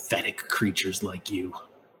pathetic creatures like you.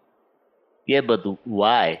 Yeah, but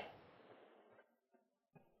why?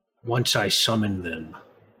 Once I summon them,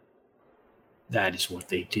 that is what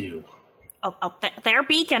they do. Their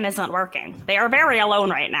beacon isn't working. They are very alone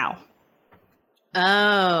right now.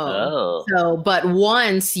 Oh. So, but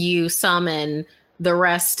once you summon the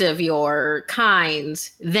rest of your kind,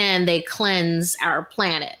 then they cleanse our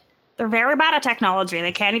planet. They're very bad at technology.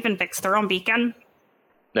 They can't even fix their own beacon.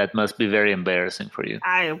 That must be very embarrassing for you.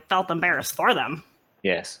 I felt embarrassed for them.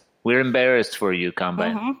 Yes. We're embarrassed for you,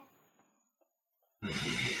 Combine.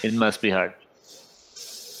 It must be hard.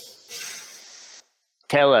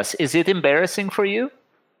 Tell us, is it embarrassing for you?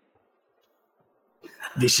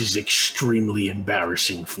 This is extremely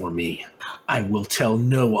embarrassing for me. I will tell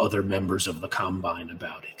no other members of the Combine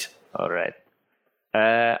about it. All right.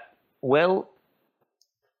 Well,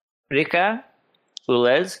 Rika,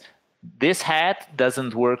 Ulez, this hat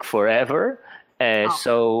doesn't work forever,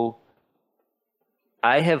 so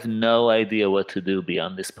I have no idea what to do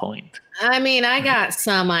beyond this point. I mean, I got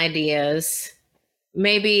some ideas.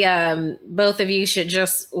 Maybe both of you should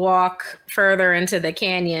just walk further into the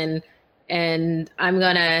canyon, and I'm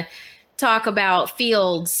going to talk about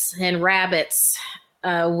fields and rabbits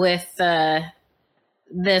with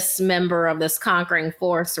this member of this conquering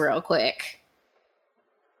force real quick.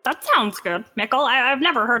 That sounds good, Mikkel. I've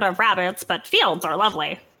never heard of rabbits, but fields are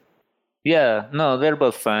lovely. Yeah, no, they're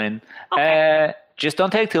both fine. Okay. Just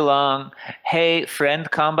don't take too long. Hey, friend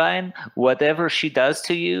Combine, whatever she does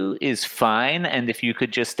to you is fine, and if you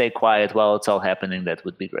could just stay quiet while it's all happening, that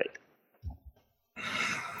would be great.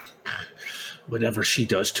 Whatever she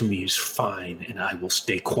does to me is fine, and I will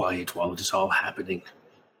stay quiet while it is all happening.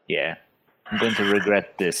 Yeah, I'm going to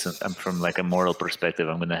regret this. I'm from like a moral perspective.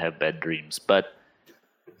 I'm going to have bad dreams, but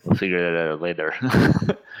we'll figure that out later.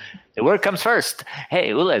 The work comes first.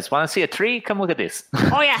 Hey, Ulez, want to see a tree? Come look at this.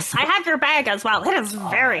 Oh, yes, I have your bag as well. It is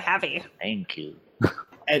very heavy. Thank you.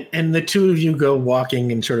 And the two of you go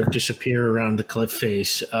walking and sort of disappear around the cliff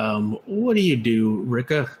face. What do you do,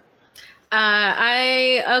 Rika?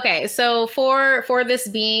 Okay, so for this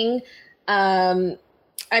being, I'm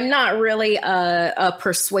not really a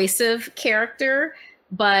persuasive character,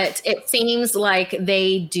 but it seems like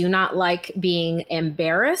they do not like being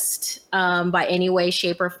embarrassed by any way,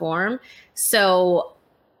 shape, or form. So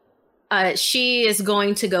she is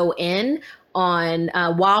going to go in on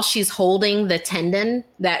while she's holding the tendon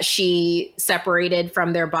that she separated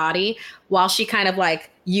from their body, while she kind of like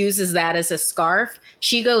uses that as a scarf.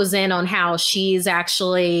 She goes in on how she's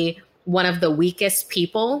actually one of the weakest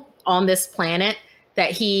people on this planet,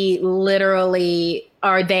 that he literally,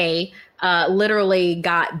 or they literally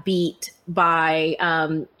got beat by,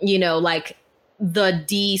 like the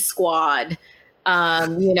D squad,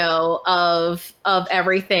 of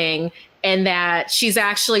everything. And that she's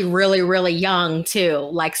actually really, really young too,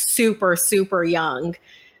 like super, super young.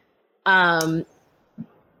 I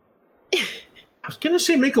was gonna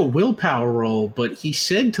say make a willpower roll, but he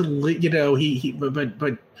said to,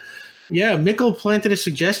 but yeah, Mikkel planted a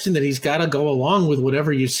suggestion that he's got to go along with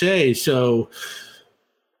whatever you say. So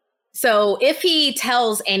if he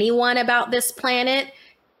tells anyone about this planet,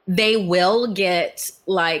 they will get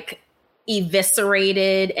like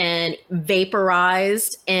eviscerated and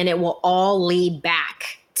vaporized, and it will all lead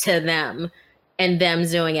back to them and them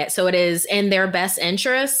doing it. So it is in their best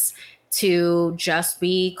interests to just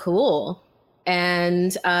be cool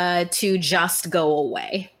and to just go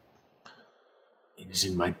away. It is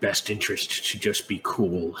in my best interest to just be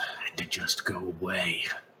cool and to just go away.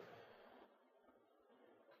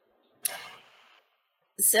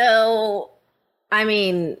 So, I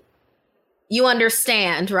mean, you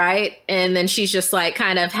understand, right? And then she's just like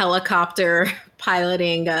kind of helicopter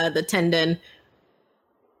piloting the tendon.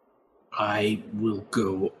 I will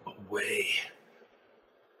go away.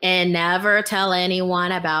 And never tell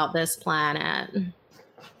anyone about this planet.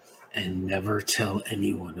 And never tell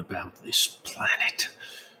anyone about this planet.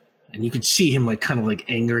 And you could see him like kind of like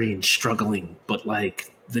angry and struggling, but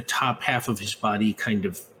like the top half of his body kind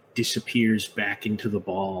of disappears back into the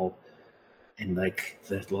ball, and like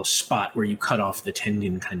the little spot where you cut off the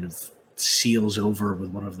tendon kind of seals over with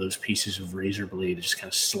one of those pieces of razor blade. It just kind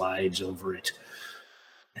of slides over it,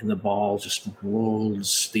 and the ball just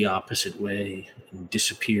rolls the opposite way and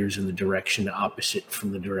disappears in the direction opposite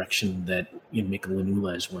from the direction that Mikkel and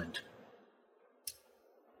Ulez went.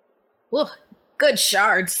 Whoa, good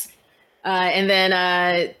shards. And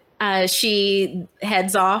then she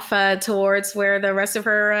heads off towards where the rest of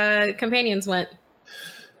her companions went.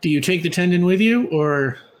 Do you take the tendon with you,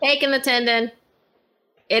 or? Taking the tendon.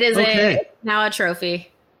 It is now a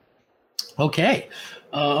trophy. Okay.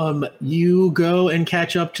 You go and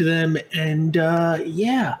catch up to them, and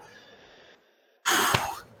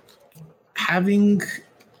having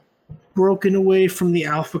broken away from the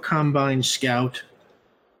Alpha Combine Scout,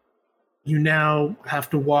 you now have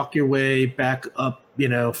to walk your way back up,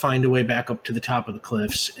 find a way back up to the top of the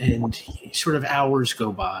cliffs, and sort of hours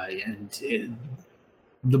go by, and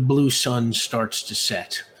the blue sun starts to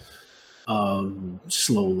set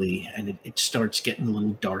slowly, and it starts getting a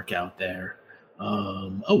little dark out there.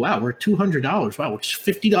 Oh, wow, we're $200. Wow, we're just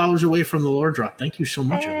 $50 away from the lore drop. Thank you so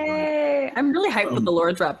much, everybody. Hey, I'm really hyped with the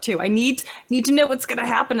lore drop, too. I need to know what's going to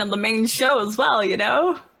happen in the main show as well,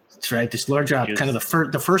 That's right, this lore drop, kind of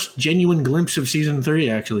the first genuine glimpse of Season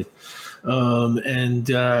 3, actually.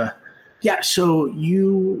 So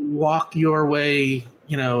you walk your way,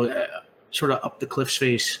 sort of up the cliff's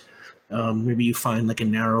face. Maybe you find like a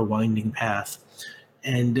narrow, winding path.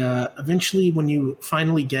 And eventually, when you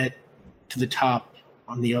finally get to the top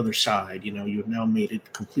on the other side, you have now made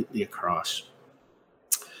it completely across.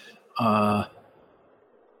 It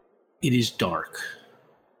is dark.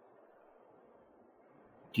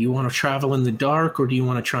 Do you want to travel in the dark, or do you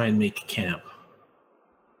want to try and make camp?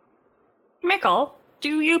 Mikkel,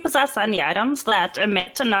 do you possess any items that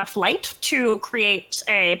emit enough light to create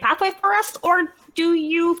a pathway for us, or do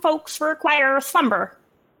you folks require slumber?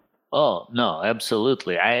 Oh, no,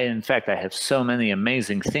 absolutely. In fact, I have so many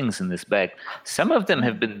amazing things in this bag. Some of them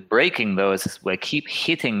have been breaking, though, as I keep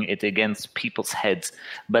hitting it against people's heads.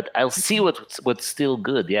 But I'll see what's still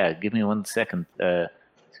good. Yeah, give me 1 second to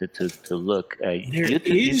look. You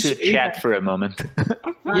two chat for a moment.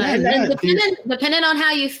 Depending on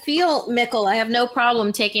how you feel, Mikkel, I have no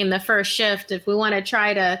problem taking the first shift if we want to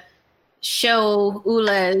try to show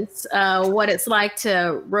Ules what it's like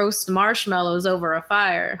to roast marshmallows over a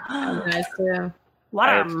fire. What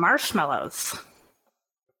are marshmallows?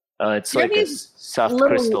 It's like a soft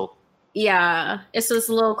crystal. Yeah, it's this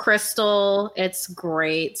little crystal. It's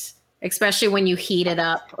great, especially when you heat it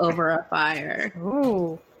up over a fire.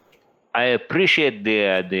 Ooh. I appreciate the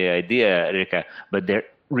idea, Rika, but there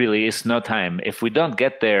really is no time. If we don't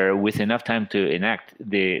get there with enough time to enact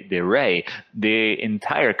the ray, the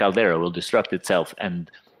entire caldera will destruct itself,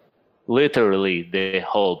 and literally the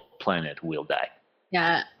whole planet will die.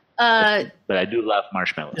 Yeah. But I do love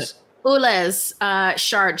marshmallows. Ules,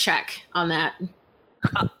 shard check on that.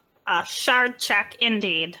 A shard check,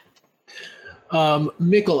 indeed.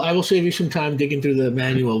 Mikkel, I will save you some time digging through the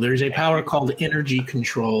manual. There's a power called energy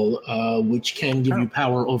control, which can give you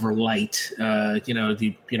power over light.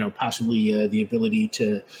 Possibly the ability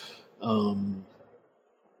to,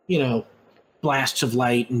 blasts of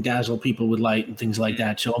light and dazzle people with light and things like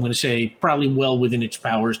that. So I'm going to say probably well within its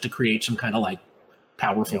powers to create some kind of like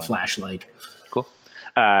powerful flashlight. Cool.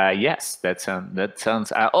 Yes, that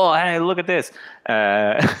sounds. Oh, hey, look at this.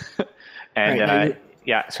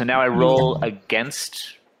 Yeah, so now I roll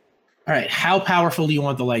against. All right, how powerful do you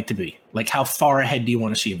want the light to be? Like, how far ahead do you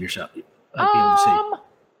want to see of yourself? I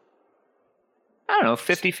don't know,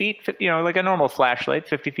 50 feet, like a normal flashlight,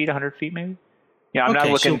 50 feet, 100 feet maybe. Yeah, I'm not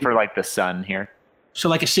looking for like the sun here. So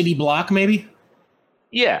like a city block maybe?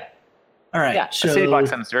 Yeah. All right. Yeah, a city block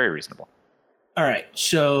sounds very reasonable. All right,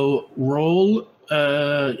 so roll,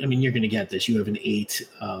 you're going to get this. You have an 8,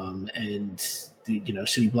 and...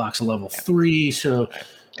 city block's a level 3, so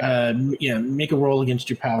make a roll against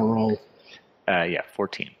your power roll.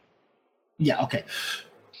 14. Yeah, okay.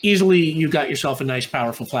 Easily, you got yourself a nice,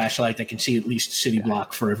 powerful flashlight that can see at least city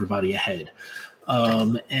block for everybody ahead.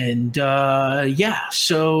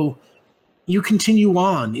 So you continue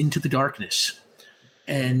on into the darkness,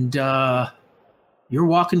 and you're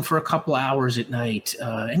walking for a couple hours at night.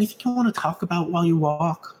 Anything you want to talk about while you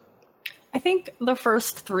walk? I think the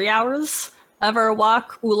first 3 hours of our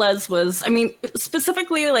walk, Ules was,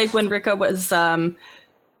 specifically like when Rika was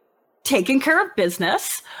taking care of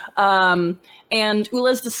business, and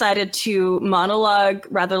Ules decided to monologue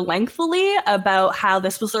rather lengthily about how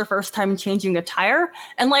this was their first time changing a tire.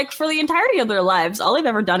 And like for the entirety of their lives, all they've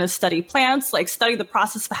ever done is study plants, like study the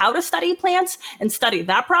process of how to study plants and study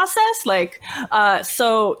that process.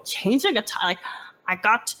 So changing a tire,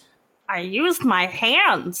 I used my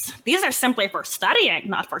hands. These are simply for studying,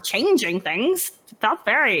 not for changing things. It felt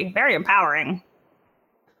very, very empowering.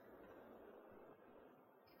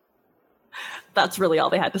 That's really all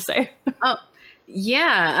they had to say. Oh,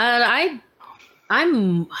 yeah.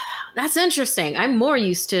 That's interesting. I'm more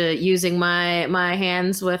used to using my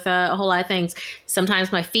hands with a whole lot of things.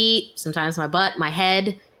 Sometimes my feet, sometimes my butt, my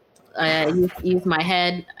head. I use my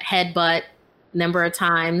head, butt, number of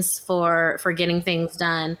times for getting things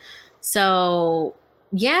done. So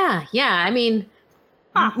yeah.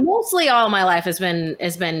 Mostly all my life has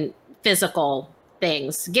been physical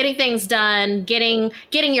things, getting things done, getting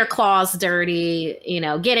your claws dirty,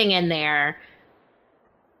 getting in there.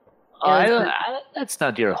 That's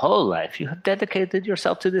not your whole life. You have dedicated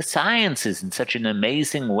yourself to the sciences in such an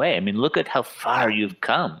amazing way. Look at how far you've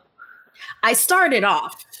come. I started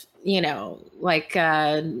off, kind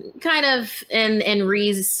of in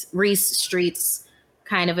Reese streets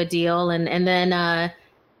kind of a deal. And then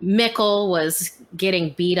Mikkel was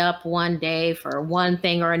getting beat up one day for one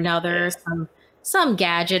thing or another, some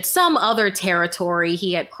gadget, some other territory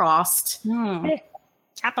he had crossed.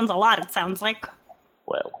 Happens a lot, it sounds like.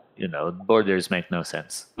 Well, borders make no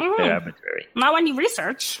sense. They're arbitrary. Not when you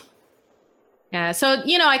research. Yeah. So,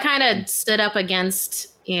 I kind of stood up against,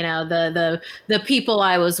 the people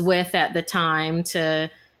I was with at the time to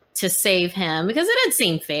save him because it didn't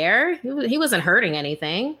seem fair. He wasn't hurting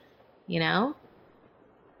anything,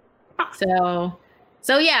 So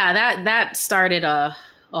yeah, that started a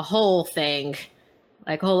whole thing,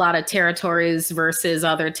 like a whole lot of territories versus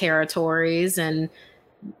other territories. And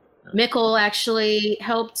Mikkel actually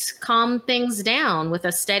helped calm things down with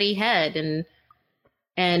a steady head.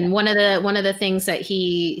 And one of the things that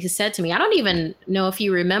he said to me, I don't even know if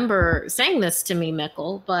you remember saying this to me,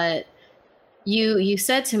 Mikkel, but you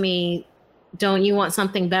said to me, don't you want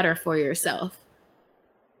something better for yourself?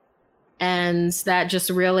 And that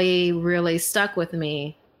just really, really stuck with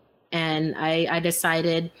me. And I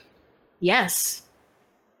decided, yes,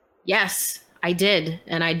 I did.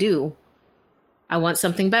 And I do. I want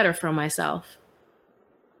something better for myself.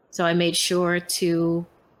 So I made sure to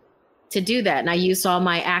do that. And I used all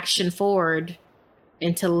my action forward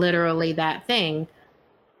into literally that thing,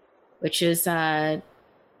 which is, I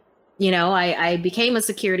became a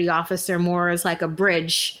security officer more as like a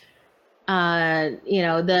bridge.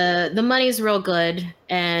 The money's real good.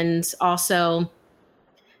 And also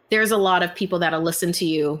there's a lot of people that'll listen to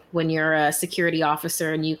you when you're a security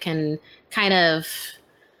officer, and you can kind of,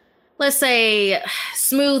 let's say,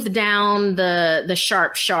 smooth down the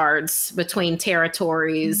sharp shards between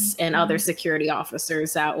territories and other security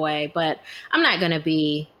officers that way. But I'm not going to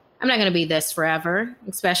be this forever,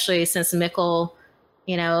 especially since Mikkel,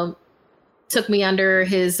 took me under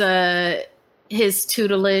his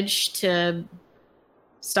tutelage to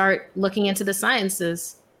start looking into the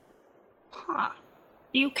sciences. Huh.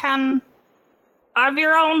 You can, of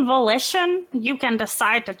your own volition, you can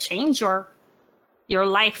decide to change your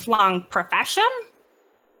lifelong profession?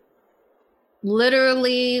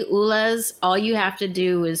 Literally, Ulez, all you have to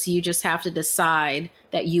do is you just have to decide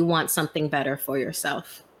that you want something better for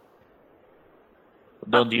yourself.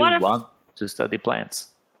 Don't you want to study plants?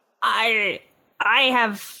 I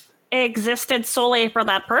have existed solely for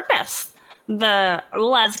that purpose. The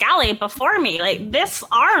Ulez Gali before me, like this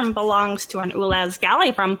arm belongs to an Ulez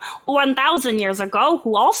Gali from 1,000 years ago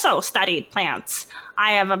who also studied plants.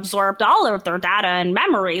 I have absorbed all of their data and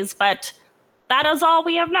memories, but that is all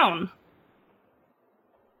we have known.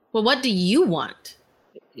 Well, what do you want?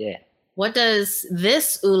 Yeah. What does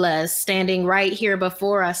this Ulez standing right here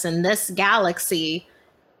before us in this galaxy,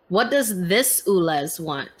 what does this Ulez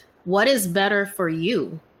want? What is better for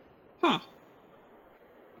you?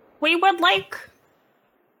 We would like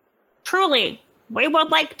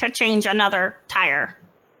to change another tire.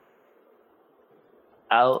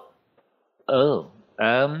 Well,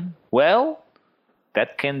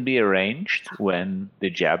 that can be arranged when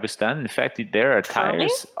the job is done. In fact, there are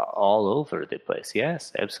tires all over the place.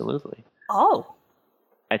 Yes, absolutely. Oh.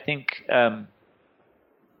 I think I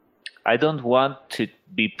don't want to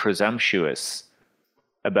be presumptuous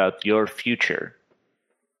about your future,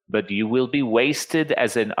 but you will be wasted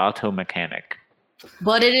as an auto mechanic.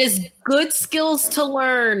 But it is good skills to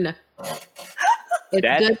learn. It's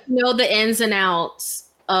good to know the ins and outs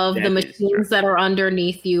of the machines that are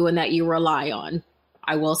underneath you and that you rely on.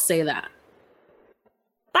 I will say that.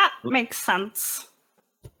 That makes sense.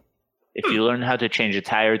 If you learn how to change a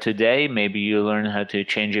tire today, maybe you learn how to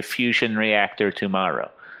change a fusion reactor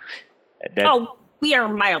tomorrow. We are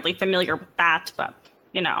mildly familiar with that, but,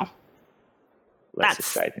 Less that's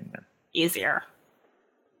exciting then. easier.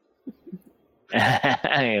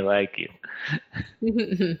 I like you.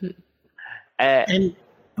 And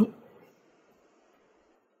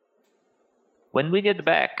when we get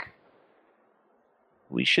back,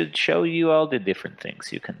 we should show you all the different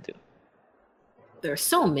things you can do. There's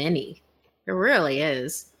so many. There really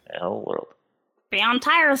is. The whole world. Beyond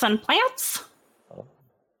tires and plants? Oh.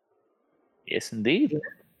 Yes, indeed.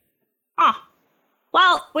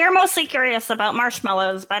 Well, we're mostly curious about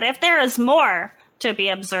marshmallows, but if there is more to be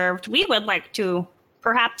observed, we would like to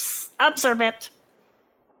perhaps observe it.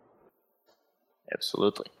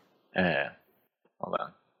 Absolutely. Hold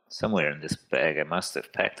on. Somewhere in this bag, I must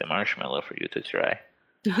have packed a marshmallow for you to try.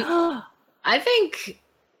 I think,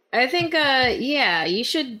 you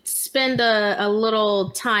should spend a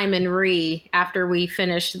little time in Re after we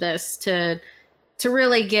finish this to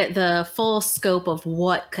really get the full scope of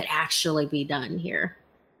what could actually be done here.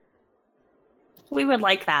 We would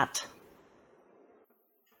like that.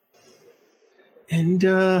 And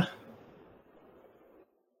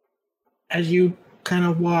as you kind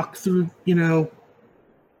of walk through,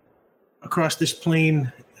 across this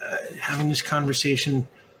plain, having this conversation,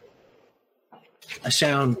 a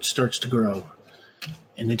sound starts to grow.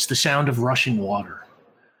 And it's the sound of rushing water.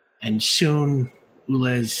 And soon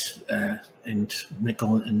Ulez and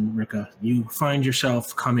Mikkel and Rika, you find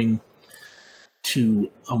yourself coming to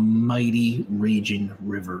a mighty raging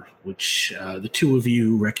river, which the two of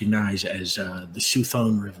you recognize as the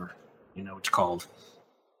Suthon River. You know it's called.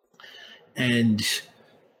 And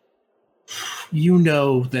you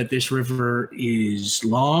know that this river is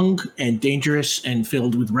long and dangerous and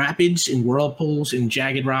filled with rapids and whirlpools and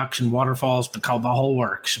jagged rocks and waterfalls, the whole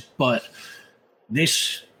works. But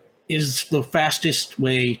this is the fastest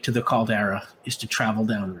way to the caldera, is to travel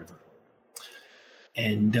downriver.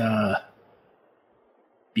 And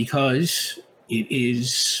because it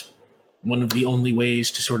is one of the only ways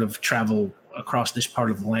to sort of travel across this part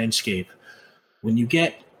of the landscape, when you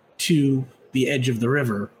get to the edge of the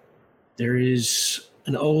river, there is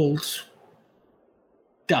an old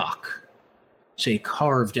dock, say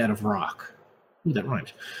carved out of rock. Ooh, that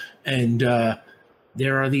rhymes. And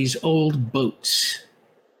there are these old boats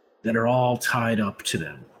that are all tied up to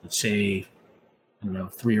them. Let's say,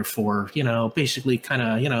 3 or 4, basically kind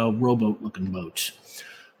of, rowboat looking boats.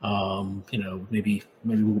 Maybe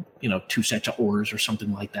 2 sets of oars or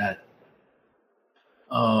something like that.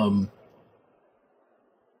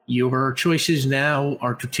 Your choices now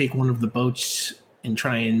are to take one of the boats and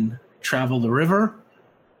try and travel the river,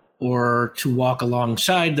 or to walk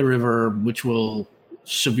alongside the river, which will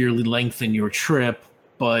severely lengthen your trip,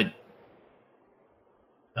 but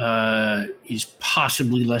is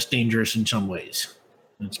possibly less dangerous in some ways.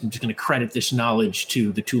 I'm just going to credit this knowledge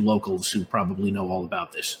to the 2 locals who probably know all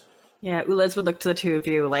about this. Yeah, Ulez would look to the 2 of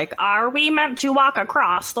you like, are we meant to walk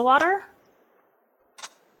across the water?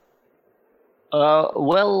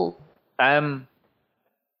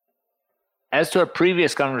 As to our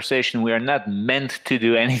previous conversation, we are not meant to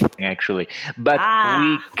do anything, actually. But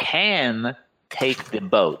we can take the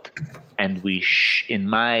boat, and we, in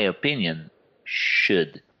my opinion,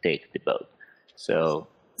 should take the boat. So,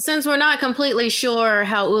 since we're not completely sure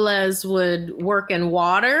how Ulez would work in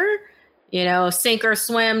water, sink or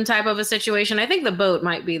swim type of a situation, I think the boat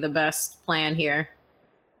might be the best plan here.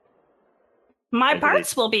 My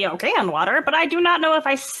parts will be okay on water, but I do not know if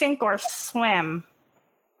I sink or swim.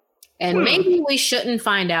 And maybe we shouldn't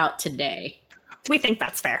find out today. We think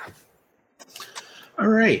that's fair. All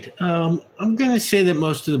right. I'm going to say that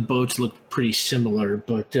most of the boats look pretty similar,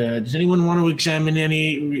 but does anyone want to examine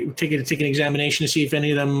take an examination to see if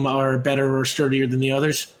any of them are better or sturdier than the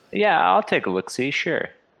others? Yeah, I'll take a look-see, sure.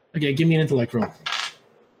 Okay, give me an intellect roll.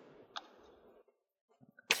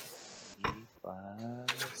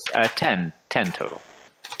 10 total.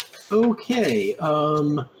 Okay.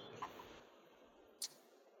 I'm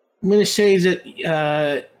going to say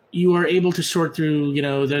that you are able to sort through,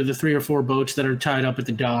 the 3 or 4 boats that are tied up at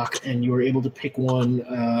the dock, and you are able to pick one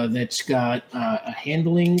that's got a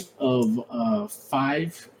handling of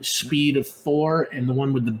 5, speed of 4, and the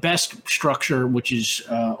one with the best structure, which is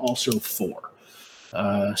also 4.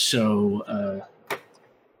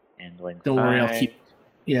 Handling don't 5. worry,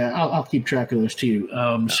 I'll keep track of those too.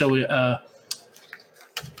 Okay. So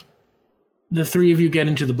the 3 of you get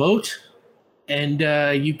into the boat, and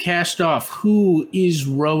you cast off. Who is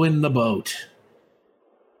rowing the boat?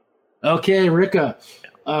 Okay, Rika.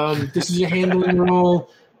 This is a handling roll.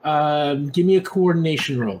 Give me a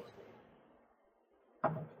coordination roll.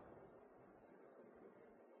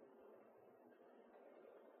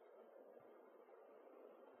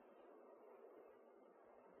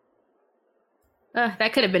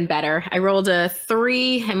 That could have been better. I rolled a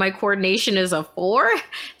 3 and my coordination is a 4.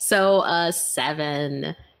 So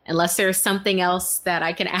 7. Unless there's something else that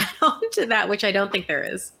I can add on to that, which I don't think there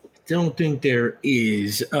is. Don't think there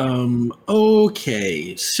is.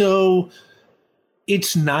 Okay, so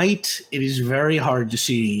it's night. It is very hard to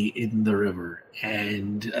see in the river,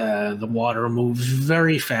 and the water moves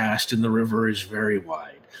very fast, and the river is very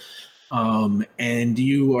wide. And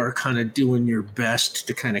you are kind of doing your best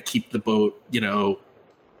to kind of keep the boat,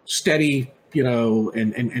 steady,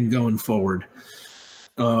 and going forward.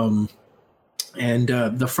 And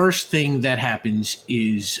the first thing that happens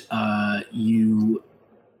is you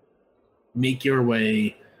make your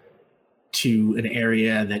way to an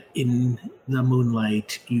area that in the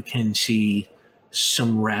moonlight you can see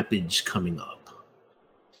some rapids coming up.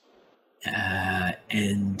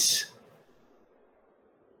 And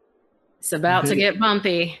it's about to get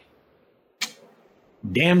bumpy.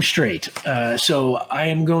 Damn straight. So I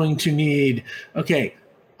am going to need... Okay.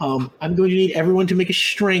 I'm going to need everyone to make a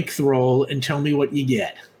strength roll and tell me what you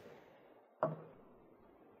get.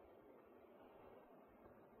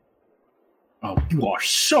 Oh, you are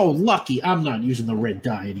so lucky. I'm not using the red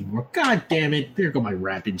die anymore. God damn it. There go my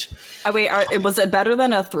rapids. Wait, was it better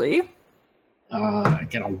than a 3? I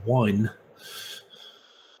got a 1.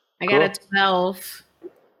 I got a 12.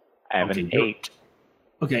 I have an 8.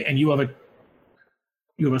 Okay, and you have a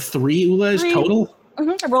 3, Ulez, 3. total? I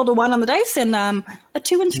rolled a 1 on the dice and a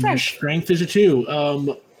 2 in And your strength. strength is a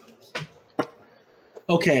 2.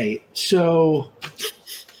 Okay, so...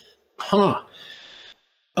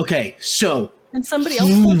 Okay, so... And somebody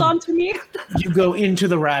else hold on to me. You go into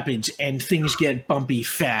the rapids and things get bumpy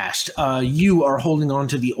fast. You are holding on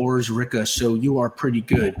to the oars, Rika, so you are pretty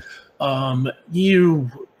good.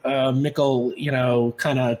 Mikkel,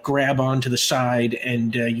 kind of grab onto the side,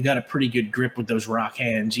 and you got a pretty good grip with those rock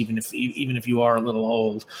hands, even if you are a little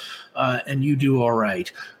old, and you do all right.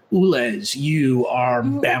 Ulez, you are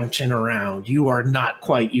bouncing around. You are not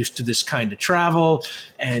quite used to this kind of travel,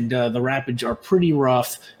 and the rapids are pretty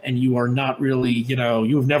rough, and you are not really,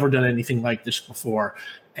 you have never done anything like this before,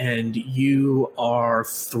 and you are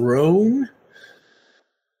thrown,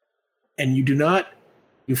 and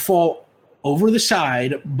you fall over the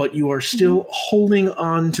side, but you are still holding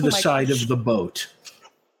on to the side of the boat.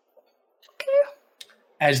 Okay.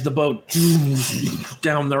 As the boat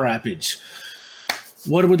down the rapids.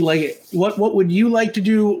 What would you like to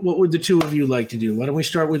do? What would the two of you like to do? Why don't we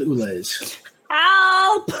start with Ulez?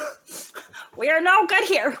 Help! We are no good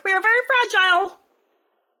here. We are very fragile.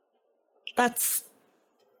 I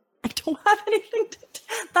don't have anything to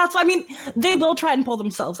do. They will try and pull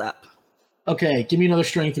themselves up. Okay, give me another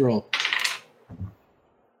strength roll.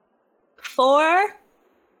 4.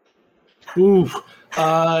 Ooh.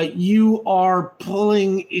 You are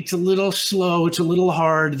pulling. It's a little slow. It's a little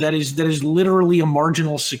hard. That is literally a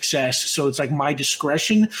marginal success. So it's like my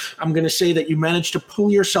discretion. I'm going to say that you managed to pull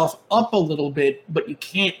yourself up a little bit, but you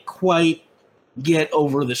can't quite get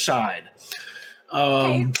over the side.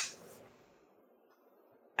 Okay.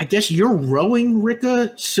 I guess you're rowing,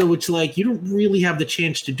 Rika, so it's like you don't really have the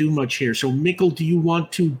chance to do much here. So, Mikkel, do you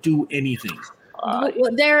want to do anything? Well,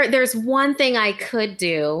 there's one thing I could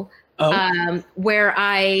do. Where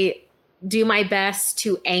I do my best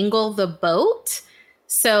to angle the boat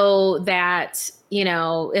so that,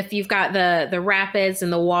 if you've got the rapids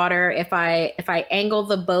and the water, if I angle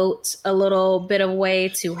the boat a little bit of way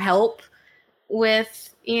to help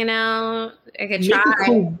with, I could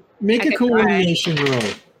try. Make a coordination roll.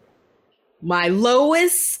 My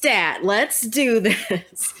lowest stat. Let's do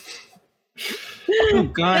this. Oh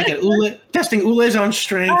God! Testing Ulez on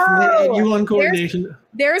strength. You on coordination.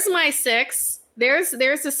 There's my 6. There's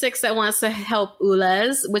a 6 that wants to help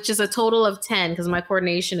Ulez, which is a total of 10 because my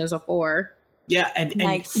coordination is a 4. Yeah, and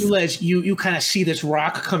Nice. Ulez, you kind of see this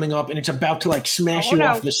rock coming up, and it's about to smash you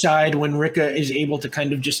off the side when Rika is able to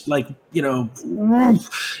kind of just and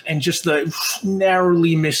just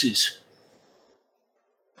narrowly misses.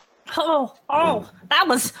 Oh, that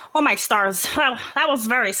was, oh my stars. That was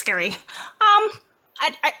very scary.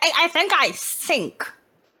 I think I sink.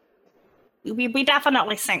 We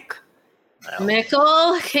definitely sink.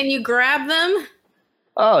 Mikkel, can you grab them?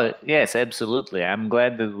 Oh, yes, absolutely. I'm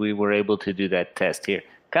glad that we were able to do that test here.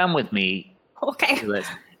 Come with me. Okay.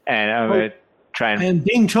 And I'm going to try and... And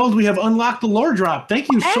being told we have unlocked the lore drop.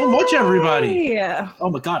 Thank you so much, everybody. Yeah. Oh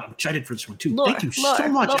my God, I'm excited for this one too. Lore, Thank you so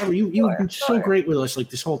much. lore, You've been so great with us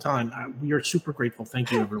this whole time. We are super grateful.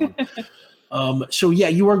 Thank you, everyone. So yeah,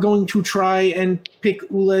 you are going to try and pick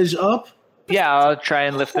Ulez up? Yeah, I'll try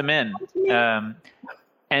and lift them in.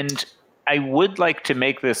 And I would like to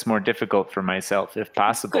make this more difficult for myself, if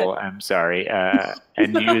possible. I'm sorry,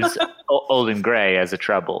 and use Old and Gray as a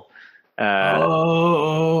trouble.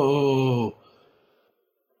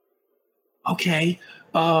 Okay.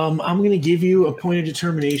 I'm going to give you a point of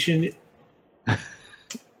determination.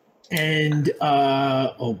 And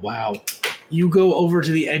oh wow, you go over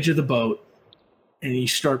to the edge of the boat, and you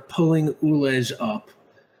start pulling Ulez up.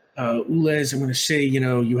 Ulez, I'm going to say,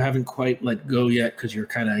 you haven't quite let go yet because you're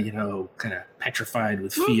kind of petrified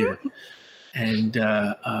with fear. And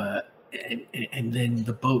then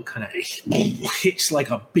the boat kind of hits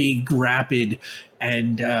like a big rapid.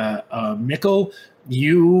 And Mikkel,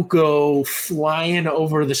 you go flying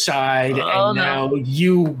over the side, now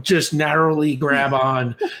you just narrowly grab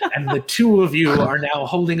on. And the two of you are now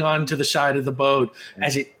holding on to the side of the boat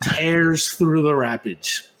as it tears through the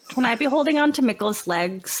rapids. Can I be holding on to Mikkel's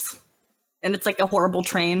legs? And it's like a horrible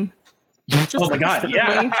train. Oh my God!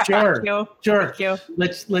 Yeah, sure. Thank you.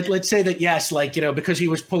 Let's say that yes, because he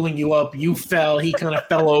was pulling you up, you fell. He kind of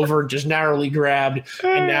fell over, just narrowly grabbed,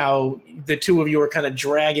 and now the two of you are kind of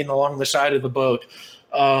dragging along the side of the boat.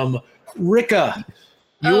 Rika,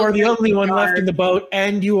 you are the only one left in the boat,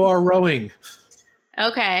 and you are rowing.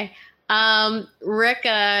 Okay.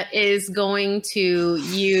 Rika is going to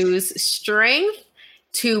use strength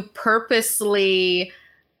to purposely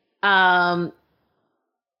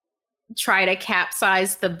try to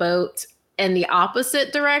capsize the boat in the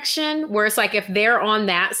opposite direction, where it's like if they're on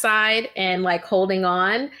that side and like holding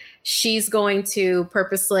on, she's going to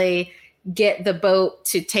purposely get the boat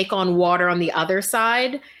to take on water on the other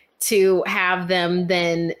side to have them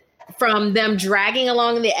then, from them dragging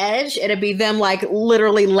along the edge, it'd be them like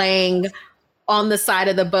literally laying on the side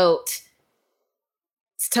of the boat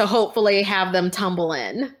to hopefully have them tumble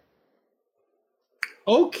in.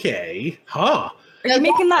 Okay. Huh. Are you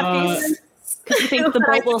making that face because you think the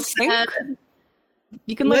boat will sink?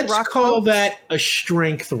 You can Let's rock call boats. that a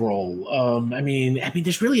strength roll. I mean,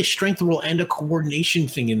 there's really a strength roll and a coordination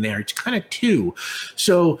thing in there. It's kind of two.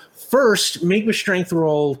 So first, make a strength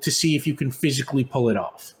roll to see if you can physically pull it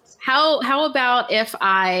off. How about if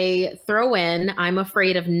I throw in I'm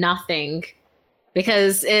afraid of nothing,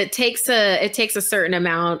 because it takes a certain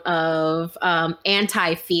amount of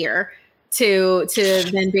anti-fear to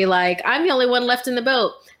then be like, I'm the only one left in the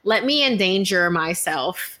boat. Let me endanger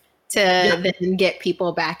myself to then get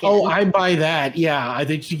people back in. Oh, I buy that. Yeah, I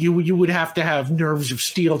think you would have to have nerves of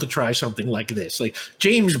steel to try something like this. Like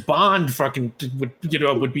James Bond fucking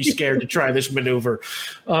would be scared to try this maneuver.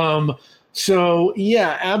 So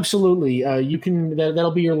yeah, absolutely. You can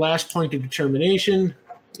that'll be your last point of determination.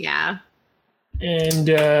 Yeah. And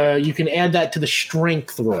you can add that to the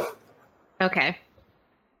strength roll. Okay.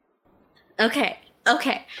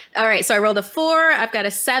 All right. So I rolled a 4. I've got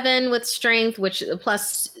a 7 with strength, which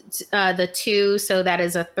plus the 2. So that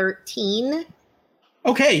is a 13.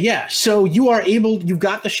 Okay, yeah. So you've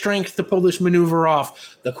got the strength to pull this maneuver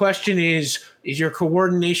off. The question is your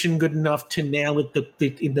coordination good enough to nail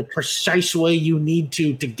it in the precise way you need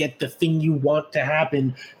to get the thing you want to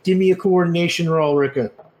happen? Give me a coordination roll, Rika.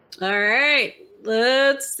 All right.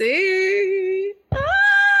 Let's see.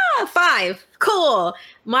 5. Cool.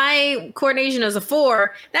 My coordination is a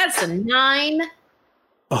 4. That's a 9.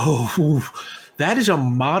 Oh, that is a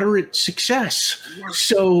moderate success.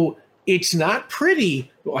 So it's not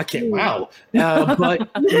pretty. Wow. But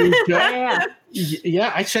I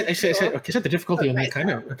said the difficulty on that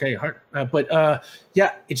kind of hard. But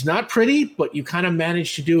it's not pretty, but you kind of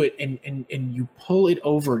managed to do it, and you pull it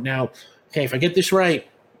over. Now, okay, if I get this right,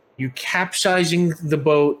 you're capsizing the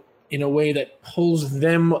boat in a way that pulls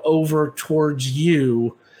them over towards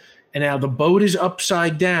you, and now the boat is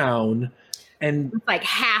upside down, and it's like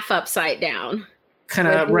half upside down. Kind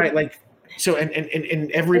of right, like so,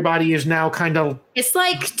 and everybody is now kind of. It's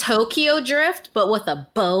like Tokyo Drift, but with a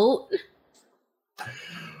boat. That's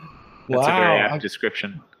a very apt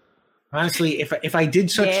description. Honestly, if I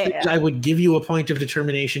did such things, I would give you a point of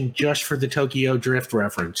determination just for the Tokyo Drift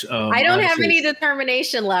reference. I don't have any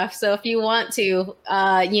determination left, so if you want to,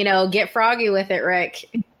 get froggy with it,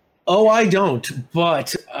 Rick. Oh, I don't.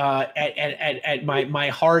 But at my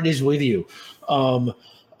heart is with you. But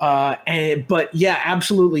yeah,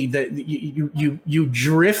 absolutely. You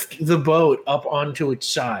drift the boat up onto its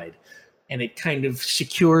side, and it kind of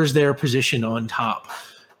secures their position on top,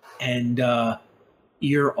 and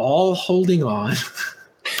you're all holding on.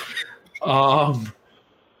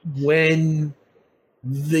 When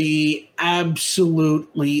the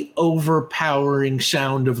absolutely overpowering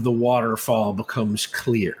sound of the waterfall becomes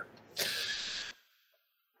clear.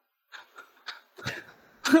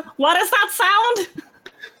 What is that sound?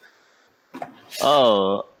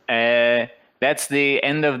 Oh, that's the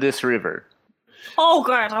end of this river. Oh,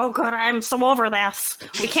 good. I'm so over this.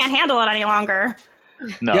 We can't handle it any longer.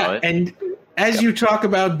 No. Yeah, and as you talk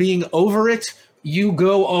about being over it, you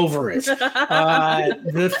go over it.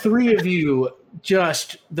 The three of you,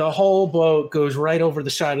 just the whole boat goes right over the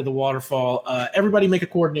side of the waterfall. Everybody make a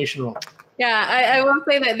coordination roll. Yeah, I will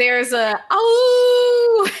say that there's a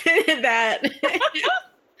that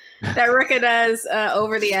Rika does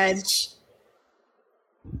over the edge.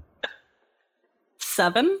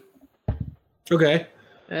 7. Okay.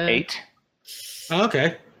 8.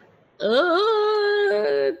 Okay.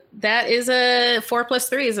 That is a 4 plus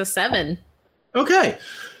 3 is a 7. Okay.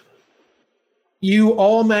 You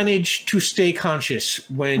all manage to stay conscious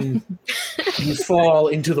when you fall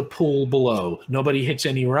into the pool below. Nobody hits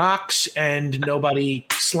any rocks, and nobody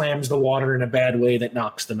slams the water in a bad way that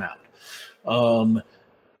knocks them out.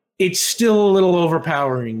 It's still a little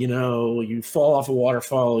overpowering, you fall off a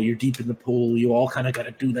waterfall, you're deep in the pool, you all kind of got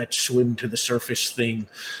to do that swim to the surface thing.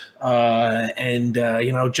 Just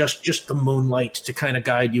the moonlight to kind of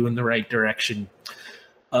guide you in the right direction.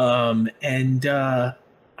 I'm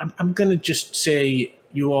going to just say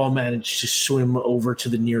you all managed to swim over to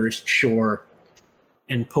the nearest shore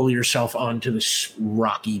and pull yourself onto this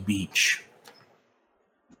rocky beach.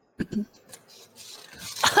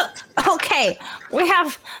 Okay, we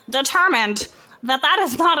have determined that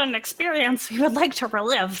is not an experience we would like to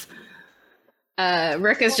relive.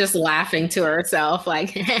 Rika's just laughing to herself,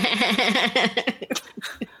 like.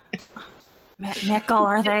 Nickel,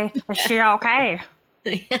 is she okay?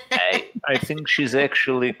 I think she's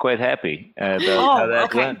actually quite happy about how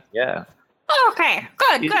that went. Yeah. Okay,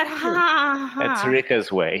 good. That's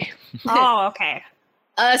Rika's way. Oh, okay.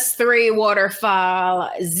 Us 3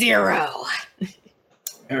 waterfall 0.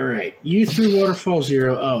 All right, you threw waterfall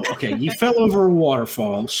 0. Oh, okay. You fell over a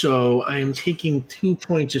waterfall, so I am taking 2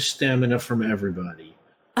 points of stamina from everybody.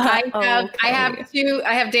 I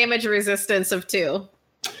have damage resistance of 2.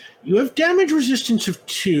 You have damage resistance of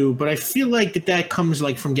 2, but I feel like that comes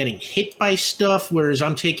like from getting hit by stuff, whereas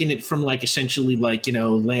I'm taking it from like essentially like,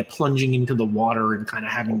 plunging into the water and kind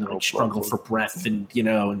of having to like struggle for breath and,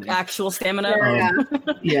 and Actual stamina.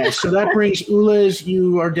 yeah. So that brings Ulez,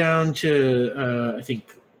 you are down to, I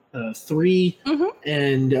think, 3,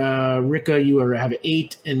 and Rika, you have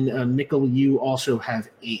 8, and Nickel, you also have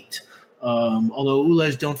 8. Although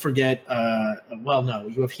Ulez, don't forget, no,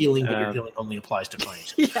 you have healing, but your healing only applies to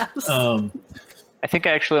flames. Yes. I think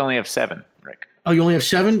I actually only have 7, Rick. Oh, you only have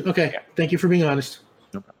 7? Okay. Yeah. Thank you for being honest.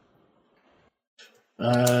 No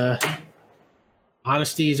problem.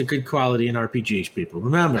 Honesty is a good quality in RPGs, people.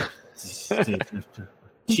 Remember,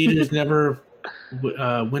 cheaters never,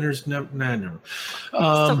 winners never. Nah, no.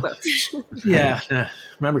 So close. Yeah.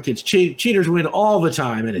 Remember, kids, cheaters win all the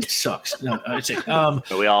time, and it sucks. No, But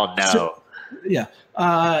we all know. You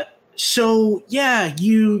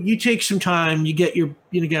take some time. You get your,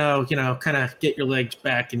 kind of get your legs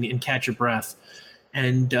back and catch your breath,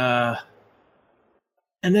 and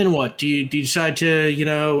then what? Do you decide to,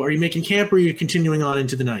 are you making camp or are you continuing on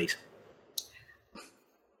into the night?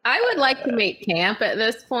 I would like to make camp at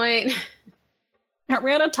this point. Are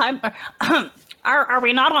we on a time? Are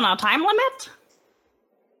we not on a time limit?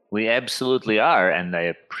 We absolutely are, and I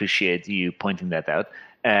appreciate you pointing that out.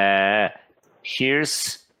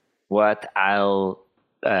 Here's what I'll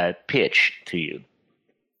pitch to you.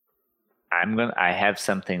 I have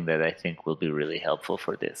something that I think will be really helpful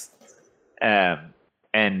for this.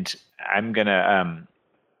 And I'm gonna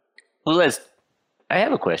Ulez, I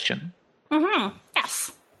have a question.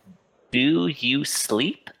 Yes. Do you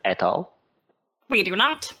sleep at all? We do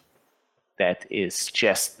not. That is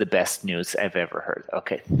just the best news I've ever heard.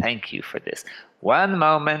 Okay, thank you for this. One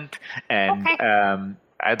moment, and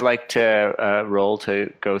I'd like to roll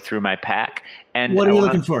to go through my pack. And what are you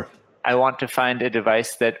looking for? I want to find a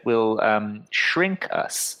device that will shrink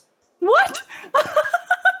us. What?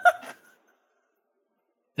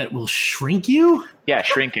 That will shrink you? Yeah,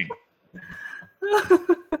 shrinking.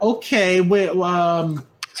 Okay, wait.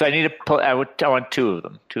 So I need to pull. I want 2 of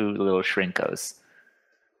them, 2 little shrinkos.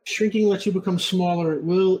 Shrinking lets you become smaller.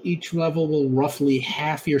 Each level will roughly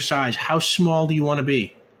half your size. How small do you want to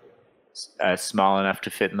be? Small enough to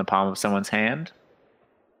fit in the palm of someone's hand.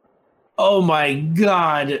 Oh my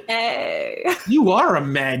God! Hey. You are a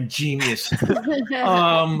mad genius.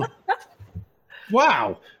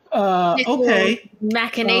 Wow. Okay.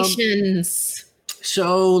 Machinations.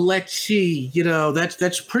 So let's see.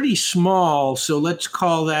 That's pretty small. So let's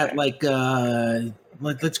call that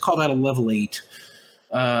let's call that a level 8.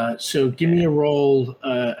 So give me a roll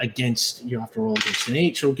against. You have to roll against an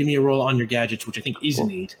 8. So give me a roll on your gadgets, which I think is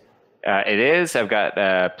an 8. It is. I've got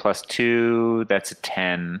 +2. That's a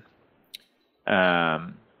 10.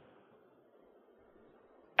 I've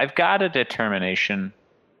got a determination.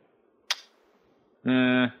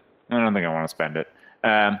 I don't think I want to spend it.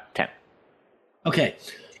 10. Okay.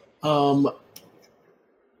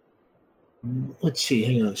 Let's see.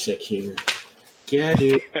 Hang on a sec here.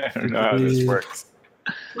 Gadget. I don't know how this works.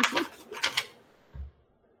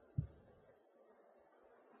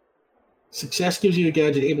 Success gives you a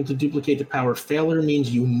gadget able to duplicate the power. Failure means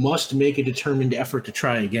you must make a determined effort to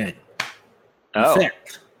try again. Oh.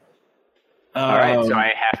 Effect. All right. So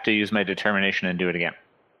I have to use my determination and do it again.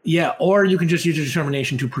 Yeah, or you can just use your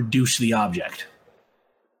determination to produce the object.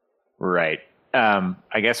 Right. I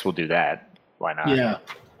guess we'll do that. Why not? Yeah.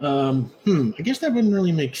 I guess that wouldn't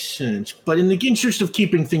really make sense. But in the interest of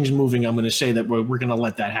keeping things moving, I'm going to say that we're going to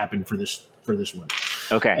let that happen for this one.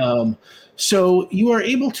 Okay. So you are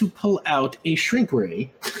able to pull out a shrink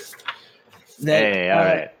ray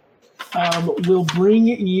that will bring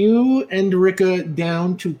you and Rika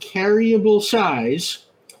down to carryable size.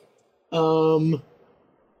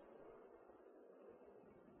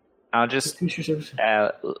 I'll just,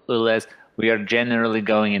 Ulez, we are generally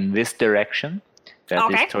going in this direction. That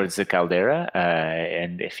is towards the caldera.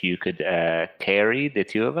 And if you could carry the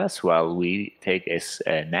 2 of us while we take a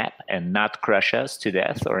nap and not crush us to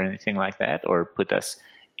death or anything like that, or put us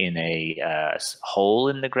in a hole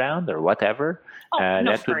in the ground or whatever, No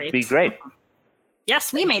that would worries. be great.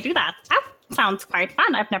 Yes, we may do that. That sounds quite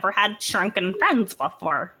fun. I've never had shrunken friends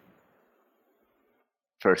before.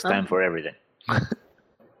 First time for everything.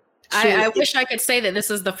 I wish I could say that this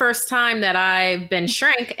is the first time that I've been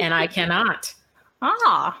shrank, and I cannot.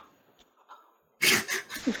 Ah.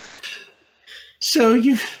 So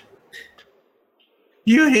you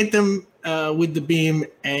hit them with the beam,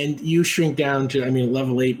 and you shrink down to,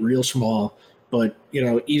 level 8, real small, but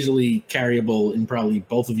easily carryable in probably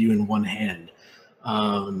both of you in one hand.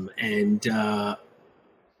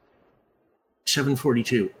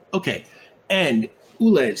 742. Okay, and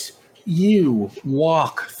Ulez, you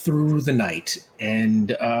walk through the night,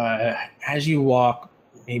 and as you walk,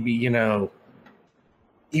 maybe you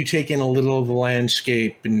take in a little of the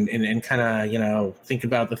landscape and kind of think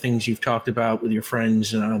about the things you've talked about with your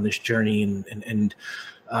friends on this journey, and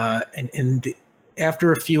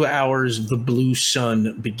after a few hours, the blue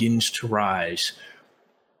sun begins to rise.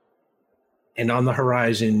 And on the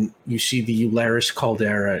horizon, you see the Eularis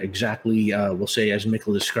caldera, exactly, we'll say, as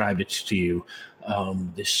Mikkel described it to you.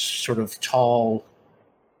 This sort of tall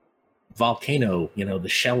volcano, the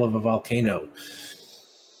shell of a volcano.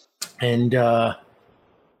 And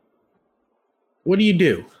what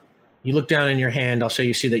do? You look down in your hand. I'll say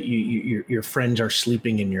you see that your friends are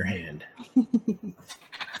sleeping in your hand.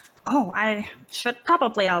 Oh, I should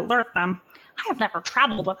probably alert them. We have never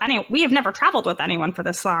traveled with anyone for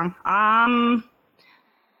this long.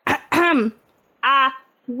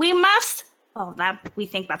 We must. Oh, we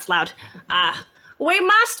think that's loud. We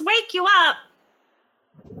must wake you up.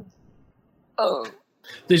 Oh.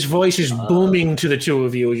 This voice is booming to the two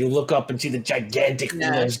of you. You look up and see the gigantic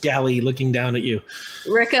galley looking down at you.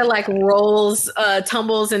 Rika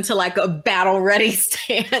tumbles into like a battle ready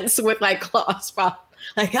stance with like claws,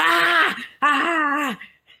 like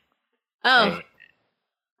Oh.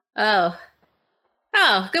 Hey.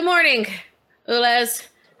 Oh. Good morning, Ulez.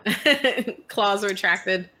 Claws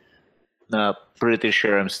retracted. No, pretty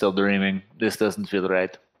sure I'm still dreaming. This doesn't feel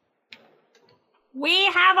right. We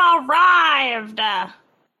have arrived. All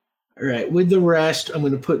right, with the rest, I'm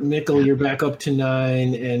going to put Mikkel, you're back up to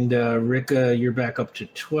 9, and Rika, you're back up to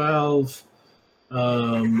 12.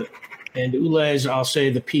 And Ulez, I'll say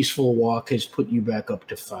the peaceful walk has put you back up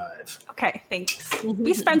to 5. Okay, thanks.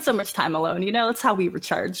 We spend so much time alone, that's how we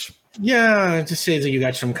recharge. Yeah, to say that you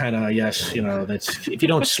got some kind of, that's, if you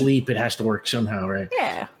don't sleep, it has to work somehow, right?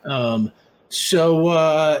 Yeah.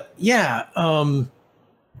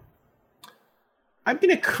 I'm going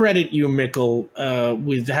to credit you, Mikkel,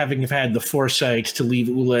 with having had the foresight to leave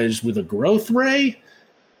Ulez with a growth ray.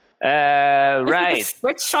 Right.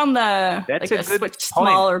 Switch on the That's a good switch point.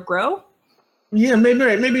 small or grow. Yeah,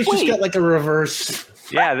 maybe it's just got like a reverse.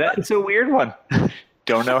 Yeah, that's a weird one.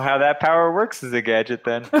 Don't know how that power works as a gadget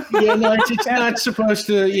then. Yeah, no, it's not supposed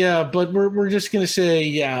to. Yeah, but we're just gonna say,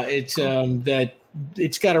 yeah, it's that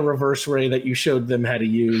it's got a reverse ray that you showed them how to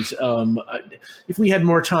use. If we had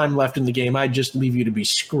more time left in the game, I'd just leave you to be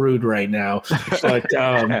screwed right now. But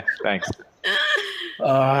Thanks.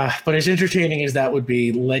 but as entertaining as that would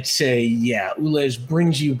be, let's say, yeah, Ulez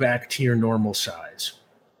brings you back to your normal size,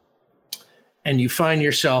 and you find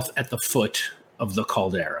yourself at the foot of the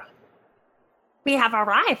caldera. We have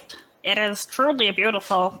arrived. It is truly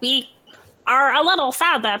beautiful. We are a little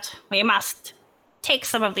sad that we must take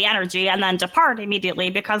some of the energy and then depart immediately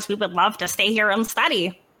because we would love to stay here and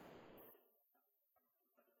study.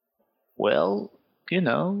 Well,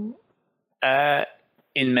 in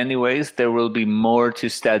many ways, there will be more to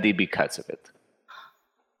study because of it.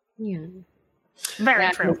 Yeah.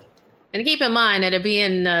 Very true. And keep in mind, it'd be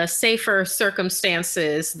in safer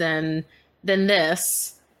circumstances than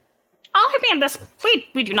this. Oh, I mean,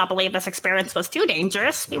 we do not believe this experience was too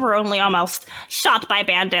dangerous. We were only almost shot by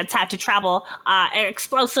bandits, had to travel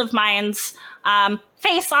explosive mines,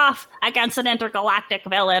 face off against an intergalactic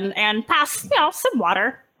villain, and pass, some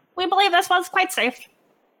water. We believe this was quite safe.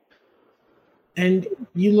 And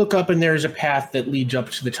you look up, and there's a path that leads up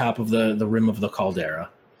to the top of the rim of the caldera.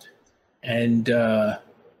 And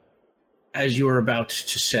as you are about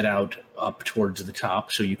to set out up towards the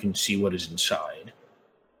top so you can see what is inside,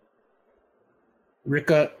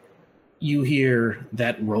 Rika, you hear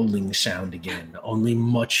that rolling sound again, only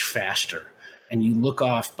much faster. And you look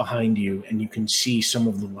off behind you, and you can see some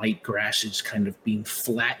of the light grasses kind of being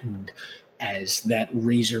flattened as that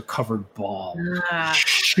razor-covered ball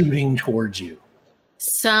shooting towards you.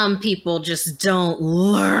 Some people just don't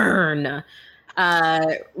learn.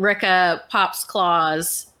 Rika pops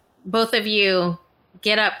claws. Both of you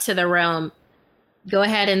get up to the realm. Go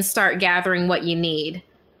ahead and start gathering what you need.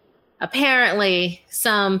 apparently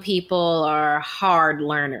some people are hard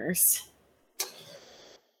learners.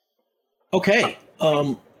 Okay.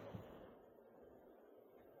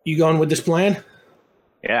 You going with this plan?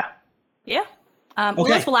 Yeah. Yeah. Okay.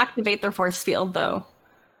 Lilith will activate their force field, though.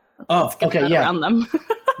 Oh, Get okay, that yeah. around them.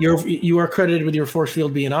 You are credited with your force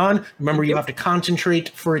field being on. Remember, you have to concentrate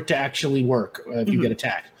for it to actually work if you get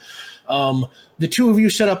attacked. The two of you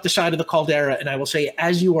set up the side of the caldera, and I will say,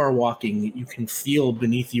 as you are walking, you can feel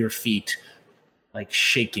beneath your feet, like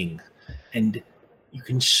shaking, and you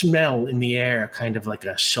can smell in the air kind of like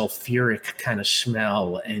a sulfuric kind of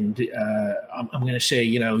smell. And I'm going to say,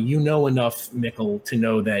 you know enough, Mickle, to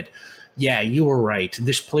know that, yeah, you were right.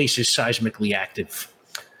 This place is seismically active,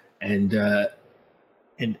 and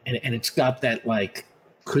it's got that like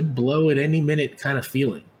could blow at any minute kind of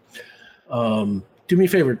feeling. Do me a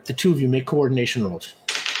favor, the two of you make coordination rolls.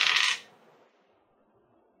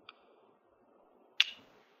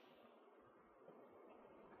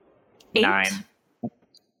 Eight. 9.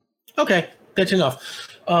 Okay, that's enough.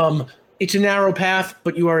 It's a narrow path,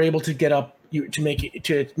 but you are able to get up to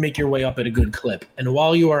make your way up at a good clip. And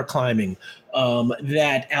while you are climbing,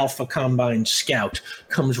 that Alpha Combine Scout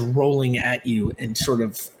comes rolling at you, and sort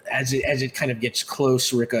of as it kind of gets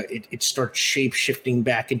close, Rika, it starts shape-shifting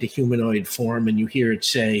back into humanoid form, and you hear it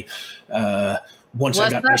say, once I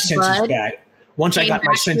got my senses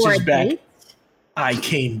back, I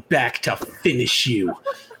came back to finish you.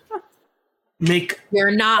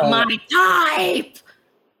 You're not my type.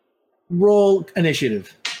 Roll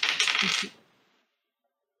initiative.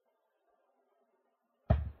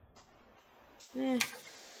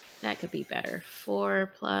 That could be better.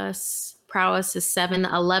 4 plus prowess is 7,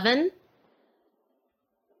 11.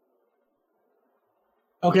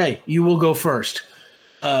 Okay, you will go first.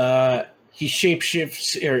 He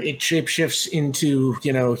shapeshifts, or it shapeshifts into,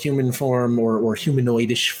 human form or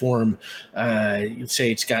humanoidish form. You'd say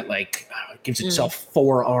it's got gives itself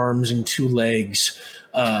 4 arms and 2 legs,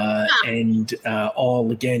 and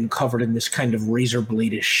all again covered in this kind of razor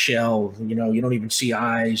blade-ish shell. You don't even see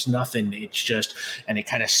eyes, nothing. It's just, and it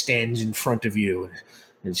kind of stands in front of you.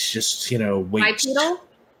 It's just, waits. Bipedal?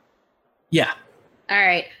 Yeah. All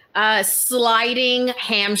right. Sliding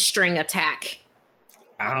hamstring attack.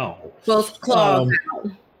 Ow. Both claws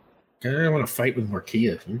out. I want to fight with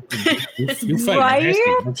Markia. You fight Right?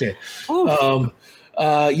 nasty. Okay.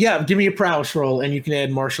 Yeah, give me a prowess roll, and you can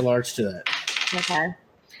add martial arts to that. Okay.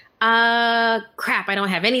 Crap, I don't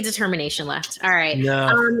have any determination left. All right.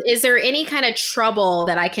 No. Is there any kind of trouble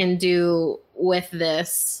that I can do with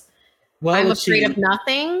this? Well, I'm let's afraid see. of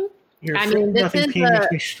nothing. You're I afraid mean, of this nothing. is Can't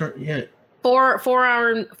make me start yet.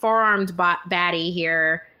 Four-armed baddie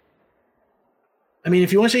here. I mean,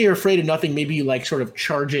 if you want to say you're afraid of nothing, maybe you sort of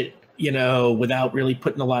charge it, without really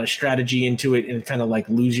putting a lot of strategy into it, and kind of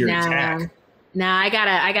lose your attack. Nah, I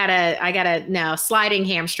gotta no sliding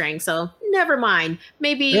hamstring. So never mind.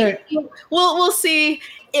 Maybe Right. we'll see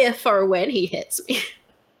if or when he hits me.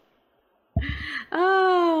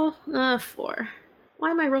 4. Why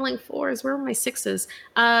am I rolling 4s? Where are my 6s?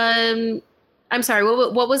 I'm sorry.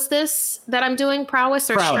 What was this that I'm doing? Prowess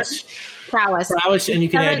or Prowess. Prowess. Prowess, and you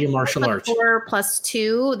can add your 7 martial plus arts. 4 plus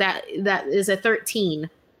 2. That is a 13.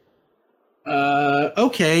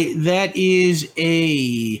 Okay, that is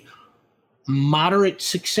a moderate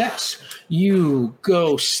success. You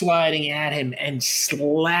go sliding at him and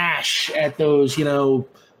slash at those,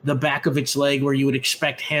 the back of its leg where you would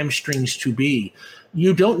expect hamstrings to be.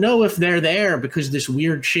 You don't know if they're there because this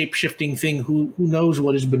weird shape-shifting thing, who knows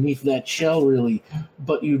what is beneath that shell really,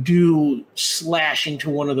 but you do slash into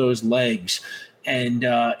one of those legs, and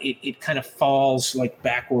it kind of falls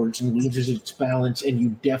backwards and loses its balance, and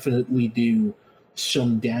you definitely do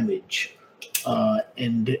some damage.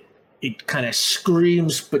 And it kind of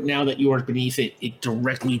screams, but now that you are beneath it, it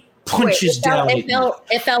directly punches down.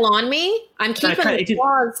 It fell on me. I'm keeping the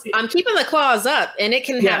claws. I'm keeping the claws up, and it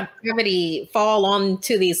can have gravity fall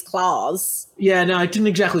onto these claws. Yeah, no, it didn't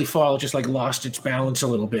exactly fall. It just lost its balance a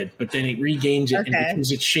little bit, but then it regains it, and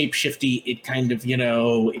because it's shape-shifty, it kind of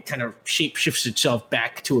shape-shifts itself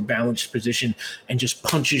back to a balanced position and just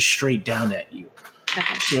punches straight down at you.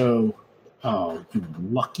 Okay. So, you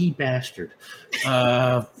lucky bastard.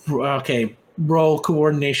 Okay, roll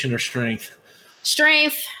coordination or strength.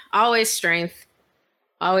 Strength. Always strength.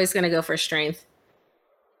 Always going to go for strength.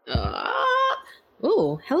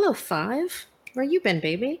 Ooh, hello, 5. Where you been,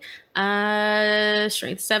 baby?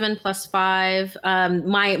 Strength 7 plus 5.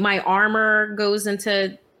 My armor goes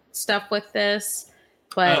into stuff with this,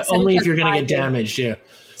 but only if you're going to get damaged. Yeah.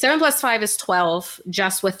 7 plus 5 is 12.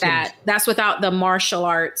 Just with that, that's without the martial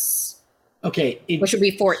arts. Okay, which would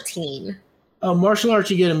be 14. Martial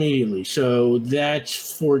arts you get immediately, so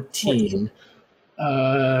that's 14.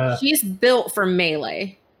 She's built for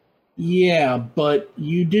melee. Yeah, but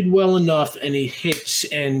you did well enough, and he hits,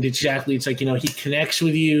 and it's like, he connects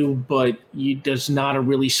with you, but he does not a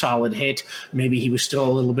really solid hit. Maybe he was still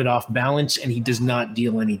a little bit off balance, and he does not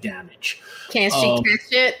deal any damage. Can she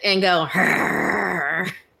catch it and go? Hurr?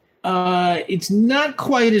 It's not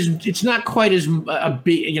quite as a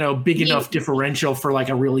big, big enough differential for like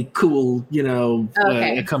a really cool,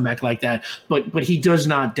 a comeback like that. But he does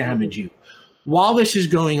not damage you. While this is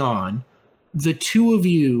going on, the two of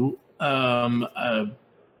you, Ulez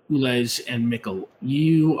and Mikkel,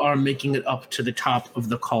 you are making it up to the top of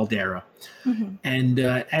the caldera. Mm-hmm. And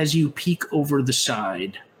as you peek over the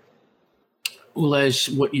side,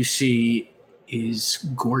 Ulez, what you see is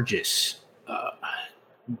gorgeous.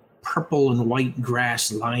 Purple and white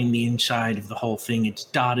grass line the inside of the whole thing. It's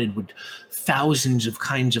dotted with thousands of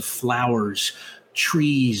kinds of flowers,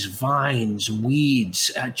 trees, vines,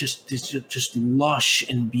 weeds, just lush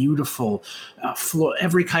and beautiful.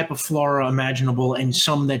 Every type of flora imaginable, and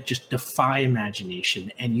some that just defy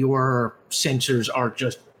imagination. And your sensors are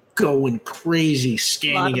just going crazy,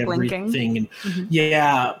 scanning everything. And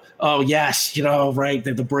yeah, oh yes, right,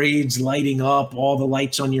 the braids lighting up, all the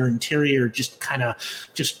lights on your interior just kind of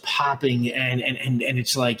just popping, and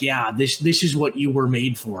it's like, yeah, this is what you were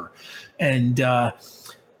made for. And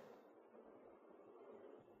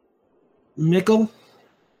Mikkel,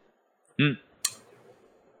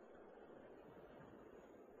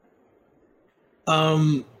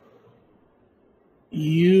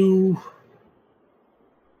 you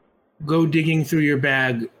go digging through your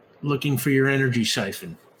bag looking for your energy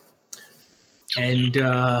siphon. And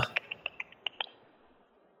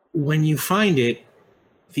when you find it,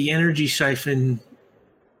 the energy siphon,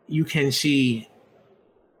 you can see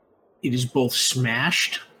it is both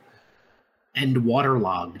smashed and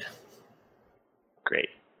waterlogged. Great.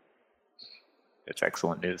 That's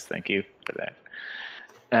excellent news. Thank you for that.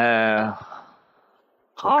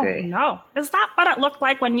 Okay. Oh, no. Is that what it looked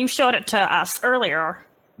like when you showed it to us earlier?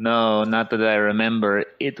 No, not that I remember.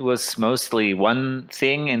 It was mostly one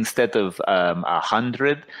thing instead of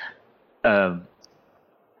 100. Okay.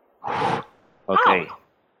 Oh.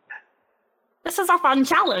 This is a fun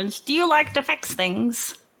challenge. Do you like to fix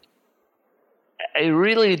things? I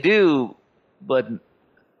really do, but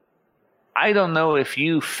I don't know if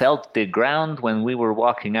you felt the ground when we were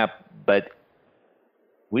walking up, but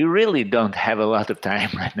we really don't have a lot of time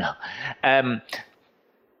right now.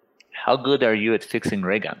 How good are you at fixing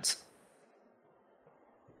ray guns?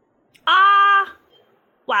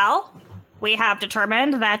 Well, we have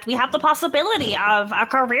determined that we have the possibility of a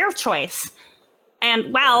career choice.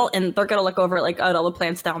 And they're going to look over at all the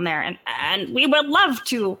plants down there. And we would love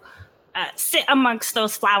to sit amongst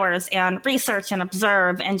those flowers and research and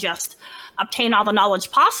observe and just obtain all the knowledge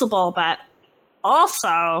possible. But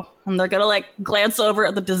also, and they're going to glance over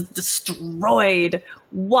at the destroyed,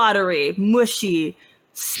 watery, mushy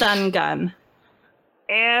stun gun.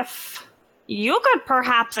 If you could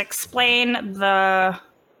perhaps explain the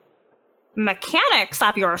mechanics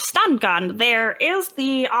of your stun gun, there is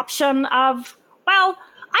the option of, I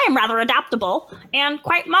am rather adaptable and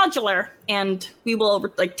quite modular, and we will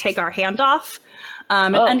take our hand off.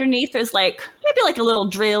 And underneath is maybe a little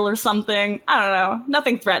drill or something. I don't know,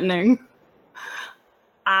 nothing threatening.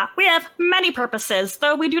 We have many purposes,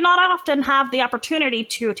 though we do not often have the opportunity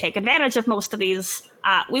to take advantage of most of these.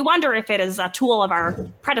 We wonder if it is a tool of our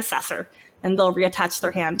predecessor, and they'll reattach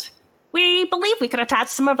their hand. We believe we could attach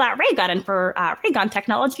some of that ray gun and for ray gun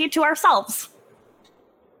technology to ourselves.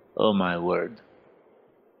 Oh my word.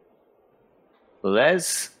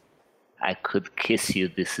 Les, I could kiss you.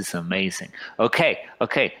 This is amazing. Okay.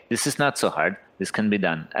 This is not so hard. This can be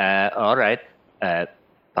done. All right.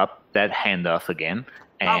 Pop that hand off again.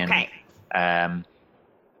 And, okay.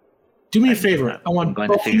 Do me a favor. I want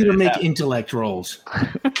both of you to make intellect rolls.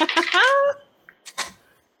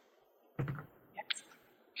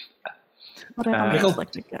 What did I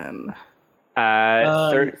select again?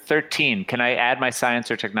 13. Can I add my science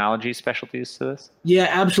or technology specialties to this? Yeah,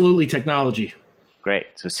 absolutely. Technology. Great.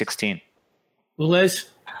 So 16. Liz?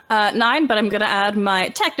 9, but I'm going to add my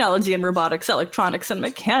technology and robotics, electronics, and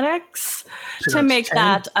mechanics to make 10?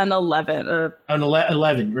 That an 11. An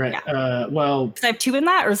 11, right. Yeah. Because I have 2 in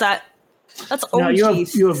that, or is that... That's OG. No,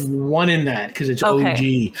 you have 1 in that because it's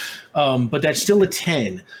okay. OG. But that's still a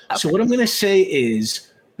 10. Okay. So what I'm going to say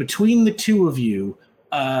is, between the two of you,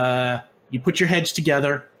 you put your heads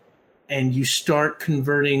together and you start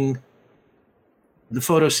converting the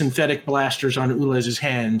photosynthetic blasters on Ulez's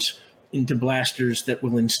hands into blasters that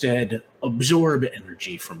will instead absorb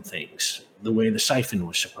energy from things, the way the siphon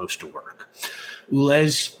was supposed to work.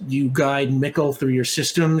 Ulez, you guide Mikkel through your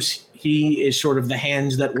systems. He is sort of the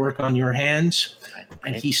hands that work on your hands,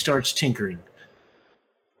 and he starts tinkering.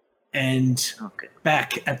 And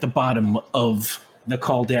back at the bottom of the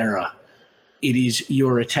caldera, it is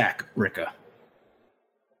your attack, Rika.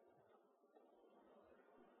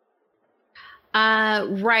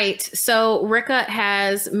 Right. So Rika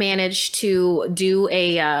has managed to do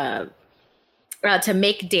to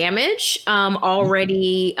make damage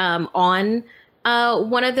already on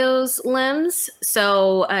one of those limbs.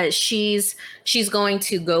 So she's going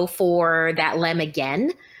to go for that limb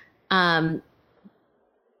again.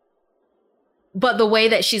 But the way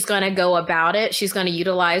that she's going to go about it, she's going to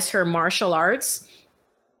utilize her martial arts.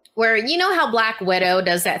 Where, you know how Black Widow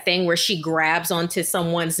does that thing where she grabs onto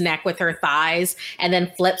someone's neck with her thighs and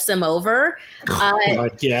then flips them over?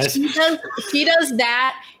 Yes. She does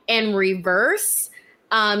that in reverse.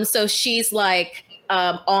 So she's like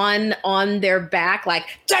on their back, like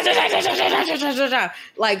on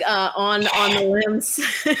the limbs.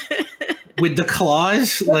 With the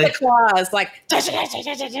claws? With the claws,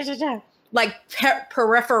 like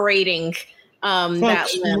perforating that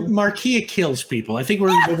limb. Markia kills people. I think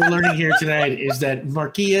what we're learning here tonight is that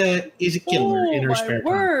Markia is a killer in her spare time.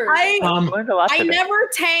 I never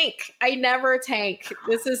tank.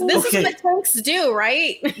 This is what tanks do,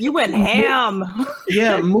 right? You went ham.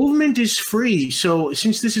 Yeah, movement is free. So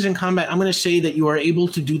since this is in combat, I'm going to say that you are able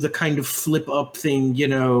to do the kind of flip up thing,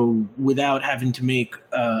 without having to make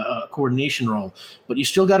a coordination roll. But you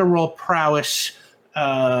still got to roll prowess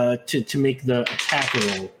to make the attack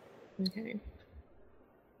roll. Okay.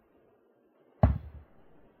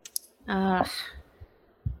 Let's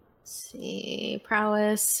see.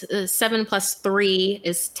 Prowess 7 plus 3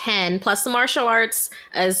 is 10, plus the martial arts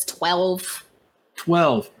is 12.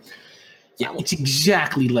 12. Yeah, it's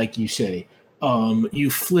exactly like you say. You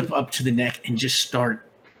flip up to the neck and just start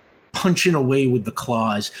punching away with the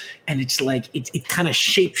claws, and it's like it kind of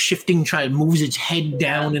shape-shifting, moves its head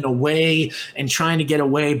down in a way and trying to get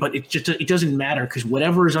away, but it doesn't matter, because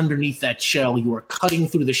whatever is underneath that shell, you are cutting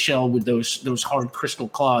through the shell with those hard crystal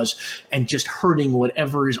claws and just hurting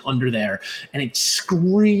whatever is under there. And it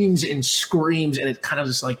screams and screams, and it kind of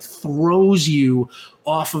just like throws you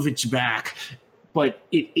off of its back. But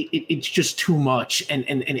it's just too much, and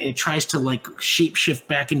it tries to like shapeshift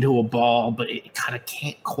back into a ball, but it kind of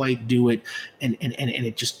can't quite do it, and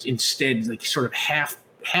it just instead like sort of half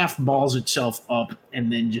balls itself up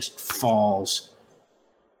and then just falls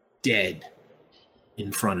dead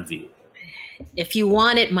in front of you. If you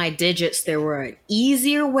wanted my digits, there were an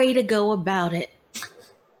easier way to go about it.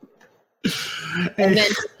 And then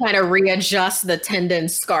kind of readjust the tendon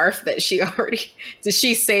scarf that she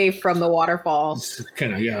saved from the waterfall.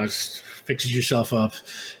 Kind of, just fixes yourself up,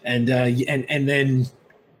 and then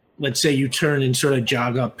let's say you turn and sort of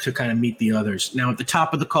jog up to kind of meet the others. Now at the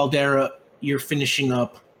top of the caldera, you're finishing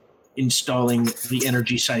up installing the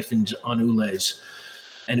energy siphons on Ulez,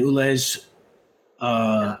 and Ulez,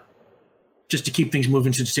 just to keep things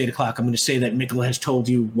moving since it's 8 o'clock, I'm going to say that Mikkel has told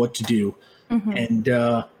you what to do, and.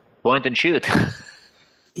 Point and shoot.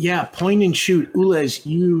 Yeah, point and shoot. Ulez,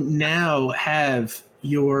 you now have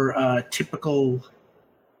your typical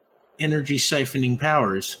energy siphoning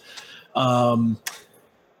powers. And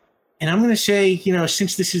I'm going to say,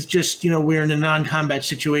 since this is just, we're in a non-combat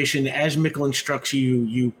situation, as Mikkel instructs you,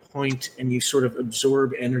 you point and you sort of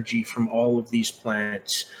absorb energy from all of these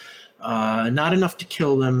plants. Not enough to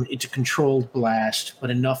kill them. It's a controlled blast,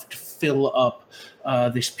 but enough to fill up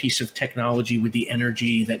this piece of technology with the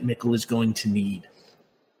energy that Mikkel is going to need.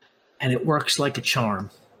 And it works like a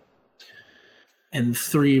charm. And the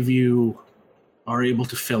three of you are able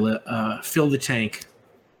to fill the tank.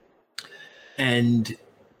 And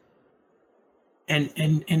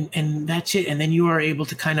that's it. And then you are able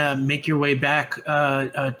to kind of make your way back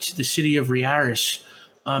to the city of Riaris.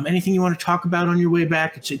 Anything you want to talk about on your way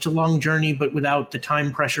back? It's a long journey, but without the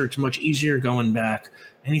time pressure, it's much easier going back.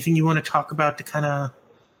 Anything you want to talk about to kind of,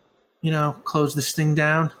 close this thing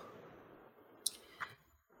down?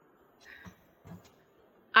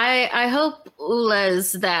 I hope,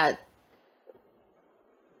 Ulez,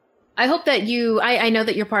 I hope that I know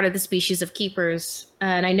that you're part of the species of keepers,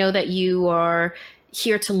 and I know that you are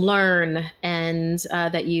here to learn, and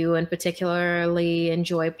that you in particularly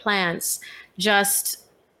enjoy plants. Just,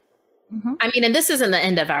 I mean, and this isn't the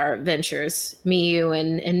end of our adventures, me, you,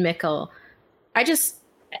 and Mikkel.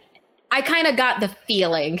 I kind of got the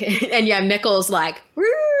feeling, and yeah, Mikkel's like,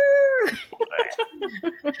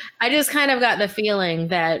 I just kind of got the feeling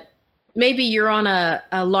that maybe you're on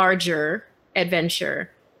a larger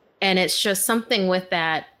adventure and it's just something with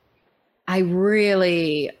that. I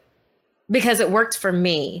really, because it worked for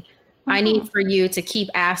me, I need for you to keep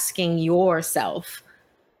asking yourself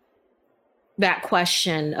that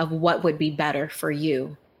question of what would be better for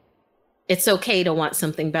you. It's okay to want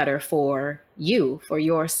something better for you, for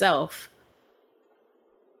yourself.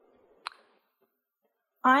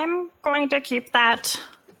 I'm going to keep that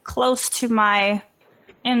close to my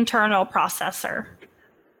internal processor.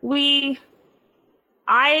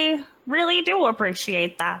 I really do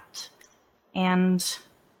appreciate that. And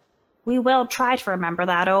we will try to remember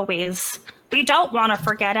that always. We don't want to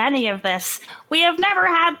forget any of this. We have never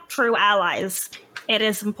had true allies. It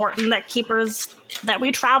is important that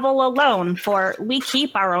we travel alone, for we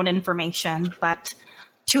keep our own information. But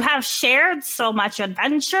to have shared so much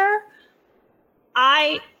adventure,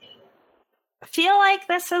 I feel like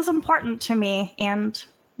this is important to me, and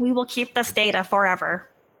we will keep this data forever.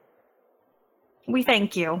 We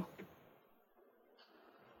thank you.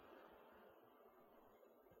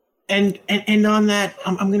 And on that,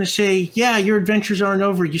 I'm going to say, yeah, your adventures aren't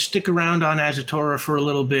over. You stick around on Azatora for a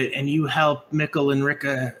little bit, and you help Mikkel and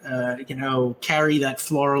Rika, carry that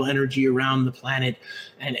floral energy around the planet,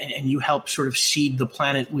 and you help sort of seed the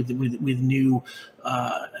planet with new,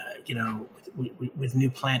 with new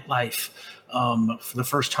plant life. For the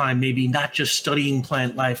first time, maybe not just studying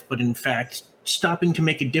plant life, but in fact stopping to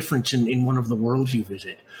make a difference in one of the worlds you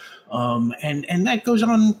visit. And that goes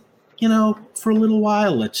on, for a little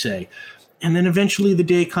while, let's say. And then eventually the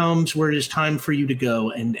day comes where it is time for you to go,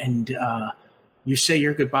 and you say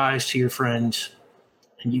your goodbyes to your friends,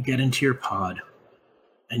 and you get into your pod,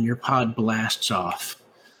 and your pod blasts off,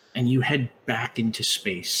 and you head back into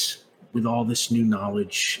space with all this new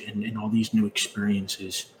knowledge and all these new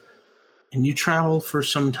experiences. And you travel for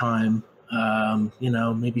some time,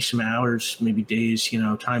 maybe some hours, maybe days.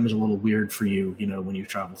 Time is a little weird for you, when you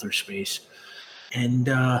travel through space. And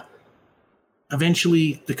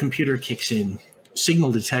eventually the computer kicks in, signal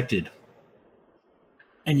detected,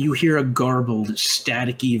 and you hear a garbled,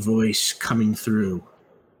 staticky voice coming through.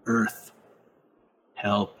 Earth,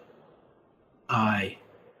 help, I,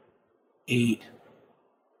 8,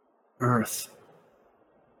 Earth,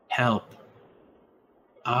 help,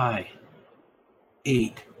 I,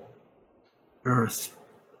 8, Earth,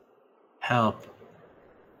 help.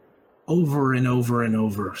 Over and over and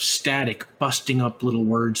over, static, busting up little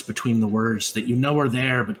words between the words that are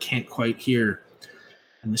there but can't quite hear.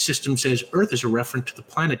 And the system says, Earth is a reference to the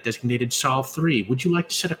planet designated Sol 3. Would you like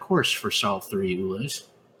to set a course for Sol 3, Ulas?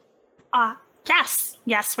 Yes.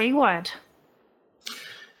 Yes, we would.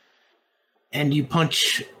 And you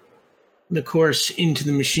punch the course into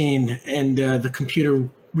the machine, and the computer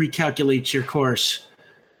recalculates your course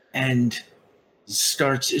and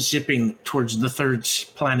starts zipping towards the third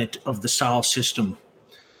planet of the Sol system.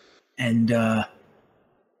 And the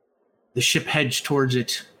ship heads towards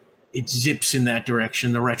it. It zips in that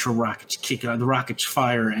direction. The retro rockets kick out, the rockets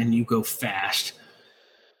fire, and you go fast.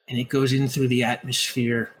 And it goes in through the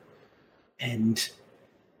atmosphere. And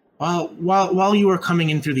while you are coming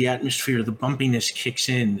in through the atmosphere, the bumpiness kicks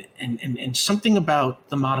in, and something about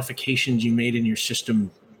the modifications you made in your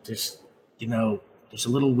system, there's a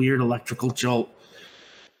little weird electrical jolt.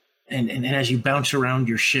 And as you bounce around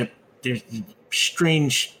your ship, there's a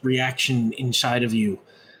strange reaction inside of you.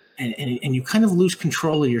 And you kind of lose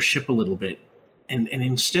control of your ship a little bit. And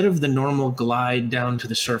instead of the normal glide down to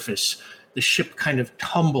the surface, the ship kind of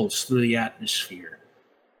tumbles through the atmosphere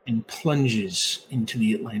and plunges into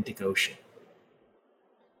the Atlantic Ocean.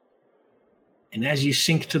 And as you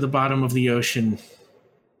sink to the bottom of the ocean,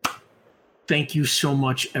 thank you so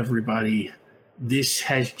much, everybody. This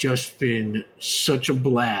has just been such a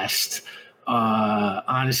blast.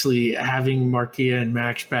 Honestly, having Markia and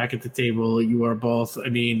Max back at the table, you are both,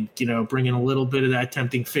 bringing a little bit of that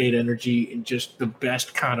Tempting Fate energy in just the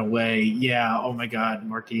best kind of way. Yeah, oh my God,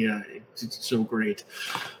 Markia, it's so great.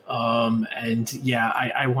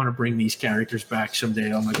 I want to bring these characters back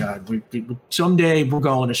someday. Oh my God, someday we're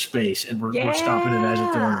going to space, and we're stopping it as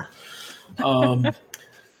a door.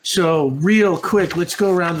 So real quick, let's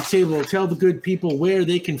go around the table. Tell the good people where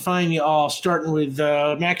they can find you all, starting with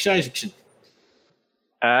Max Isaacson.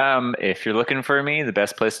 If you're looking for me, the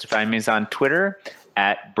best place to find me is on Twitter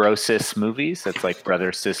at Brosis Movies. That's like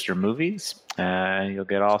brother sister movies. You'll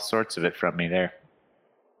get all sorts of it from me there.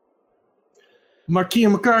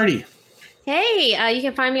 Markia McCarty. Hey, you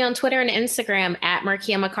can find me on Twitter and Instagram at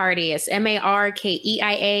Markia McCarty. It's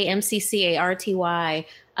MarkeiaMccarty.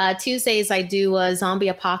 Tuesdays, I do a zombie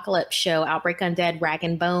apocalypse show, Outbreak Undead, Rag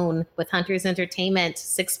and Bone, with Hunters Entertainment,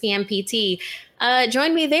 6 p.m. PT.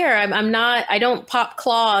 join me there. I don't pop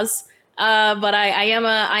claws, but I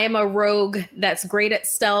am a rogue that's great at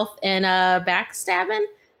stealth and backstabbing.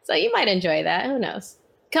 So you might enjoy that. Who knows?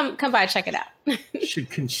 Come by, check it out. You should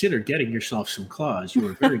consider getting yourself some claws. You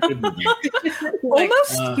were very good with them.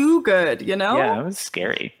 Almost too good, you know? Yeah, it was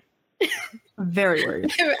scary. Very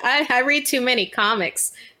worried. I read too many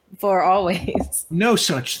comics for always. No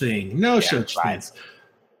such thing. No such thing.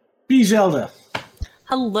 B Zelda.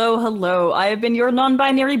 Hello. I have been your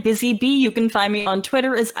non-binary busy bee. You can find me on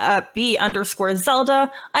Twitter as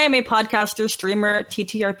 @B_Zelda. I am a podcaster, streamer,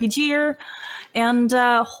 TTRPGer. And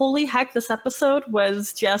holy heck, this episode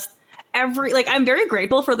was just I'm very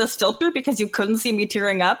grateful for this filter because you couldn't see me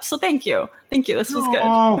tearing up. So thank you. This was good.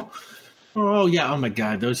 Oh yeah. Oh my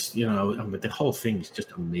God. Those, the whole thing is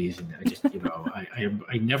just amazing. I just,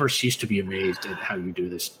 I never cease to be amazed at how you do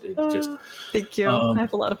this. It's just. Thank you. I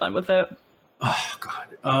have a lot of fun with it. Oh God.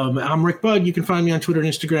 I'm Rick Bug. You can find me on Twitter and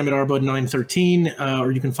Instagram at rbud913,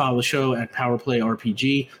 or you can follow the show at PowerPlay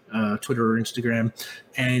RPG, Twitter or Instagram.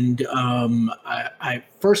 And I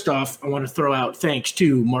first off, I want to throw out thanks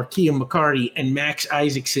to Markia McCarty and Max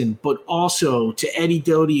Isaacson, but also to Eddie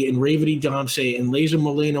Doty and Ravity Domse and Laser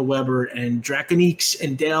Molina Weber and Draconix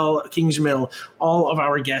and Dale Kingsmill, all of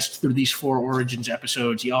our guests through these 4 Origins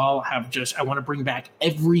episodes. Y'all have I want to bring back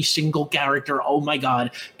every single character. Oh my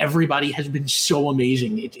God, everybody has been so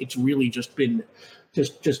amazing. It's really just been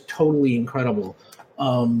just totally incredible.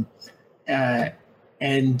 Yeah,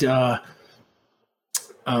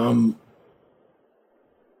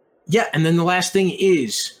 and then the last thing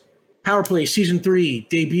is PowerPlay Season 3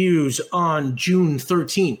 debuts on June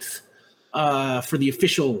 13th for the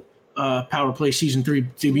official PowerPlay Season 3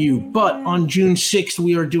 debut. But on June 6th,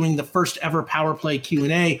 we are doing the first ever PowerPlay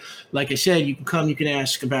Q&A. Like I said, you can come, you can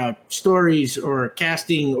ask about stories or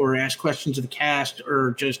casting or ask questions of the cast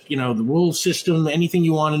or just, the rule system, anything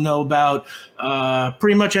you want to know about.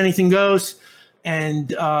 Pretty much anything goes. And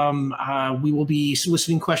we will be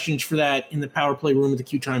soliciting questions for that in the PowerPlay room of the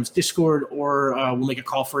Q Times Discord, or we'll make a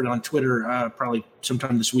call for it on Twitter probably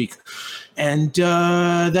sometime this week. And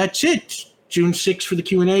that's it. June 6th for the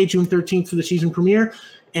Q&A, June 13th for the season premiere.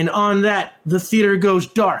 And on that, the theater goes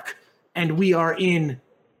dark, and we are in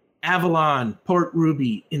Avalon, Port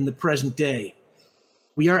Ruby, in the present day.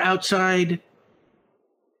 We are outside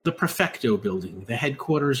the Prefecto building, the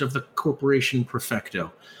headquarters of the Corporation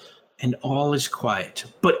Prefecto. And all is quiet.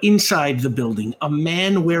 But inside the building, a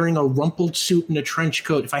man wearing a rumpled suit and a trench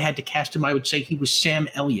coat, if I had to cast him, I would say he was Sam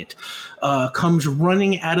Elliott, comes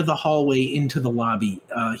running out of the hallway into the lobby.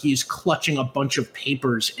 He is clutching a bunch of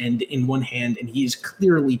papers in one hand, and he is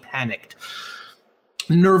clearly panicked.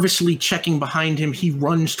 Nervously checking behind him, he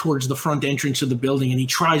runs towards the front entrance of the building, and he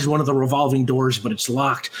tries one of the revolving doors, but it's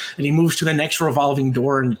locked. And he moves to the next revolving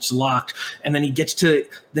door, and it's locked. And then he gets to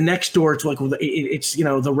the next door. It's like it's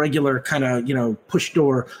the regular kind of push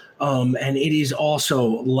door, and it is also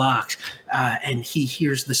locked. And he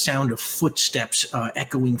hears the sound of footsteps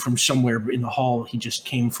echoing from somewhere in the hall he just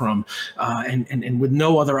came from. And with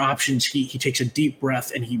no other options, he takes a deep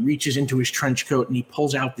breath, and he reaches into his trench coat, and he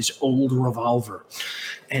pulls out this old revolver.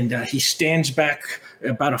 And he stands back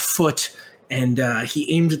about a foot, and he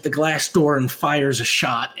aims at the glass door and fires a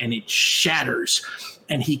shot, and it shatters.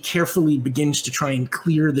 And he carefully begins to try and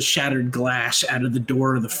clear the shattered glass out of the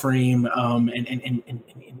door of the frame. And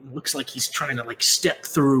it looks like he's trying to step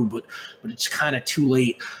through, but it's kind of too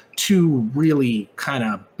late. 2 really kind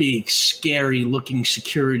of big, scary looking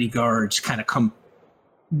security guards kind of come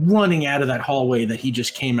running out of that hallway that he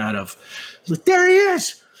just came out of. He's like, there he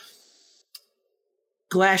is!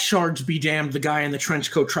 Glass shards be damned. The guy in the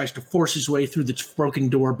trench coat tries to force his way through the broken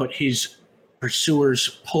door, but his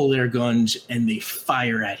pursuers pull their guns and they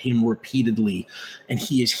fire at him repeatedly. And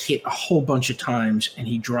he is hit a whole bunch of times, and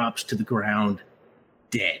he drops to the ground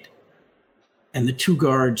dead. And the 2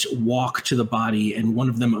 guards walk to the body, and one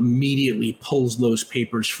of them immediately pulls those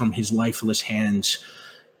papers from his lifeless hands.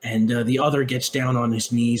 And the other gets down on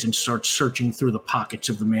his knees and starts searching through the pockets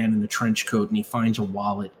of the man in the trench coat, and he finds a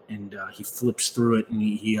wallet, and he flips through it, and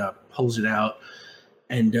he pulls it out,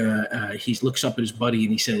 and he looks up at his buddy,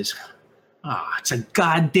 and he says, it's a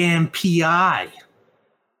goddamn PI.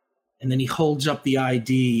 And then he holds up the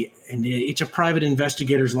ID, and it's a private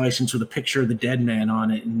investigator's license with a picture of the dead man on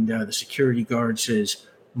it, and the security guard says,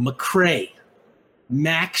 McCrae,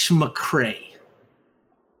 Max McCrae.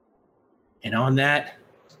 And on that,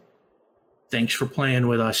 thanks for playing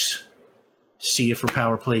with us. See you for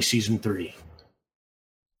PowerPlay Season 3.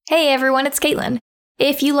 Hey everyone, it's Caitlin.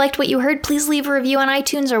 If you liked what you heard, please leave a review on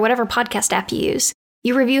iTunes or whatever podcast app you use.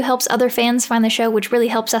 Your review helps other fans find the show, which really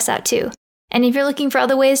helps us out too. And if you're looking for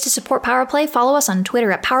other ways to support PowerPlay, follow us on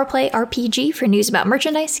Twitter at PowerPlayRPG for news about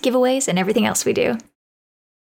merchandise, giveaways, and everything else we do.